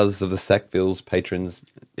loud buzz of the Sackvilles patrons.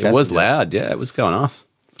 It was loud, yeah. It was going off.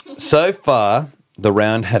 So far, the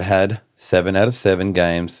round had 7 out of 7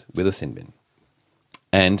 games with a sin bin.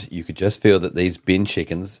 And you could just feel that these bin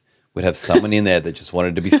chickens would have someone in there that just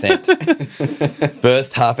wanted to be sent.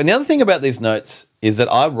 First half. And the other thing about these notes is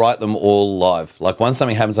that I write them all live. Like, once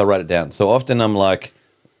something happens, I write it down. So often I'm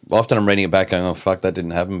reading it back going, oh, fuck, that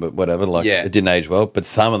didn't happen, but whatever. Like, It didn't age well. But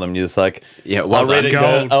some of them, you're just like, I'll read it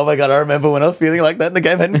and go, oh my God, I remember when I was feeling like that and the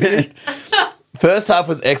game hadn't finished. First half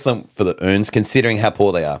was excellent for the Oons, considering how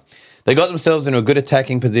poor they are. They got themselves into a good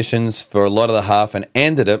attacking positions for a lot of the half and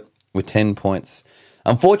ended it with 10 points.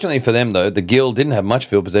 Unfortunately for them, though, the Gill didn't have much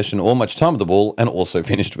field possession or much time with the ball and also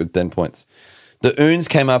finished with 10 points. The Oons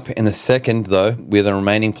came up in the second, though, with a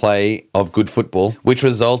remaining play of good football, which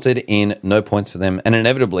resulted in no points for them and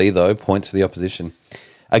inevitably, though, points for the opposition.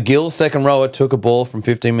 A Gill second rower took a ball from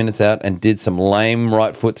 15 minutes out and did some lame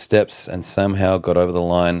right foot steps and somehow got over the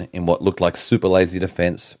line in what looked like super lazy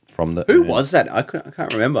defence from the Who Oons. was that? I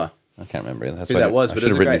can't remember. I can't remember either. That's Who that was, I but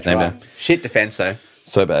should it have was a written his great name try. down. Shit defence, though.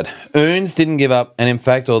 So bad. Oons didn't give up, and in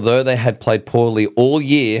fact, although they had played poorly all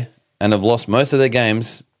year and have lost most of their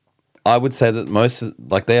games, I would say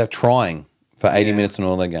that they are trying for 80 minutes in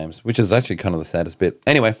all their games, which is actually kind of the saddest bit.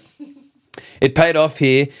 Anyway, it paid off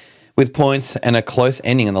here with points and a close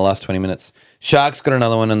ending in the last 20 minutes. Sharks got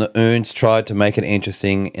another one, and the Oons tried to make it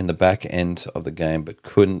interesting in the back end of the game, but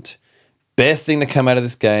couldn't. Best thing to come out of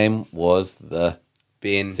this game was the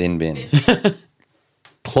sin bin.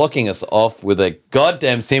 Clocking us off with a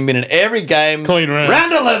goddamn sin bin in every game. Clean round.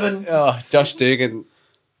 Round 11. Oh, Josh Dugan.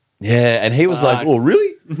 Yeah, and he was like, oh,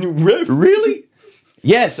 really? Really?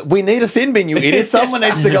 Yes, we need a sin bin, you idiot. Someone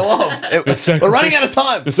needs to go off. We're running out of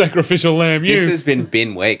time. The sacrificial lamb, This has been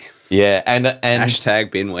bin week. Yeah, and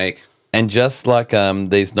Hashtag bin week. And just like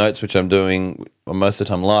these notes, which I'm doing most of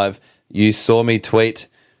the time live, you saw me tweet,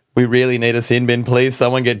 we really need a sin bin, please.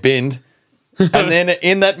 Someone get binned. And then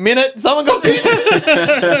in that minute, someone got binned.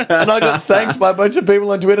 And I got thanked by a bunch of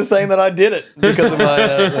people on Twitter saying that I did it because of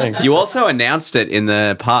my thing. You also announced it in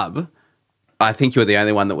the pub. I think you were the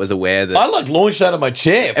only one that was aware that. I launched out of my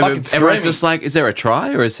chair, fucking screaming. Everyone's just like, is there a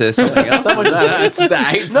try or is there something else? It's the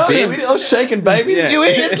 8th No, bin. I was shaking babies. Yeah. You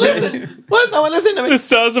idiots, listen. Why is no one listening to me? The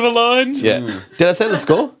stars have aligned. Yeah. Did I say the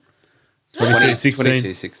score? 22-16.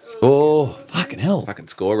 22-6. Oh, fucking hell. Fucking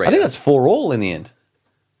score I reader. think that's 4-all in the end.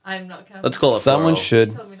 I'm not counting. Let's call it 4-0. Someone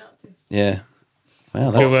should. You told me not to. Yeah.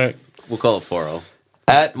 Wow, Good that's work. We'll call it 4-0.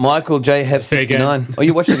 at Michael J. Hep Fair 69. Oh,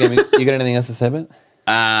 you watched the game. You got anything else to say about it?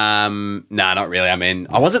 No, not really. I mean,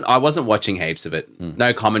 I wasn't watching heaps of it.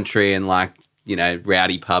 No commentary and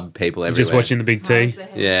rowdy pub people everywhere. Just watching the big T.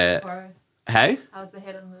 Yeah. Hey? How's the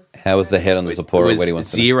head on this? How was the head on the It Sapporo? was What do you want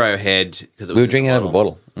to know? 0 head because We were drinking out of a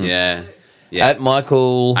bottle. Yeah. Yeah. At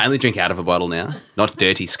Michael I only drink out of a bottle now, not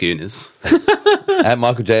dirty schooners. at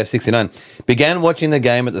Michael JF 69 began watching the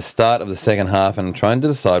game at the start of the second half and trying to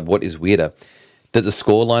decide what is weirder, that the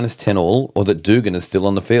scoreline is 10-all or that Dugan is still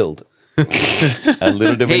on the field. And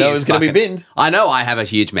little did we know it was going to be binned. I know I have a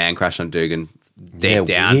huge man crush on Dugan deep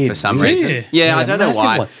down weird. for some Weird. reason. Yeah, I don't know massive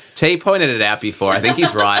why. one. T pointed it out before. I think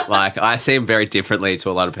he's right. Like, I see him very differently to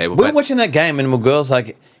a lot of people. We were But watching that game and my girl's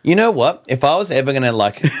like, you know what? If I was ever going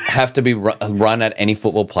to have to be run at any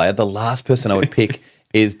football player, the last person I would pick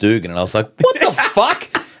is Dugan. And I was like, what the fuck?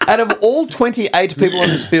 Out of all 28 people on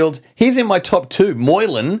this field, he's in my top 2,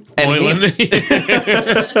 Moylan. And Moylan's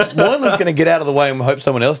going to get out of the way and hope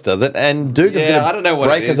someone else does it. And Dugan's going I don't know to what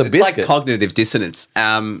break it as is. a It's like biscuit. cognitive dissonance. But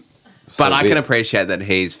I weird. can appreciate that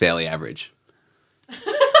he's fairly average.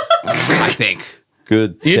 I think.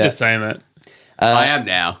 Good. You're chat. just saying that. I am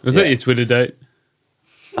now. Was that your Twitter date?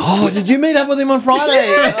 Oh, did you meet up with him on Friday?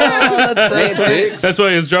 Oh, that's so sweet. That's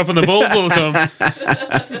why he was dropping the balls all the time.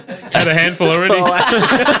 Had a handful already.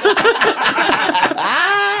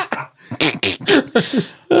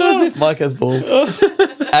 Mike has balls.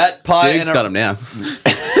 At Pie Duke's got him now.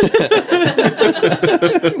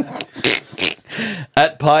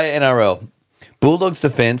 At Pie NRL, Bulldogs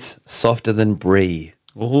defense softer than Brie.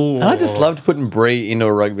 Ooh. And I just loved putting Brie into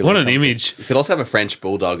a rugby. What league an image. You could also have a French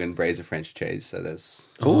bulldog and Bree's a French cheese. So there's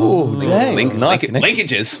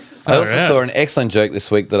linkages. I also saw an excellent joke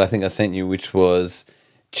this week that I think I sent you, which was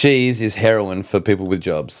cheese is heroin for people with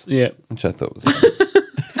jobs. Yeah. Which I thought was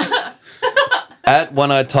At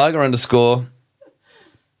One-Eyed Tiger _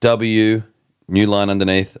 W, new line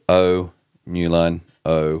underneath, O, new line,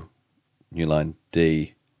 O, new line,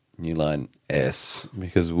 D, new line, S,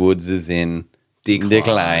 because Woods is in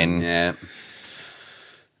decline. Yeah.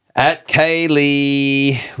 At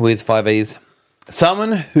Kaylee with 5 E's,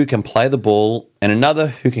 someone who can play the ball and another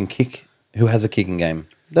who can kick, who has a kicking game.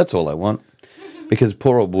 That's all I want. Because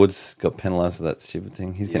poor old Woods got penalised for that stupid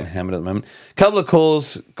thing. He's getting hammered at the moment. Couple of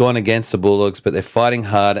calls gone against the Bulldogs, but they're fighting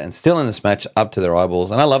hard and still in this match up to their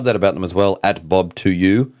eyeballs. And I love that about them as well. At Bob to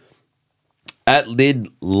you. At Lid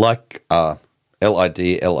Likr,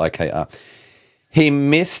 Lidlikr. He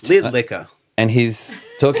missed Lid liquor. and he's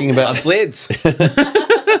talking about Loves lids.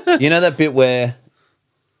 you know that bit where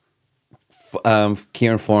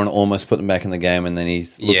Kieran Foran almost put them back in the game and then he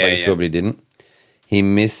looked like he scored, but he didn't. He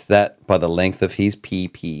missed that by the length of his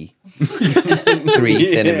PP. 3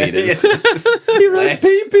 centimetres. He wrote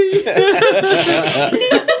pee-pee.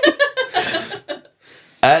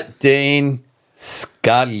 At Dean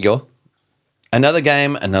Scaglio. Another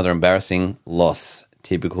game, another embarrassing loss.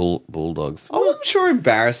 Typical Bulldogs. I'm not sure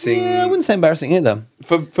embarrassing. Yeah, I wouldn't say embarrassing either.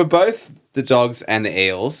 For both the Dogs and the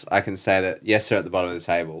Eels, I can say that, yes, they're at the bottom of the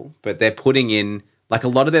table, but they're putting in, like, a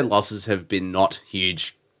lot of their losses have been not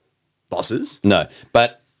huge losses. No,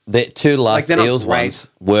 but the two last they're not Eels great. ones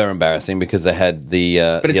were embarrassing because they had the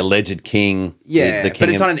alleged king. Yeah, the king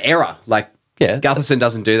but it's on an error. Like, Yeah. Gutherson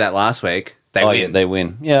doesn't do that last week. They win. Yeah, they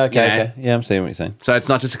win. Yeah, okay, Yeah. okay. Yeah, I'm seeing what you're saying. So it's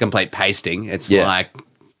not just a complete pasting. It's Yeah. like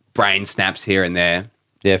brain snaps here and there.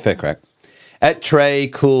 Yeah, fair crack. At Trey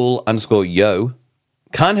Cool _ Yo,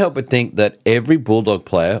 can't help but think that every Bulldog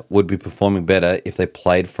player would be performing better if they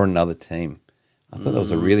played for another team. I thought that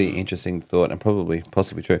was a really interesting thought and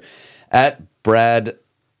possibly true. At Brad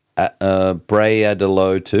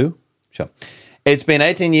Brayadelo too. Sure. It's been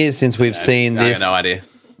 18 years since we've seen I this. got no idea.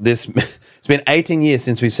 It's been 18 years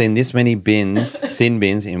since we've seen this many sin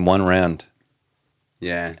bins in one round.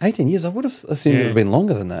 Yeah. 18 years? I would have assumed it would have been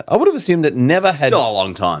longer than that. I would have assumed it never had. Still a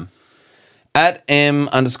long time. At M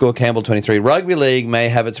 _ Campbell 23, rugby league may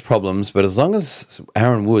have its problems, but as long as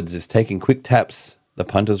Aaron Woods is taking quick taps, the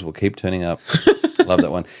punters will keep turning up. Love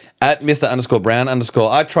that one. At Mr. _ Brown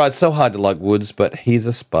 _ I tried so hard to like Woods, but he's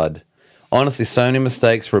a spud. Honestly, so many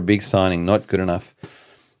mistakes for a big signing. Not good enough.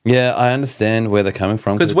 Yeah, I understand where they're coming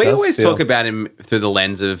from. Because we always talk about him through the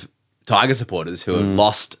lens of Tiger supporters who have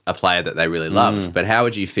lost a player that they really loved. But how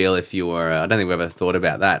would you feel if you were, I don't think we've ever thought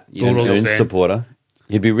about that. You know, Bulldogs You're a fan. supporter.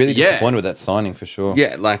 You'd be really disappointed with that signing for sure.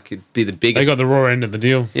 yeah, like it'd be the biggest. They got the raw end of the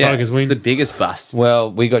deal. Tigers it's win. the biggest bust.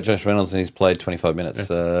 Well, we got Josh Reynolds and he's played 25 minutes.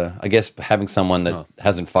 I guess having someone that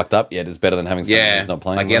hasn't fucked up yet is better than having someone who's not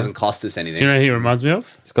playing. like he hasn't cost us anything. Do you know who he reminds me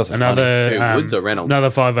of? It's cost us Another Who, Woods or Reynolds? Another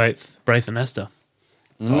 5'8" Braithen Astor.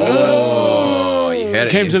 Oh, you heard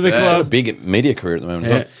it. Came to the a club. big media career at the moment. as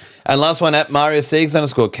Yeah. well. And last one at Mario Siegs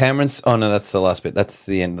 _ Cameron's. Oh no, that's the last bit. That's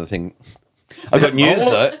the end of the thing. I got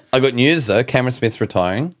news though. Cameron Smith's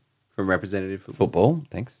retiring from representative football. football.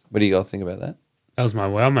 Thanks. What do you guys think about that? That was my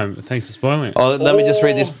wow moment. Thanks for spoiling it. Oh, let me just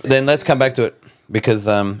read this. Then let's come back to it because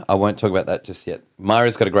I won't talk about that just yet.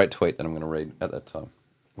 Mario's got a great tweet that I'm going to read at that time.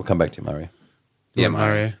 We'll come back to you, Mario. Yeah,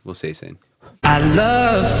 Mario. Mario. We'll see you soon. I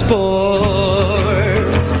love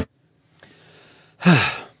sports.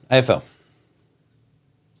 AFL.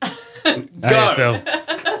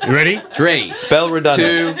 AFL. You ready? 3. Spell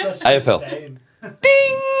redundant. 2. AFL.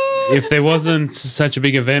 If there wasn't such a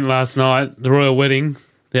big event last night, the Royal Wedding,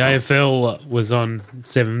 the AFL was on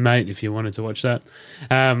 7 Mate if you wanted to watch that.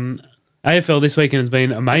 AFL this weekend has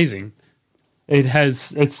been amazing.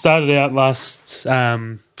 It started out last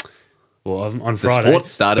on The Friday. sport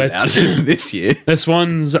started out this year. The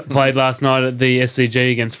Swans played last night at the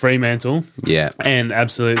SCG against Fremantle. Yeah. And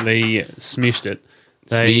absolutely smished it.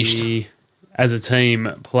 They, as a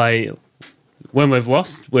team, play. When we've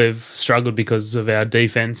lost, we've struggled because of our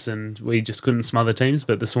defense and we just couldn't smother teams.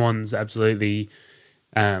 But the Swans absolutely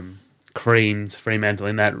creamed Fremantle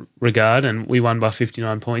in that regard, and we won by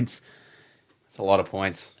 59 points. It's a lot of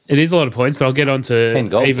points. It is a lot of points, but I'll get on 10 to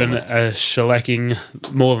goals even almost. a shellacking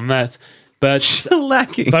more than that. But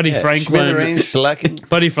Lacking. Buddy Franklin Schmithereen, shellacking.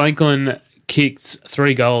 Buddy Franklin kicked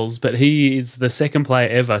 3 goals, but he is the second player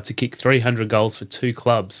ever to kick 300 goals for 2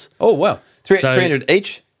 clubs. Oh, wow. 300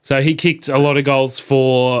 each? So he kicked a lot of goals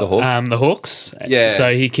for The Hawks? Yeah.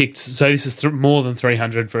 So he kicked. So this is more than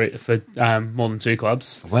 300 for more than 2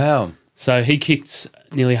 clubs. Wow. So he kicked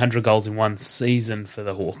nearly 100 goals in one season for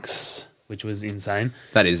the Hawks, which was insane.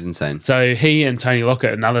 That is insane. So he and Tony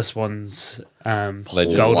Lockett, another Swans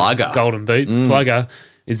Plugger. golden boot plugger,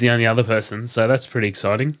 is the only other person. So that's pretty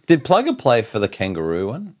exciting. Did Plugger play for the Kangaroo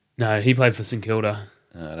one? No, he played for St Kilda.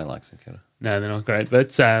 No, I don't like St Kilda. No, they're not great.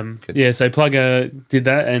 But so Plugger did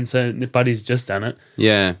that, and so Buddy's just done it.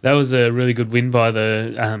 Yeah. That was a really good win by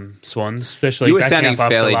the Swans, especially You were backing sounding up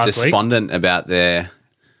after fairly last week. despondent about their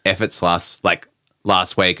efforts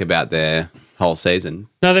last week about their whole season.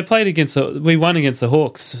 No, they played we won against the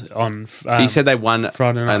Hawks on You said they won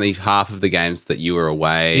Friday night. only half of the games that you were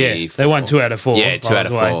away. Yeah, they won 2 out of 4. Yeah, 2 out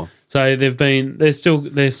of 4. So they're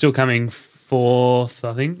still coming 4th,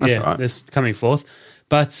 I think. That's yeah, right. they're coming 4th.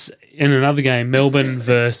 But in another game, Melbourne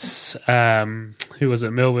versus who was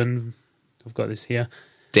it? Melbourne. I've got this here.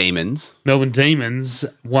 Demons. Melbourne Demons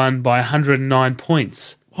won by 109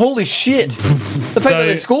 points. Holy shit. The fact that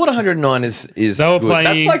they scored 109 is They were good.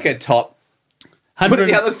 playing. That's like a top. What did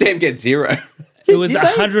the other team get 0? It was Did they?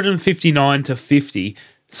 159 to 50.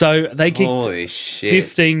 So they kicked Holy shit.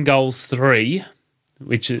 15 goals 3,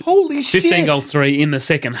 which is Holy 15 shit. goals 3 in the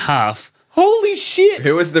second half. Holy shit.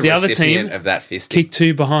 Who was the The other recipient team of that fisting? Kicked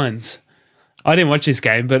 2 behinds. I didn't watch this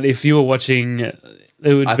game, but if you were watching, it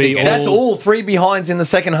would I be think That's all 3 behinds in the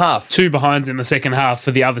second half. 2 behinds in the second half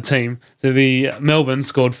for the other team. So the Melbourne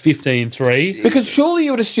scored 15-3. Because surely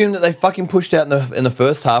you would assume that they fucking pushed out in the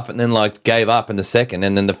first half and then gave up in the second,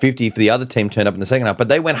 and then the 50 for the other team turned up in the second half. But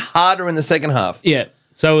they went harder in the second half. Yeah.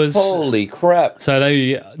 So it was. Holy crap! So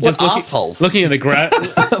they just assholes. looking at the graph.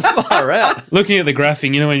 Far out. Looking at the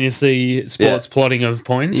graphing, you know when you see sports plotting of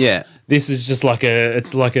points. Yeah. This is just like a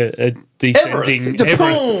descending.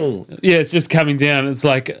 Everest. Yeah, it's just coming down. It's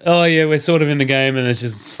like, oh yeah, we're sort of in the game, and it's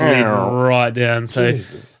just slid right down. So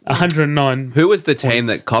 109. Who was the team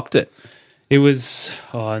that copped it? It was.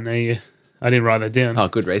 Oh no, I didn't write that down. Oh,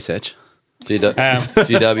 good research.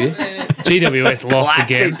 GW. GWS lost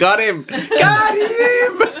again. Got him. Got him.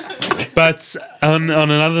 But on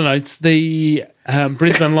another note, the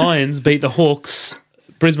Brisbane Lions beat the Hawks.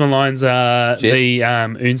 Brisbane Lions are the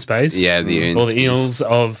Oonspace. Yeah, the or the Oonspace. Eels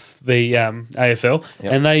of the AFL.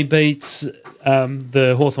 Yep. And they beat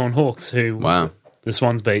the Hawthorn Hawks, who Wow. the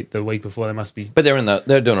Swans beat the week before. They must be. But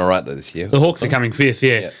they're doing all right though this year. The Hawks are coming 5th,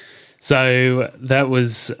 yeah. Yeah. So that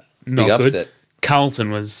was not Big good. upset. Carlton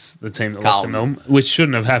was the team that lost to Carlton. Melbourne, which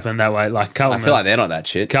shouldn't have happened that way. Like I Carlton, feel like they're not that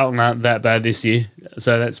shit. Carlton aren't that bad this year,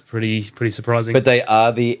 so that's pretty surprising. But they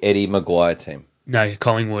are the Eddie Maguire team. no,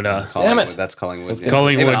 Collingwood are. Damn it. That's Collingwood. Yeah.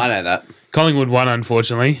 Collingwood. Even I know that. Collingwood won,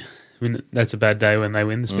 unfortunately. I mean, that's a bad day when they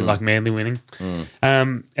win. It's a bit like Manly winning.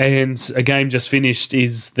 And a game just finished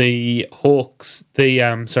is the Hawks,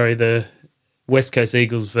 the West Coast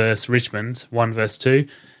Eagles versus Richmond, 1 versus 2,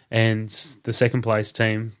 and the second place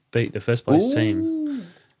team beat the first place team.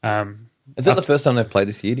 Is that the first time they've played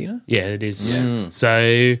this year, do you know? Yeah, it is.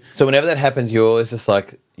 So So whenever that happens, you're always just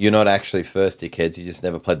like, you're not actually first, dickheads. You just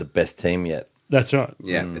never played the best team yet. that's right.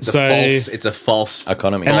 Yeah, it's So- a false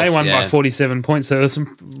Economy. And they won by yeah. 47 points. So there's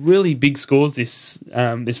some really big scores this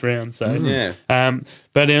round. So Yeah.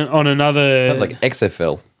 but on another, Sounds like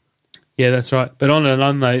XFL. yeah, that's right. But on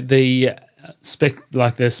another note, the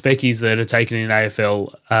speckies that are taken in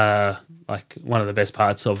AFL are like one of the best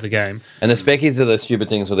parts of the game. And the speckies are the stupid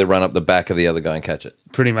things where they run up the back of the other guy and catch it.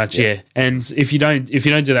 Pretty much, yeah. And if you don't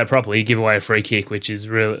do that properly, you give away a free kick, which is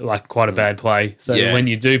really like quite a bad play. So Yeah. when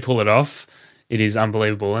you do pull it off, it is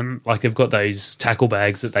unbelievable. And like they've got those tackle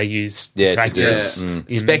bags that they use to Yeah, to do practice that.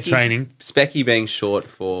 in training. Specky being short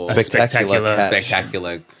for Spectacular catch.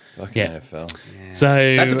 spectacular. Fucking Yeah. AFL.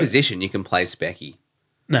 So That's a position you can play Specky.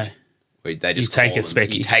 no. Where they just You take call a them-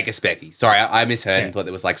 Specky. You take a Specky. Sorry, I misheard Yeah. and thought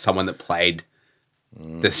there was like someone that played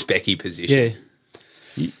the Specky position.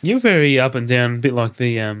 Yeah. You're very up and down, a bit like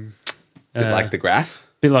the Bit like the graph.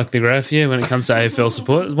 graph, yeah, when it comes to AFL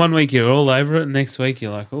support. One week you're all over it, and next week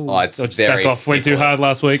you're like, Oh, it's I just very back off, went too fickle. hard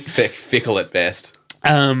last week. Fickle at best.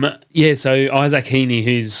 Yeah, so Isaac Heaney,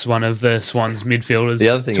 who's one of the Swans midfielders. The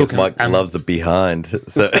other thing took is Mike loves the behind.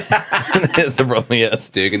 So there's the problem, yes.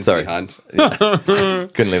 Dugan's Sorry. behind.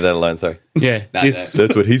 Couldn't leave that alone, sorry. Yeah, No, this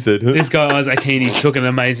That's what he said. this guy Isaac Heaney took an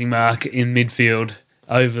amazing mark in midfield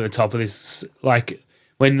over the top of this. Like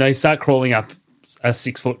when they start crawling up a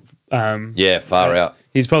 6 foot, Yeah, far out.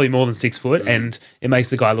 he's probably more than 6 foot, and it makes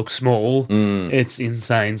the guy look small. It's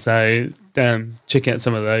insane. So check out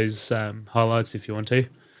some of those highlights if you want to.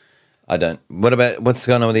 I don't. What's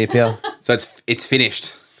going on with the EPL? So it's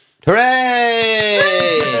finished. Hooray!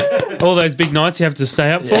 All those big nights you have to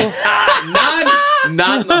stay up for.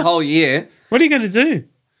 None the whole year. What are you going to do?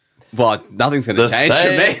 Well, nothing's going to change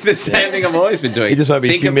for me. The same thing I've always been doing. He just won't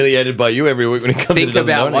be humiliated by you every week when it comes to think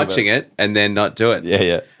about watching it and then not do it.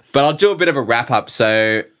 Yeah. But I'll do a bit of a wrap up.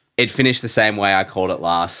 So it finished the same way I called it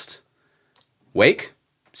last week.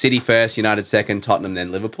 City first, United second, Tottenham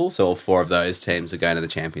then Liverpool. So all 4 of those teams are going to the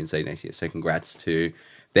Champions League next year. So congrats to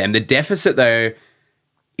them. The deficit, though,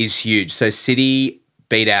 is huge. So City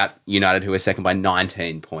beat out United, who were second, by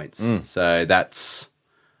 19 points. So that's...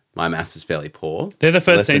 My maths is fairly poor. They're the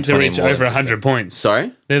first team to reach over 100 points.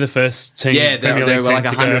 Sorry? They're the first team Premier League team to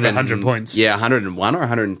go over 100 points. Yeah, 101 or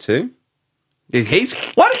 102.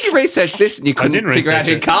 Why did you research this and you couldn't figure out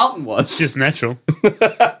who Carlton was? It's just natural.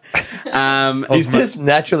 He's just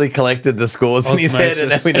naturally collected the scores in his head and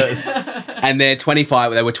now he knows. And they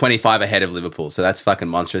were 25 ahead of Liverpool, so that's fucking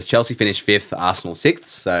monstrous. Chelsea finished 5th, Arsenal 6th,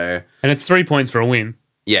 so... And it's 3 points for a win.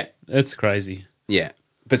 Yeah. That's crazy. Yeah.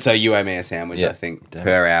 But so you owe me a sandwich, I think,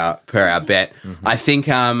 per our bet. Mm-hmm. I think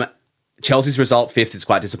Chelsea's result 5th is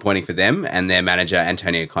quite disappointing for them, and their manager,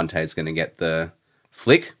 Antonio Conte, is going to get the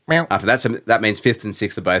flick. After that, so that means 5th and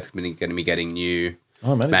 6th are both going to be getting new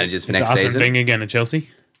managers for next season. Arsene Wenger again at Chelsea?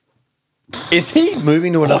 Is he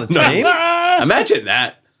moving to another team? Imagine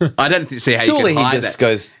that. I don't see how Surely you can hide he just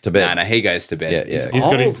goes to bed. No, he goes to bed. Yeah. He's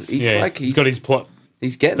got his plot.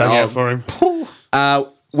 He's getting dug old. out for him.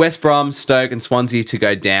 West Brom, Stoke and Swansea to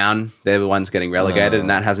go down. They're the ones getting relegated, and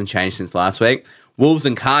that hasn't changed since last week. Wolves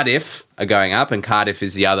and Cardiff are going up, and Cardiff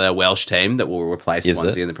is the other Welsh team that will replace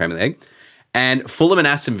Swansea in the Premier League. And Fulham and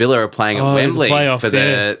Aston Villa are playing at Wembley for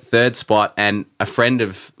the 3rd spot, and a friend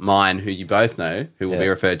of mine who you both know, who will be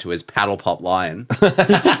referred to as Paddle Pop Lion,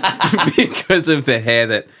 because of the hair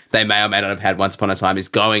that they may or may not have had once upon a time, is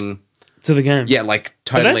going... to the game. Yeah, like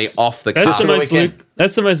totally off the cuff.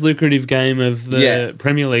 That's the most lucrative game of the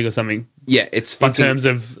Premier League or something. Yeah, it's fucking... In terms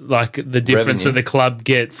of like the difference that the club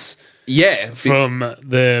gets from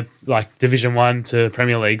the like Division 1 to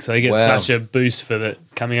Premier League. So he gets such a boost for the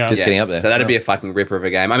coming up. Just getting up there. So that'd be a fucking ripper of a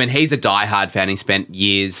game. I mean, he's a diehard fan. He spent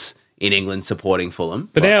years in England supporting Fulham.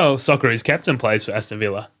 But our Socceroos captain plays for Aston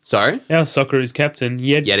Villa. Sorry? Our Socceroos captain,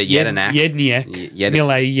 Jedinak. Jedinak.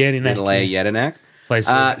 Plays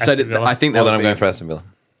for Aston Villa. I think then I'm going for Aston Villa.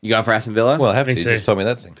 You going for Aston Villa? Well, I have to. You just told me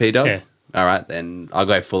that thing. P-Dog? Yeah. All right, then I'll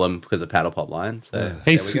go Fulham because of Paddle Pop Lion. So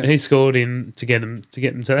he scored to get them to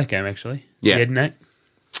that game actually. Yeah. Jedinak.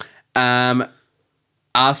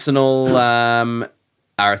 Arsenal are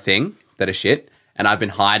a thing that are shit, and I've been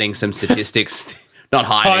hiding some statistics. Not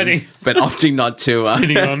hiding, but opting not to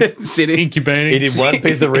incubating. He did one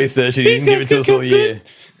piece of research and he didn't give it to us all year.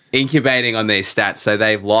 Incubating on these stats, so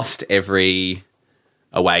they've lost every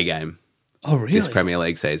away game. Oh, really? This Premier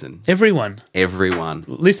League season. Everyone.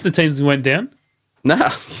 List the teams that went down? No,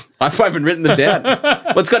 I've even written them down.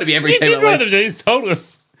 Well, it's got to be every team. You did write them down. He's told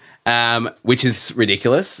us. Which is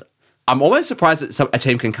ridiculous. I'm almost surprised that a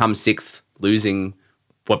team can come 6th, losing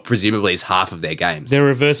what presumably is half of their games. They're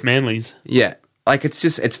reverse Manleys. Yeah, like it's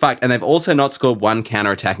fucked. And they've also not scored one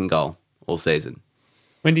counter-attacking goal all season.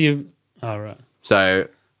 When do you? Oh, right. So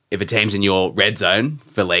if a team's in your red zone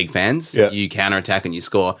for league fans, you counter-attack and you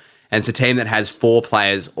score. And it's a team that has 4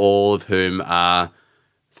 players, all of whom are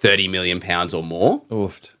 £30 million or more.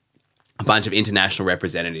 Oofed. A bunch of international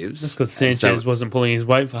representatives. That's because Sanchez wasn't pulling his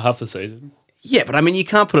weight for half the season. Yeah, but I mean, you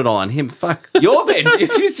can't put it all on him. Fuck. You're being... you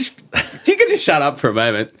can just shut up for a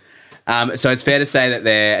moment. So it's fair to say that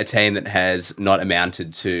they're a team that has not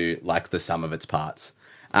amounted to, like, the sum of its parts.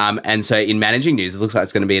 And so in managing news, it looks like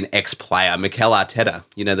it's going to be an ex-player, Mikel Arteta,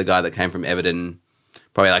 you know, the guy that came from Everton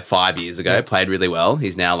probably like 5 years ago, played really well.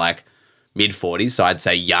 He's now like mid-40s, so I'd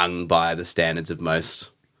say young by the standards of most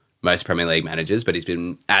Premier League managers, but he's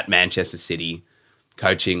been at Manchester City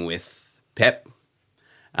coaching with Pep.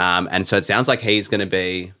 And so it sounds like he's going to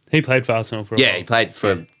be... He played for Arsenal for a while. Yeah, he played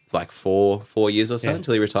for like four years or so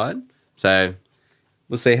until he retired. So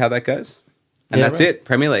we'll see how that goes. And that's it,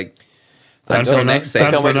 Premier League. So until next season.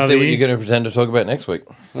 I can't wait to see what you're going to pretend to talk about next week.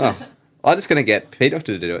 Oh, I'm just going to get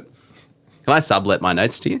P-Doctor to do it. Can I sublet my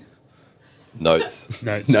notes to you? Notes.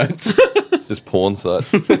 It's just porn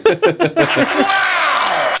sites.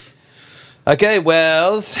 Okay,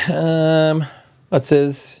 Wells. What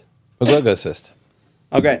says McGuire goes first?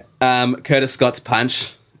 Oh, great. Curtis Scott's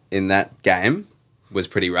punch in that game was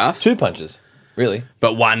pretty rough. 2 punches, really.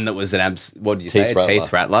 But one that was what did you say? A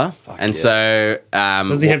teeth rattler. And so...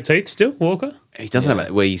 does he have teeth still, Walker? He doesn't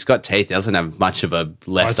have... Well, he's got teeth. He doesn't have much of a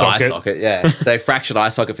left eye socket. Yeah. So fractured eye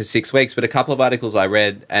socket for 6 weeks. But a couple of articles I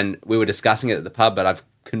read, and we were discussing it at the pub, but I've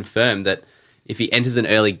confirmed that if he enters an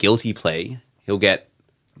early guilty plea, he'll get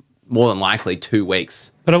more than likely 2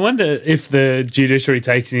 weeks. But I wonder if the judiciary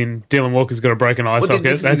takes in Dylan Walker's got a broken eye socket.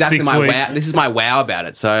 This is That's exactly 6 my weeks. wow. This is my wow about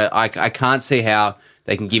it. So I can't see how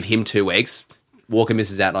they can give him 2 weeks. Walker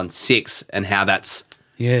misses out on 6, and how that's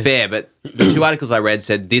fair. But the 2 articles I read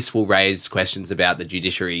said this will raise questions about the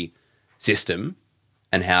judiciary system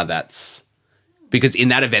and how that's... Because in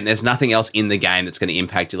that event, there's nothing else in the game that's going to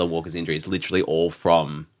impact Dylan Walker's injury. It's literally all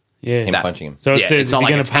from... him punching him. So it says if you're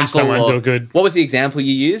going to punch someone to a good... What was the example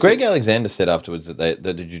you used? Greg Alexander said afterwards that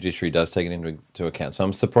the judiciary does take it into account. So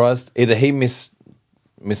I'm surprised either he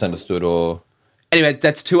misunderstood or... Anyway,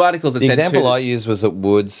 that's 2 articles that the said... The example I used was that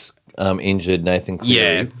Woods injured Nathan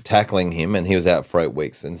Cleary, Yeah. tackling him, and he was out for 8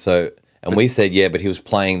 weeks. And so... And we said, but he was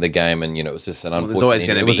playing the game, and, it was just an unfortunate there's always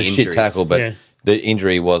injury. gonna It was be a shit injuries. tackle, but the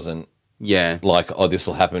injury wasn't like, this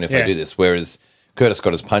will happen if I do this. Whereas... Curtis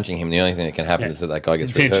Scott is punching him. The only thing that can happen is that guy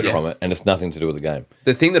gets really hurt from it, and it's nothing to do with the game.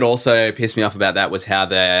 The thing that also pissed me off about that was how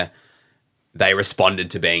they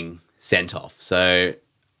responded to being sent off. So,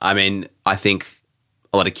 I mean, I think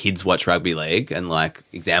a lot of kids watch rugby league, and like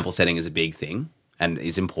example setting is a big thing and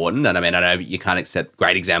is important. And I mean, I know you can't accept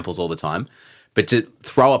great examples all the time, but to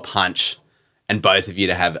throw a punch and both of you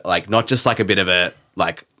to have like not just like a bit of a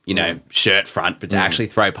shirt front, but to actually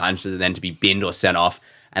throw punches and then to be binned or sent off.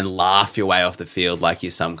 And laugh your way off the field like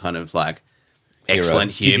you're some kind of like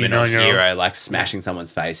excellent human or hero, like smashing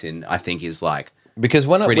someone's face in, I think is like... Because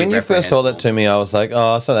when you first told that to me, I was like,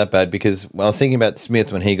 oh, it's not that bad, because I was thinking about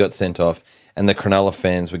Smith when he got sent off and the Cronulla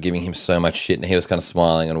fans were giving him so much shit and he was kind of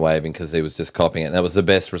smiling and waving because he was just copying it. And that was the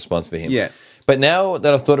best response for him. Yeah. But now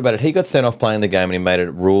that I've thought about it, he got sent off playing the game and he made it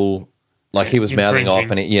rule, like he was mouthing off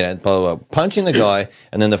and blah, blah, blah, punching the guy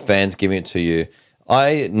and then the fans giving it to you.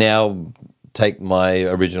 I now... take my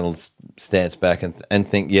original stance back and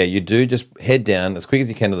think, you do just head down as quick as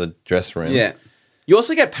you can to the dressing room. Yeah. You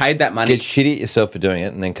also get paid that money. Get shitty at yourself for doing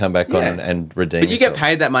it and then come back on and redeem But you yourself. get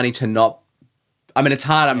paid that money to not... I mean, it's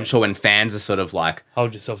hard, I'm sure, when fans are sort of like...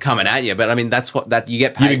 Hold yourself coming at you, but I mean, that's what... that you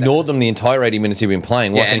get paid. You ignored them the entire 80 minutes you've been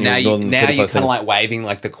playing. Yeah, and now you're kind of like waving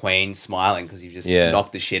like the Queen, smiling because you've just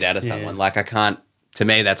knocked the shit out of someone. Like, I can't... To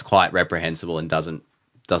me, that's quite reprehensible and doesn't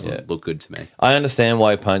look good to me. I understand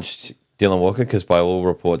why he punched Dylan Walker, because by all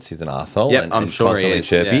reports he's an arsehole. Yeah, and, I'm and sure he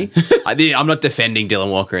constantly is. chirpy. Yeah. I'm not defending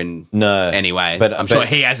Dylan Walker in any way, but I'm sure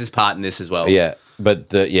he has his part in this as well. Yeah,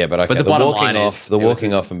 but okay. But the bottom line is the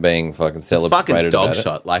walking off and being fucking celebrated fucking dog about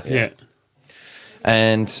shot. It. Like,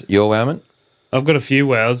 And your wowman? I've got a few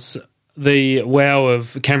wows. The wow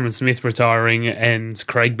of Cameron Smith retiring and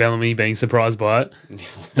Craig Bellamy being surprised by it.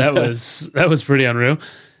 That was pretty unreal.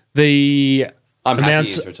 I'm happy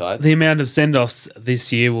he's retired. The amount of send-offs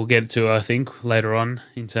this year we'll get to, I think, later on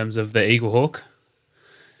in terms of the Eagle Hawk.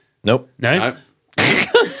 Nope. No?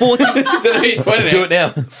 40, do it now.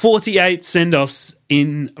 48 send-offs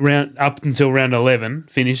up until round 11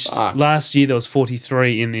 finished. Last year there was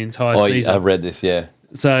 43 in the entire season. I've read this, yeah.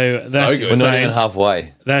 So that's We're not even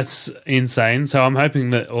halfway. That's insane. So I'm hoping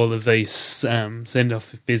that all of these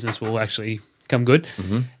send-off business will actually come good.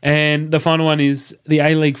 Mm-hmm. And the final one is the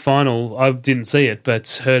A-League final. I didn't see it,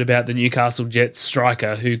 but heard about the Newcastle Jets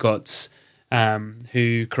striker who got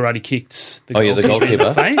who karate kicked the goalkeeper in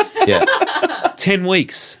the face. Yeah. 10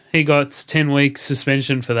 weeks. He got 10 weeks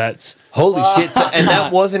suspension for that. Holy shit. And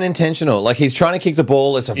that wasn't intentional. Like, he's trying to kick the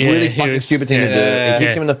ball. It's a really fucking stupid thing to do. He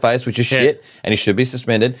kicks him in the face, which is shit, and he should be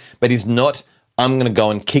suspended. But he's not, I'm going to go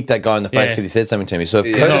and kick that guy in the face because he said something to me. So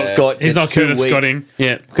if Curtis Scott gets he's not 2 Curtis weeks, Scotting.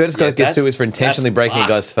 Yeah. Curtis Scott gets 2 weeks for intentionally breaking a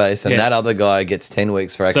guy's face, and that other guy gets 10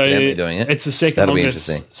 weeks for accidentally doing it. It's the second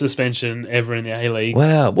longest suspension ever in the A-League.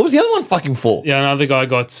 Wow. What was the other one fucking for? Yeah, another guy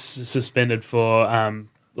got suspended for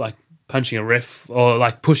like punching a ref or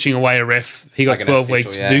like pushing away a ref. He got 12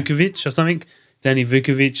 weeks. Vukovic or something. Danny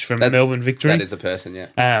Vukovic from Melbourne Victory. That is a person,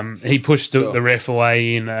 yeah. He pushed the ref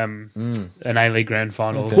away in an A-League grand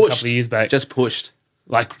final a couple of years back. Just pushed.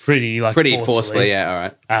 Pretty forcefully,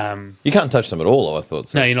 yeah, all right. You can't touch them at all, I thought.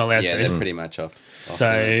 So. No, you're not allowed to. Yeah, they're pretty much off.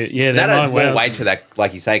 So, yeah, that adds more weight to that,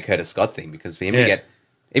 like you say, Curtis Scott thing, because for him to get,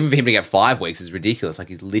 even for him to get 5 weeks is ridiculous. Like,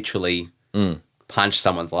 he's literally punched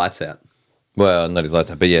someone's lights out. Well, not his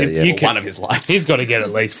lights out, but one of his lights. He's got to get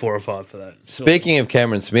at least 4 or 5 for that. Speaking of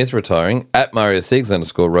Cameron Smith retiring, at Mario Siegs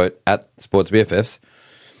 _ wrote at Sports BFFs,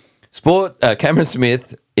 Cameron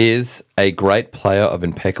Smith is a great player of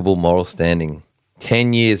impeccable moral standing.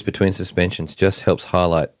 10 years between suspensions just helps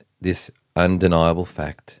highlight this undeniable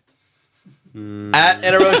fact. At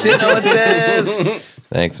NRL shit, no one says.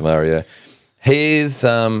 Thanks, Mario. His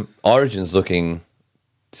origins looking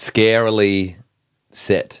scarily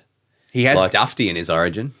set. He has Dufty in his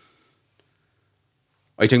origin.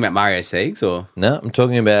 Are you talking about Mario Siegs or? No, I'm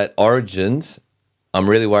talking about Origins. I'm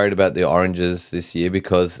really worried about the Oranges this year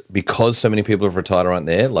because so many people have retired aren't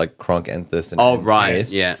there, like Cronk and Thurston. Oh, and right,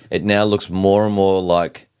 Smith. yeah. It now looks more and more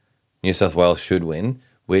like New South Wales should win,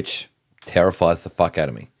 which terrifies the fuck out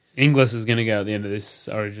of me. Inglis is going to go at the end of this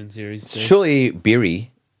Origin series too. Surely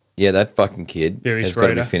Beery, that fucking kid, Beery has got to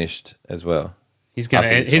be Schroeder. finished as well. He's going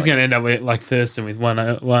After to this fight. end up with like Thurston with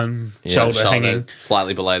one shoulder hanging.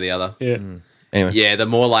 Slightly below the other. Yeah. Anyway, Yeah, the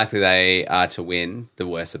more likely they are to win, the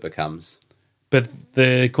worse it becomes. But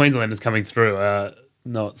the Queenslanders coming through are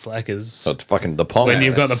not slackers. so it's fucking the Pong. When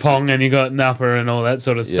you've got the Pong and you've got Napa and all that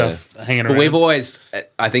sort of stuff hanging But around. we've always,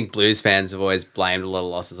 I think Blues fans have always blamed a lot of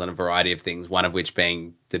losses on a variety of things, one of which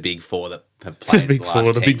being the big four that have played Big the last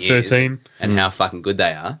four, the 10 big years 13. and how fucking good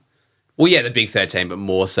they are. Well, yeah, the big 13, but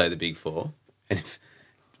more so the big four. And if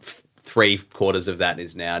 3/4 of that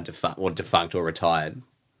is now defunct or retired,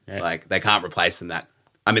 like they can't replace them.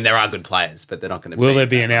 I mean, there are good players, but they're not going to. Will there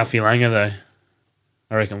be an Alfie Langer though?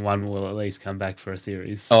 I reckon one will at least come back for a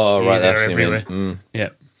series. Oh, right, They're that's what you mean. everywhere. Yeah.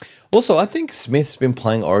 Also, I think Smith's been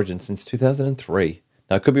playing Origin since 2003.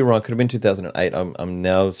 Now, I could be wrong. It could have been 2008. I'm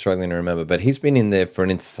now struggling to remember. But he's been in there for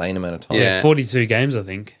an insane amount of time. Yeah. 42 games, I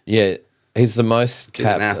think. Yeah, he's the most Do the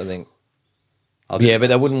capped, maths. I think. I'll do Yeah, the but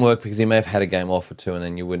that maths. wouldn't work because he may have had a game off or two and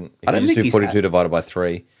then you wouldn't. If I don't you just think do he's 42 had- divided by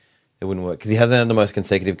 3, it wouldn't work because he hasn't had the most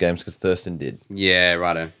consecutive games because Thurston did. Yeah,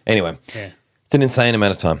 righto. Anyway, Yeah. it's an insane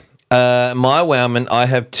amount of time. My wowman, I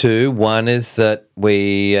have two. One is that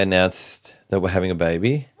we announced that we're having a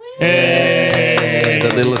baby.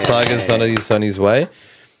 The littlest tiger's on his way.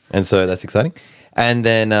 And so that's exciting. And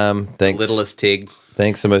then thanks. Littlest Tig.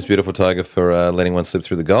 Thanks, the most beautiful tiger, for letting one slip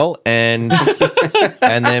through the goal. And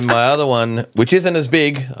and then my other one, which isn't as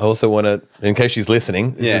big, I also want to, in case she's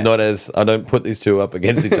listening, this is not as, I don't put these two up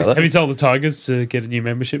against each other. Have you told the Tigers to get a new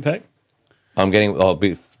membership pack? I'll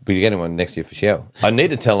be getting one next year for show. I need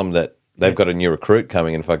to tell them that they've got a new recruit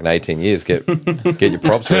coming in fucking 18 years. Get your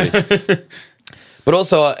props ready. But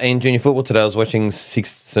also in junior football today, I was watching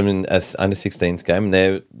some under 16s game,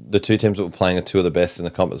 and the two teams that were playing are two of the best in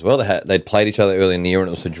the comp as well. They'd played each other early in the year, and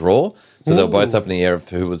it was a draw, so they were both up in the air of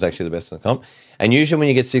who was actually the best in the comp. And usually when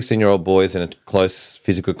you get 16-year-old boys in a close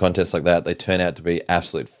physical contest like that, they turn out to be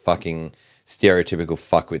absolute fucking stereotypical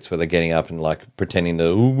fuckwits where they're getting up and like pretending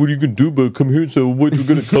to, what are you going to do, bro? Come here, so wait till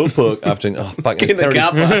we get a car park after, fucking Get in the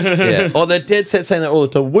car park. yeah. Oh, they're dead set saying that all the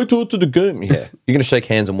time. Wait till to the game. Yeah. You're going to shake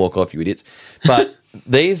hands and walk off, you idiots. But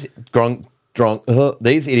these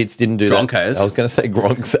these idiots didn't do Dronkos. that. I was going to say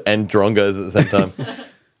gronks and drongos at the same time.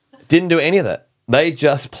 Didn't do any of that. They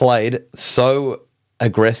just played so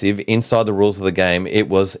aggressive inside the rules of the game. It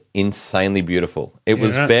was insanely beautiful. It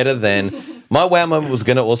was better than... My wow moment was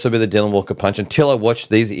going to also be the Dylan Walker punch until I watched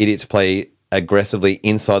these idiots play aggressively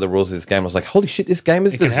inside the rules of this game. I was like, holy shit, this game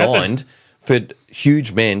is designed for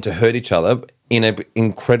huge men to hurt each other in an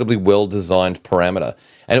incredibly well-designed parameter.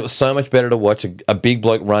 And it was so much better to watch a big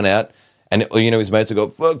bloke run out and, his mates would go,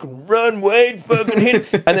 fucking run, Wade, fucking hit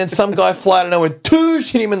him. And then some guy fly out of nowhere, toosh,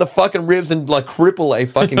 hit him in the fucking ribs and like cripple a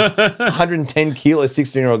fucking 110 kilo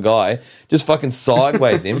 16-year-old guy, just fucking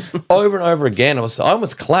sideways him over and over again. I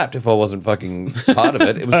almost clapped if I wasn't fucking part of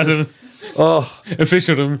it. It was just,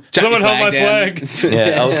 official them. Someone hold my flag.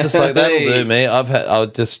 yeah, I was just like, that'll do me.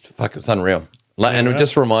 It's unreal. And it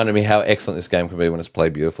just reminded me how excellent this game can be when it's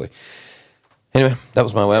played beautifully. Anyway, that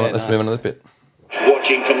was my wow. Let's move on to this bit.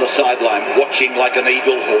 Watching from the sideline, watching like an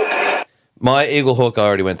eagle hawk. My Eagle Hawk I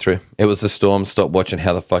already went through. It was the Storm. Stop watching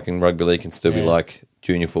how the fucking rugby league can still be like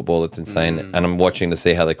junior football. It's insane. And I'm watching to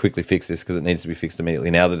see how they quickly fix this because it needs to be fixed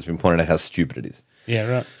immediately now that it's been pointed out how stupid it is.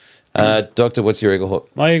 Yeah, right. Doctor, what's your Eagle Hawk?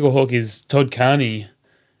 My Eagle Hawk is Todd Carney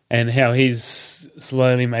and how he's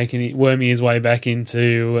slowly worming his way back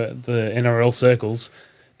into the NRL circles,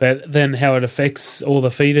 but then how it affects all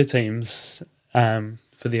the feeder teams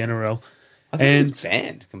for the NRL. I think he was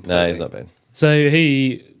banned completely. No, he's not bad. So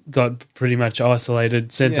he got pretty much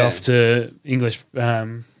isolated, sent off to English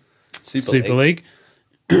Super League.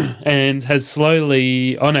 And has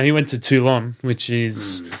slowly... Oh, no, he went to Toulon, which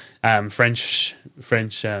is French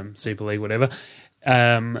Super League, whatever.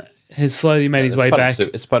 Has slowly made his way back.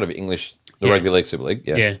 It's part of English, the Rugby League Super League.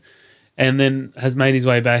 Yeah. And then has made his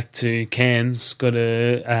way back to Cairns, got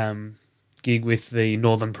a gig with the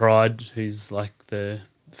Northern Pride, who's like the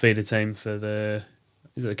feeder team for the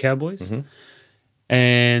Cowboys? Mm-hmm.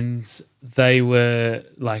 And they were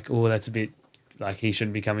like, oh, that's a bit like he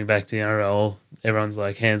shouldn't be coming back to the NRL. Everyone's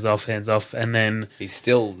like, hands off. And then he's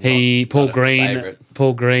still Paul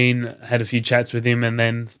Green had a few chats with him, and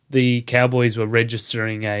then the Cowboys were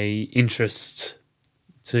registering a interest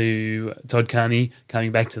to Todd Carney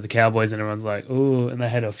coming back to the Cowboys, and everyone's like, oh, and they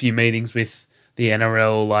had a few meetings with the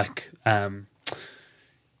NRL, like,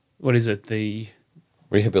 what is it? The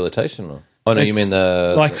rehabilitation? Oh, no, you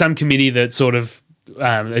mean some committee that sort of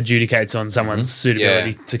adjudicates on someone's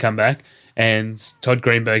suitability to come back. And Todd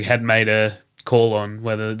Greenberg had made a call on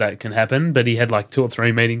whether that can happen, but he had like 2 or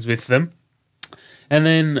 3 meetings with them. And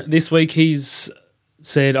then this week he's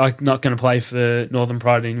said, I'm not going to play for Northern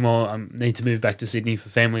Pride anymore. I need to move back to Sydney for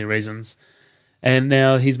family reasons. And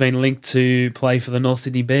now he's been linked to play for the North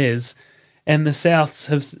Sydney Bears. And the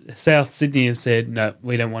South Sydney have said, no,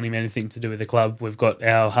 we don't want him anything to do with the club. We've got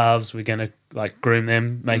our halves. We're going to like groom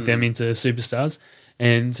them, make them into superstars.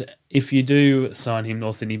 And if you do sign him,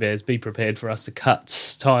 North Sydney Bears, be prepared for us to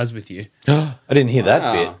cut ties with you. I didn't hear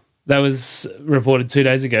that bit. That was reported 2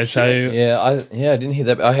 days ago. So I didn't hear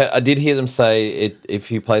that. I did hear them say if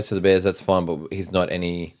he plays for the Bears, that's fine, but he's not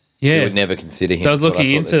any. Yeah, you would never consider him. So I was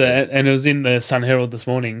looking into that, and it was in the Sun Herald this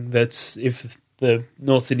morning that if the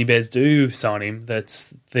North Sydney Bears do sign him,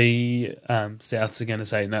 that the Souths are going to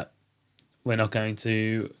say, no, we're not going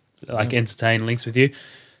to entertain links with you.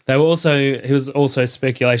 It was also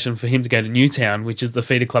speculation for him to go to Newtown, which is the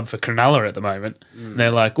feeder club for Cronulla at the moment. And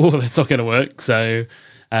they're like, oh, that's not going to work. So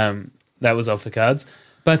that was off the cards.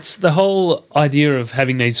 But the whole idea of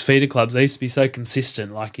having these feeder clubs, they used to be so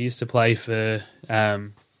consistent. Like he used to play for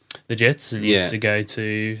the Jets and used to go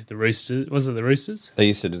to the Roosters. Was it the Roosters? They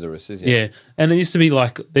used to do the Roosters, yeah. And it used to be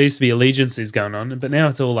like there used to be allegiances going on, but now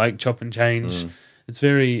it's all like chop and change. It's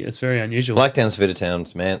very unusual. Blacktown's feeder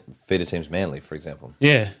teams Manly, for example.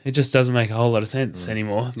 Yeah, it just doesn't make a whole lot of sense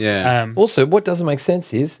anymore. Yeah. Also, what doesn't make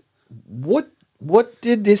sense is what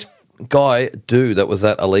did this guy do that was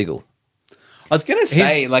that illegal? I was going to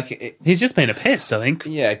say, he's just been a pest, I think.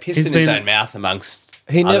 Yeah, he pissed in his own mouth amongst.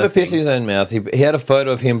 He never pissed in his own mouth. He had a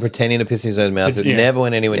photo of him pretending to piss in his own mouth. It never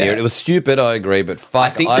went anywhere near it. It was stupid, I agree, but fuck. I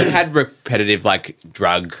think he had repetitive,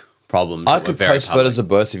 drug problems. I could post photos of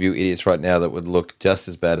both of you idiots right now that would look just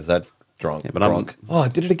as bad as that Gronk. Yeah, but Gronk. I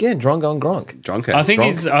did it again. Gronk on Gronk. I think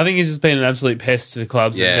he's just been an absolute pest to the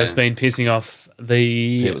clubs and just been pissing off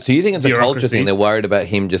the. So you think it's a culture thing? They're worried about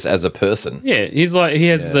him just as a person. Yeah, he's like he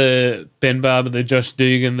has the Ben Barber, the Josh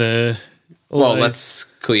Dugan, the. Let's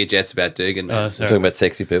cool your jets about Dugan. We're talking about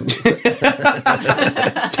sexy people.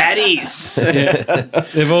 Tatties. Yeah.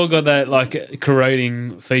 They've all got that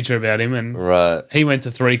corroding feature about him, and he went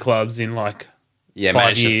to 3 clubs in 5 years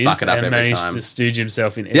to fuck it up and every managed time. to stooge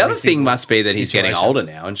himself in. The other thing must be that he's getting older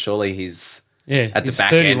now, and surely he's at the back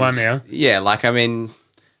 31 end. now. Yeah,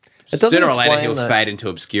 sooner or later he'll fade into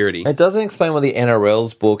obscurity. It doesn't explain why the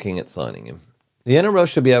NRL's balking at signing him. The NRL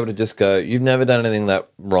should be able to just go, you've never done anything that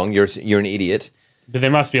wrong, you're an idiot. But there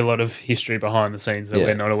must be a lot of history behind the scenes that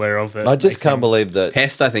we're not aware of. I just can't believe that...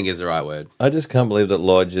 Pest, I think, is the right word. I just can't believe that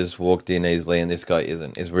Lodge just walked in easily and this guy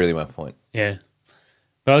isn't, is really my point. Yeah.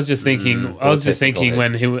 But I was just thinking,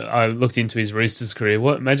 when I looked into his Roosters career,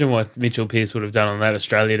 imagine what Mitchell Pearce would have done on that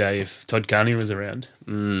Australia Day if Todd Carney was around.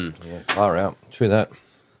 Yeah, far out. True that.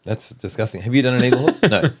 That's disgusting. Have you done an eagle hook?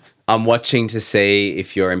 No. I'm watching to see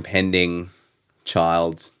if your impending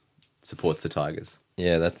child supports the Tigers.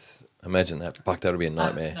 Yeah, imagine that. Fuck, that would be a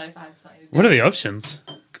nightmare. What are the options?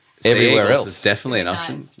 Everywhere else. Is definitely an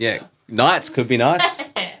option. Yeah. Knights could be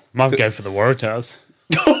nice. Might go for the Waratahs.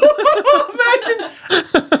 Imagine.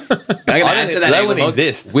 I'm going to answer that wouldn't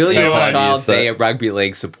exist. Will your child be a rugby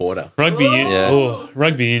league supporter? Rugby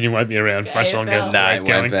union won't be around for much longer. No, it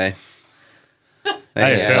won't be.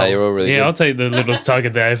 AFL. You're all really good. I'll take the Littles Tiger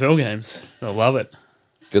at the AFL games. I'll love it.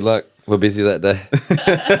 Good luck. We're busy that day.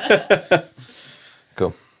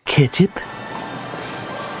 Cool. Ketchup.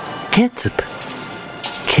 Ketchup.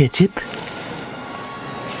 Ketchup.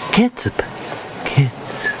 Ketchup.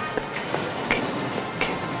 Ketchup.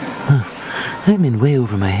 I'm in way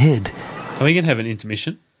over my head. Are we going to have an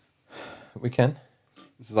intermission? We can.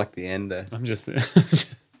 This is like the end there. I'm just... So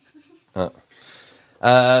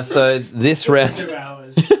this round... 2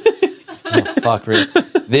 hours. Oh, fuck, really.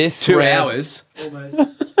 This 2 round... hours? Almost.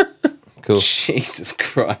 Cool. Jesus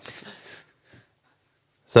Christ.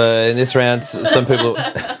 So in this round, some people...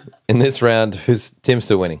 In this round, Tim's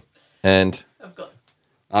still winning. And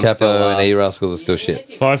Capo and E-Rascals are still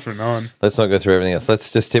shit. 5 for 9. Let's not go through everything else. Let's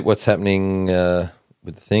just tip what's happening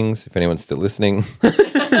with the things, if anyone's still listening.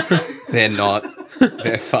 They're not.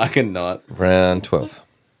 They're fucking not. Round 12.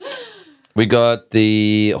 We got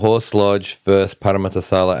the Horse Lodge versus Parramatta,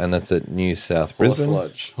 and that's at New South Brisbane.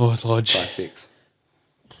 Horse Lodge. By 6.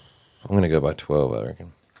 I'm going to go by 12, I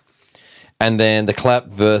reckon. And then the Clap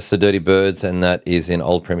versus the Dirty Birds, and that is in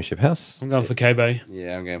Old Premiership House. I'm going for KB.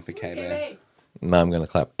 Yeah, I'm going for KB. I'm going to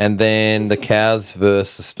clap. And then the Cows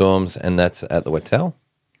versus the Storms, and that's at the Wet Towel.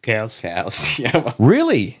 Cows. Yeah.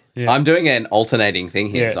 Really? Yeah. I'm doing an alternating thing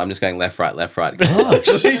here, Yeah. so I'm just going left, right. I'm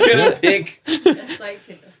actually going to pick It's like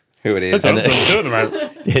Tinder. who it is. That's what I'm doing at the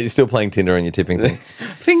moment. Yeah, you're still playing Tinder on your tipping thing.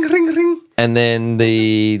 Ring, ring, ring. And then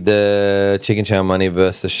the Chicken Chow Money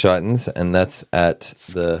versus Shitans, and that's at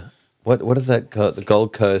the what is that called? The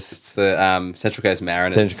Gold Coast It's the Central Coast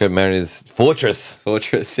Mariners. Central Coast Mariners Fortress.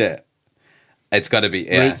 Fortress, yeah. It's got to be,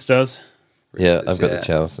 yeah. Roots does. Yeah, I've got the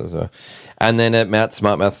Chows as well. And then at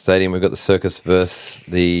Smart Mouth Stadium, we've got the Circus versus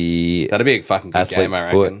the That'd be a fucking good game, I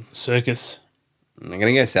Athlete's reckon. Circus. I'm going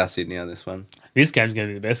to go South Sydney on this one. This game's going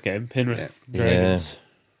to be the best game. Penrith Dragons.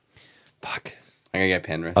 Fuck. I'm going to go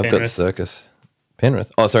Penrith. I've got Penrith. Circus.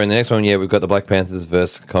 Penrith. Oh, sorry. In the next one, we've got the Black Panthers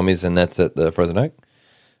versus Commies, and that's at the Frozen Oak.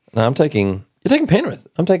 No, you're taking Penrith.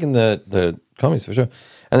 I'm taking the Commies for sure.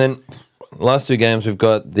 And then last two games, we've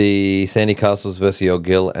got the Sandy Castles versus the Old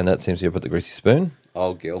Gill, and that seems to have put the Greasy Spoon.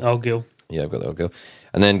 Old Gill. Old Gill. Yeah, I've got the Old Gill.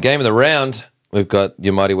 And then game of the round, we've got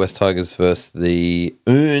your Mighty West Tigers versus the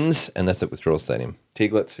Oons, and that's at Withdrawal Stadium.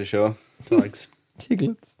 Tiglets for sure. Tigers.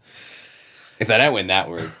 Tiglets. If they don't win that,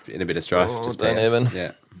 we're in a bit of strife. Just don't pass. even.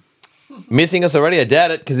 Yeah. Missing us already? I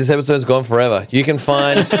doubt it, because this episode's gone forever. You can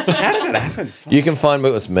find... How did that happen? You can find...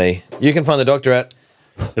 It was me. You can find the Doctor at...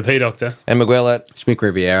 The P Doctor. And Miguel at... Schmick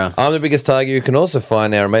Riviera. I'm the Biggest Tiger. You can also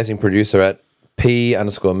find our amazing producer at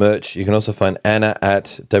P_merch. You can also find Anna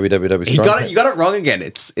at www. You got it wrong again.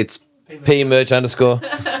 It's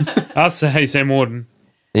P_merch_. I'll say Sam Warden.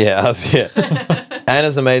 Yeah,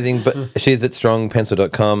 Anna's amazing, but she's at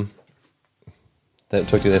strongpencil.com. Talk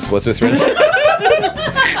to you there, sports with friends. Bye.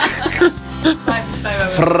 Bye.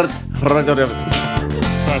 Rrrr.